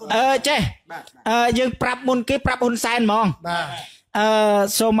ចេះយើងប្រាប់មុនគេប្រាប់ហ៊ុនសែនហ្មងបាទ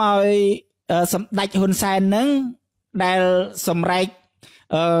សូមឲ្យសម្ដេចហ៊ុនសែននឹងដែលសម្រែក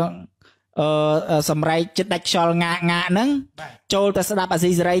សម្រែកចិត្តដាច់ខ្យល់ងាកហ្នឹងចូលទៅស្ដាប់អា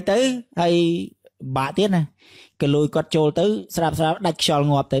ស៊ីសេរីទៅហើយបាក់ទៀតណាក៏លួយគាត់ចូលទៅស្ដាប់ដាច់ខ្យល់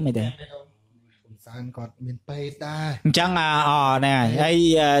ងាប់ទៅមិនទេហ៊ុនសែនគាត់មានពេទ្យដែរអញ្ចឹងហ្នឹងហើយ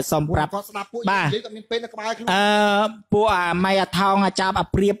សូមប្រាប់គាត់ស្ដាប់ពួកយើងគាត់មានពេទ្យនៅក្បែរខ្លួនពួកអាម៉ៃអាថោងអាចាប់អា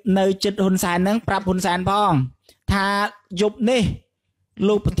ព្រៀបនៅចិត្តហ៊ុនសែនហ្នឹងប្រាប់ហ៊ុនសែនផងថាយប់នេះ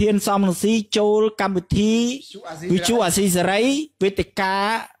លោកប្រធានសំរងស៊ីចូលកម្មវិធីវិទ្យុអាស៊ីសេរីវេទិកា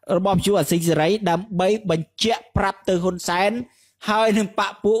របស់វិទ្យុអាស៊ីសេរីដើម្បីបញ្ជាក់ប្រាប់ទៅហ៊ុនសែនហើយនឹងប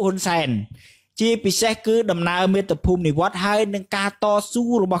កពួកហ៊ុនសែនជាពិសេសគឺដំណើរមាតុភូមិនិវត្តហើយនឹងការតស៊ូ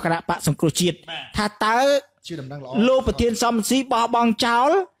របស់គណៈបកសង្គ្រោះជាតិថាតើជាដំណឹងល្អលោកប្រធានសំរងស៊ីបោះបង់ចោល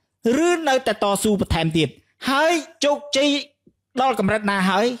ឬនៅតែតស៊ូបន្ថែមទៀតហើយជោគជ័យដល់កម្រិតណា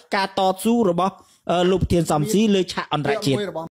ហើយការតស៊ូរបស់លោកប្រធានសំរងស៊ីលើឆាកអន្តរជាតិ